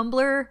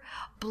Tumblr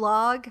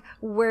blog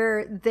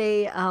where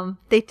they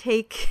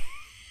take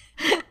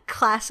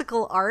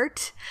classical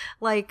art,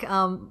 like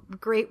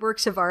great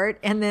works of art,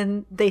 and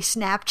then they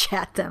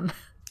Snapchat them.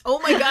 Oh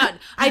my God.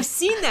 I've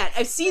seen that.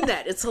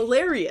 It's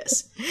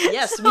hilarious.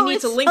 Yes, we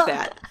need to link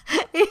that.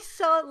 It's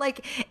so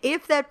like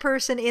if that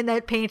person in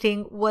that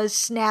painting was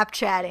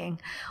Snapchatting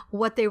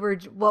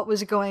what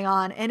was going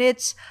on. And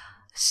it's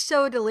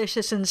so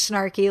delicious and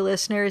snarky,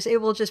 listeners.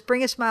 It will just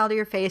bring a smile to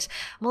your face.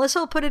 Melissa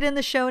will put it in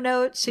the show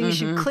notes, so you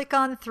should click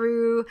on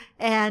through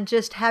and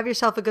just have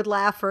yourself a good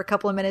laugh for a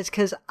couple of minutes,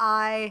 because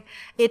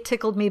it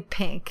tickled me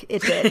pink.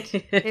 It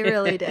did. It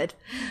really did.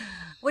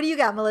 What do you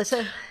got,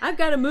 Melissa? I've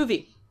got a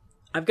movie.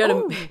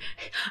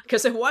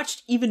 Because I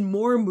watched even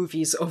more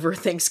movies over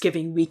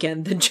Thanksgiving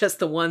weekend than just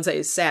the ones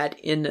I sat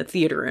in a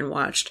theater and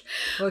watched.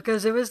 Well,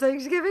 because it was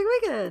Thanksgiving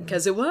weekend.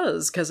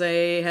 Because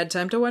I had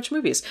time to watch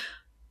movies.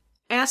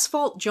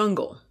 Asphalt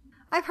Jungle.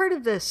 I've heard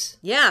of this.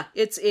 Yeah,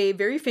 it's a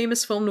very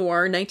famous film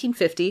noir,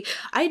 1950.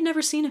 I had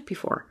never seen it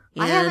before.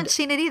 I haven't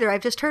seen it either.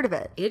 I've just heard of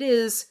it. It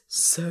is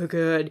so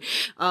good.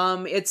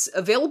 It's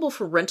available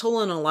for rental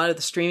on a lot of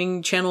the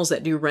streaming channels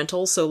that do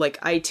rental. So like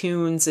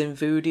iTunes and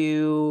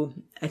Vudu.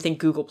 I think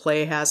Google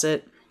Play has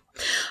it.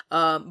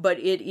 But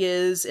it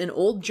is an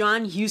old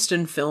John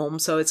Huston film,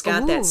 so it's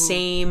got that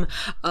same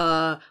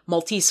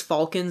Maltese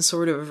Falcon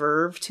sort of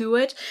verve to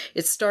it.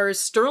 It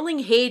stars Sterling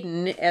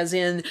Hayden, as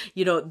in,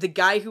 the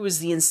guy who was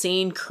the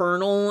insane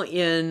colonel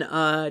in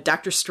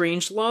Dr.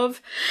 Strangelove,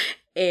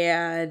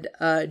 and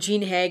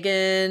Gene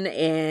Hagen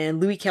and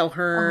Louis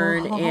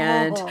Calhern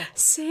and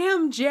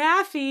Sam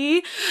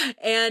Jaffe.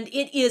 And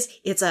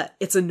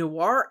it's a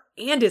noir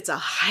and it's a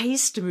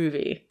heist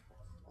movie.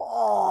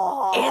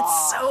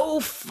 It's so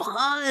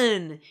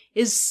fun.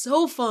 It's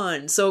so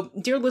fun. So,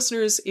 dear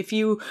listeners, if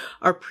you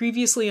are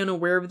previously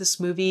unaware of this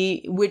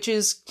movie, which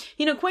is,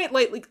 quite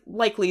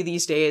likely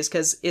these days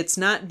because it's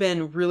not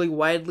been really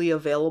widely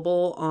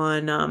available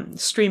on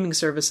streaming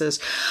services,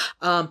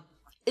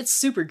 it's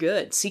super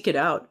good. Seek it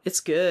out. It's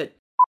good.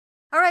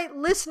 All right,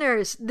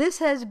 listeners, this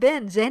has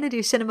been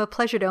Xanadu Cinema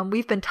Pleasure Dome.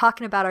 We've been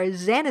talking about our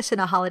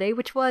Xanacina holiday,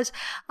 which was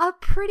a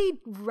pretty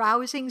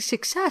rousing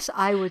success,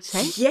 I would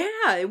say.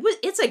 Yeah,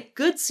 it's a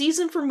good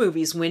season for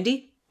movies,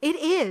 Wendy. It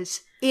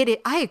is.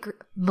 I agree.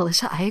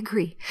 Melissa, I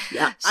agree.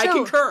 Yeah, I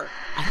concur.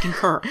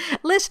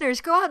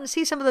 Listeners, go out and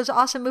see some of those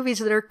awesome movies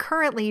that are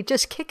currently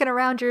just kicking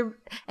around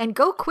and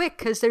go quick,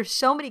 because there's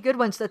so many good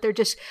ones that they're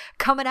just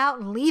coming out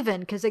and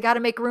leaving, because they got to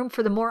make room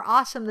for the more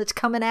awesome that's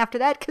coming after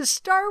that, because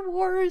Star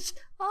Wars,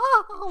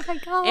 oh my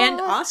God. And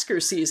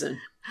Oscar season.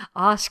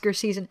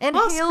 And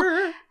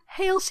Oscar.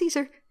 Hail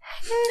Caesar.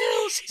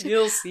 Hail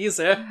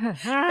Caesar.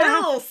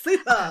 Hail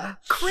Caesar.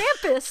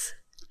 Krampus.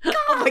 God.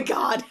 Oh my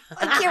God.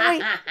 I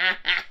can't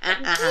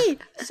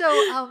wait.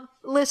 So,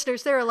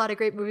 listeners, there are a lot of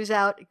great movies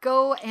out.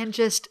 Go and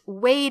just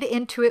wade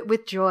into it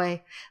with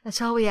joy.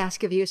 That's all we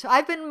ask of you. So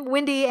I've been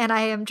Wendy, and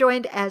I am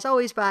joined, as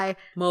always, by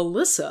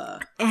Melissa.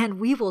 And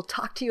we will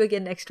talk to you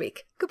again next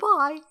week.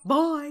 Goodbye.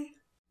 Bye.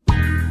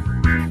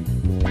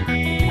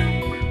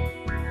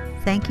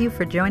 Thank you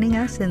for joining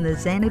us in the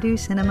Xanadu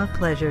Cinema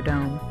Pleasure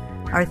Dome.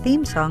 Our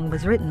theme song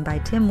was written by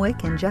Tim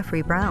Wick and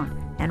Jeffrey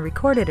Brown and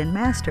recorded and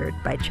mastered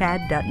by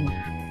Chad Dutton.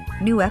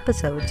 New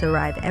episodes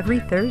arrive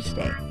every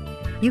Thursday.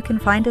 You can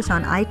find us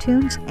on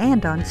iTunes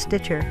and on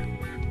Stitcher.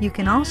 You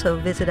can also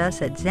visit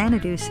us at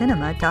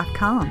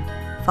xanaducinema.com,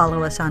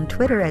 follow us on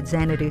Twitter at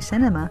Xanadu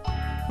Cinema,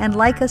 and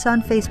like us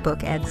on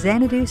Facebook at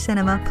Xanadu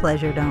Cinema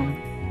Pleasure Dome.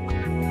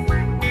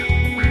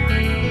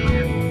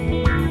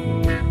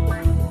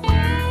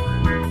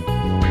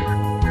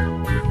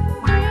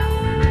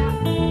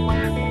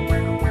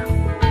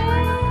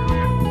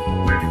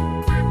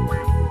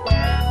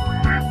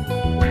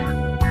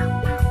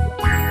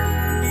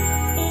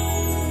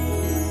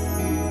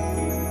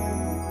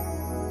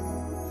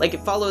 Like,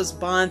 it follows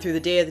Bond through the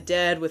Day of the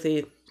Dead with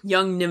a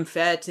young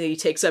nymphette that he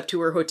takes up to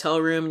her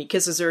hotel room and he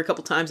kisses her a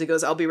couple times. He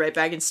goes, "I'll be right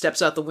back," and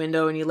steps out the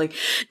window, and he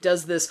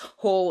does this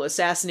whole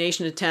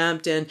assassination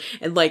attempt, and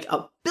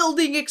a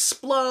building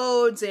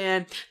explodes,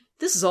 and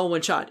this is all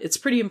one shot. It's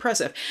pretty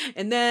impressive.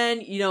 And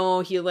then,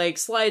 he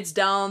slides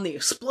down the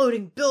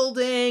exploding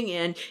building,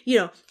 and,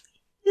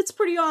 it's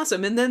pretty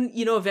awesome. And then,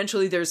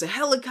 eventually there's a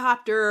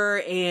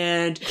helicopter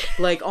and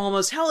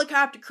almost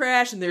helicopter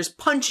crash, and there's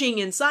punching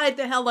inside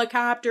the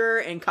helicopter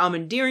and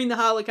commandeering the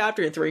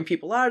helicopter and throwing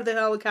people out of the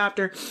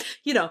helicopter.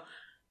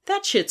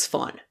 That shit's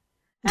fun.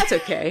 That's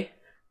okay.